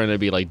 Like we're gonna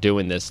be like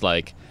doing this.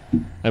 Like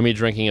I'm be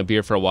drinking a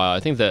beer for a while. I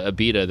think the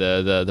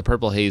Abita, the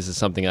Purple Haze, is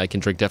something I can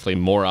drink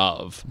definitely more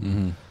of.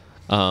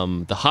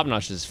 The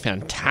Hopnosh is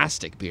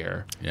fantastic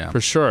beer,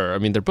 for sure. I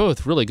mean, they're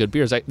both really good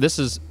beers. This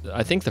is,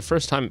 I think,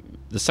 the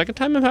second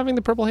time I'm having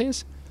the Purple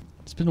Haze.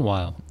 It's been a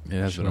while. It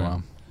has been a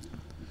while.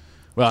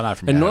 Well, not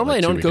for me. And normally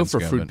I don't go for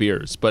fruit fruit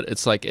beers, but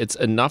it's like it's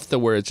enough that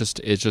where it's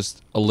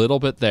just a little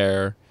bit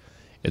there.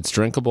 It's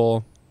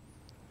drinkable.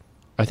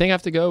 I think I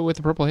have to go with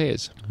the Purple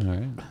Haze. All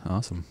right.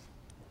 Awesome.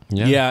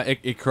 Yeah,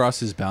 it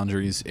crosses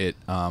boundaries.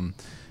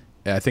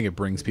 I think it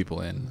brings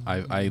people in.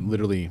 I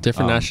literally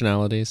Different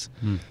nationalities.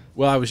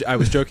 Well, I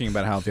was joking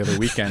about how the other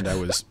weekend I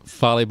was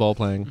Volleyball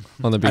playing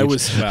on the beach.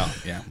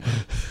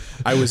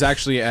 I was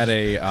actually at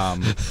a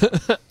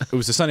it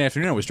was a Sunday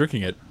afternoon. I was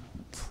drinking it,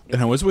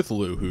 and I was with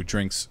Lou, who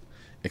drinks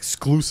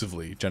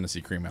exclusively Genesee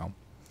Cream Ale,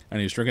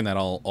 and he was drinking that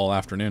all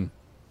afternoon.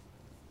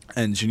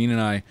 And Janine and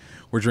I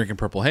were drinking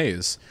Purple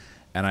Haze,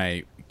 and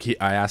I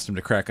asked him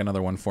to crack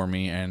another one for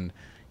me, and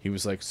he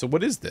was like, "So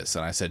what is this?"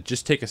 And I said,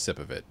 "Just take a sip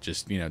of it.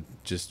 Just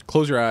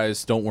close your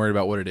eyes. Don't worry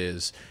about what it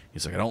is."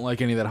 He's like, "I don't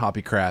like any of that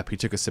hoppy crap." He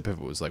took a sip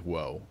of it. Was like,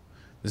 "Whoa,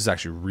 this is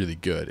actually really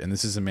good." And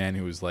this is a man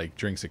who is like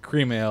drinks a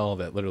cream ale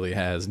that literally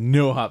has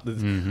no hop.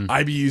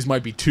 IBUs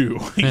might be 2.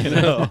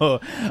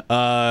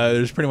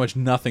 There's pretty much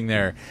nothing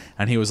there.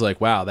 And he was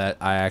like, "Wow, that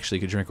I actually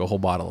could drink a whole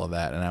bottle of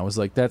that." And I was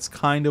like, "That's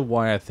kind of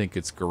why I think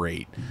it's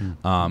great."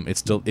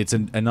 It's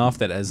enough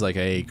that as like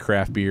a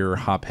craft beer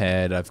hop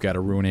head, I've got a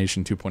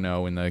Ruination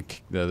 2.0 in the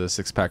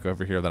 6-pack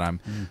over here that I'm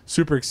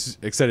super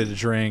excited to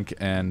drink,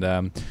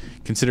 and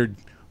considered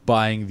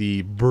buying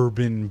the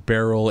bourbon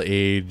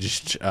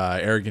barrel-aged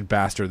Arrogant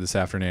Bastard this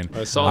afternoon.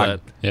 I saw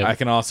that. Yep. I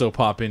can also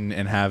pop in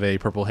and have a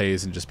Purple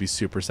Haze and just be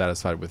super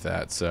satisfied with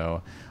that.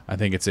 So I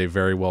think it's a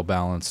very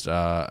well-balanced,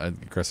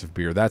 aggressive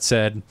beer. That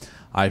said,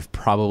 I've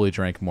probably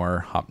drank more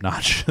Hop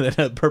Notch than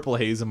a Purple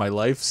Haze in my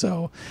life,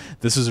 so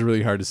this is a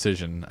really hard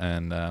decision.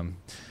 And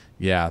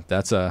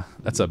that's a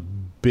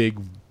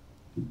big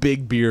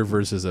beer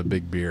versus a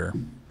big beer.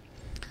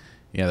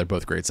 Yeah, they're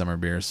both great summer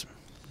beers.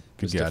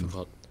 Good God.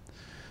 Difficult.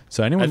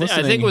 So anyone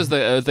listening, I think it was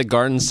the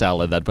garden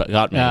salad that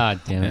got me. Ah,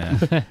 damn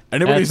it.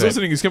 Anybody who's That's right.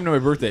 listening who's coming to my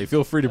birthday,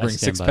 feel free to bring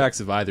stand 6 by. packs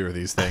of either of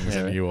these things,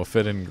 and you will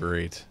fit in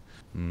great.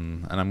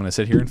 And I'm going to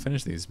sit here and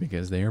finish these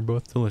because they are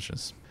both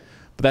delicious.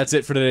 But that's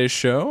it for today's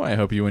show. I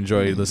hope you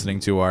enjoyed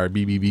listening to our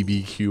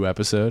BBBBQ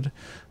episode.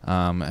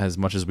 As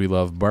much as we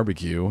love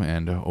barbecue,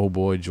 and oh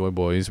boy, joy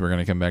boys, we're going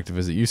to come back to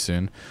visit you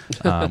soon.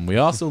 We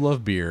also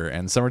love beer,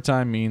 and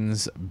summertime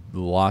means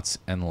lots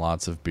and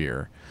lots of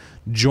beer.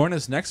 Join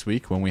us next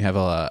week when we have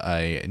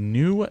a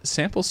new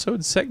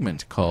sample-sode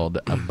segment called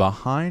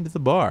Behind the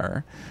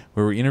Bar,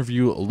 where we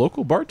interview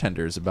local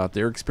bartenders about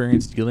their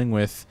experience dealing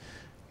with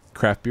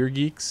craft beer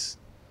geeks,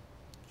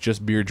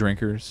 just beer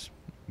drinkers,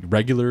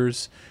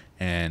 regulars,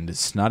 and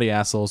snotty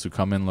assholes who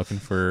come in looking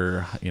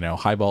for,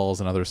 highballs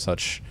and other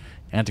such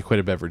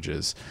antiquated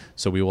beverages.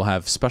 So we will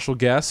have special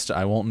guest.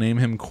 I won't name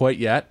him quite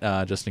yet,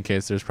 just in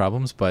case there's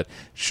problems, but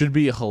should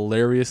be a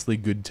hilariously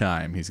good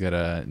time. He's got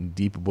a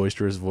deep,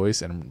 boisterous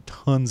voice and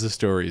tons of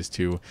stories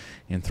to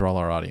enthrall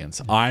our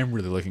audience. I'm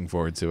really looking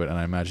forward to it, and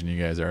I imagine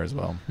you guys are as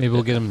well. Maybe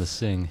we'll get him to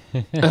sing.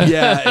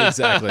 Yeah,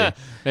 exactly.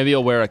 Maybe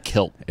he'll wear a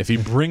kilt. If he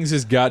brings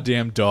his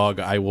goddamn dog,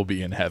 I will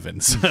be in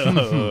heaven.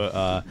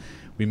 So,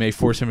 we may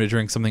force him to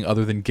drink something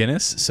other than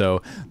Guinness.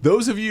 So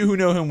those of you who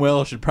know him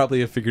well should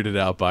probably have figured it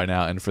out by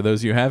now. And for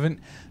those who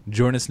haven't,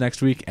 join us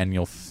next week and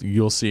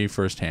you'll see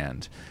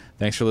firsthand.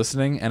 Thanks for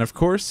listening. And of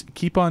course,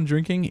 keep on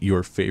drinking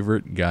your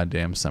favorite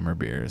goddamn summer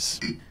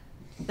beers.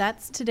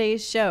 That's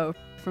today's show.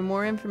 For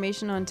more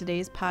information on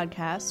today's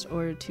podcast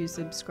or to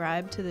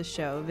subscribe to the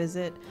show,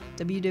 visit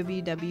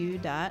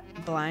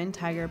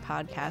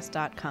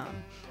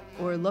www.blindtigerpodcast.com.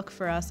 or look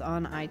for us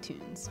on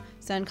iTunes.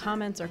 Send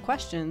comments or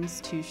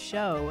questions to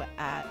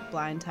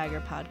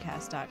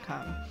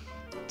show@blindtigerpodcast.com.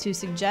 To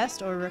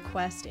suggest or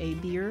request a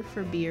beer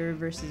for beer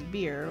versus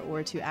beer,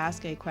 or to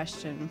ask a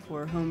question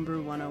for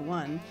Homebrew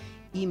 101,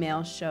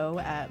 email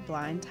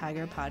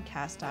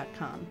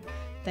show@blindtigerpodcast.com.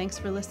 Thanks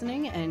for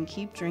listening and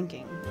keep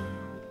drinking.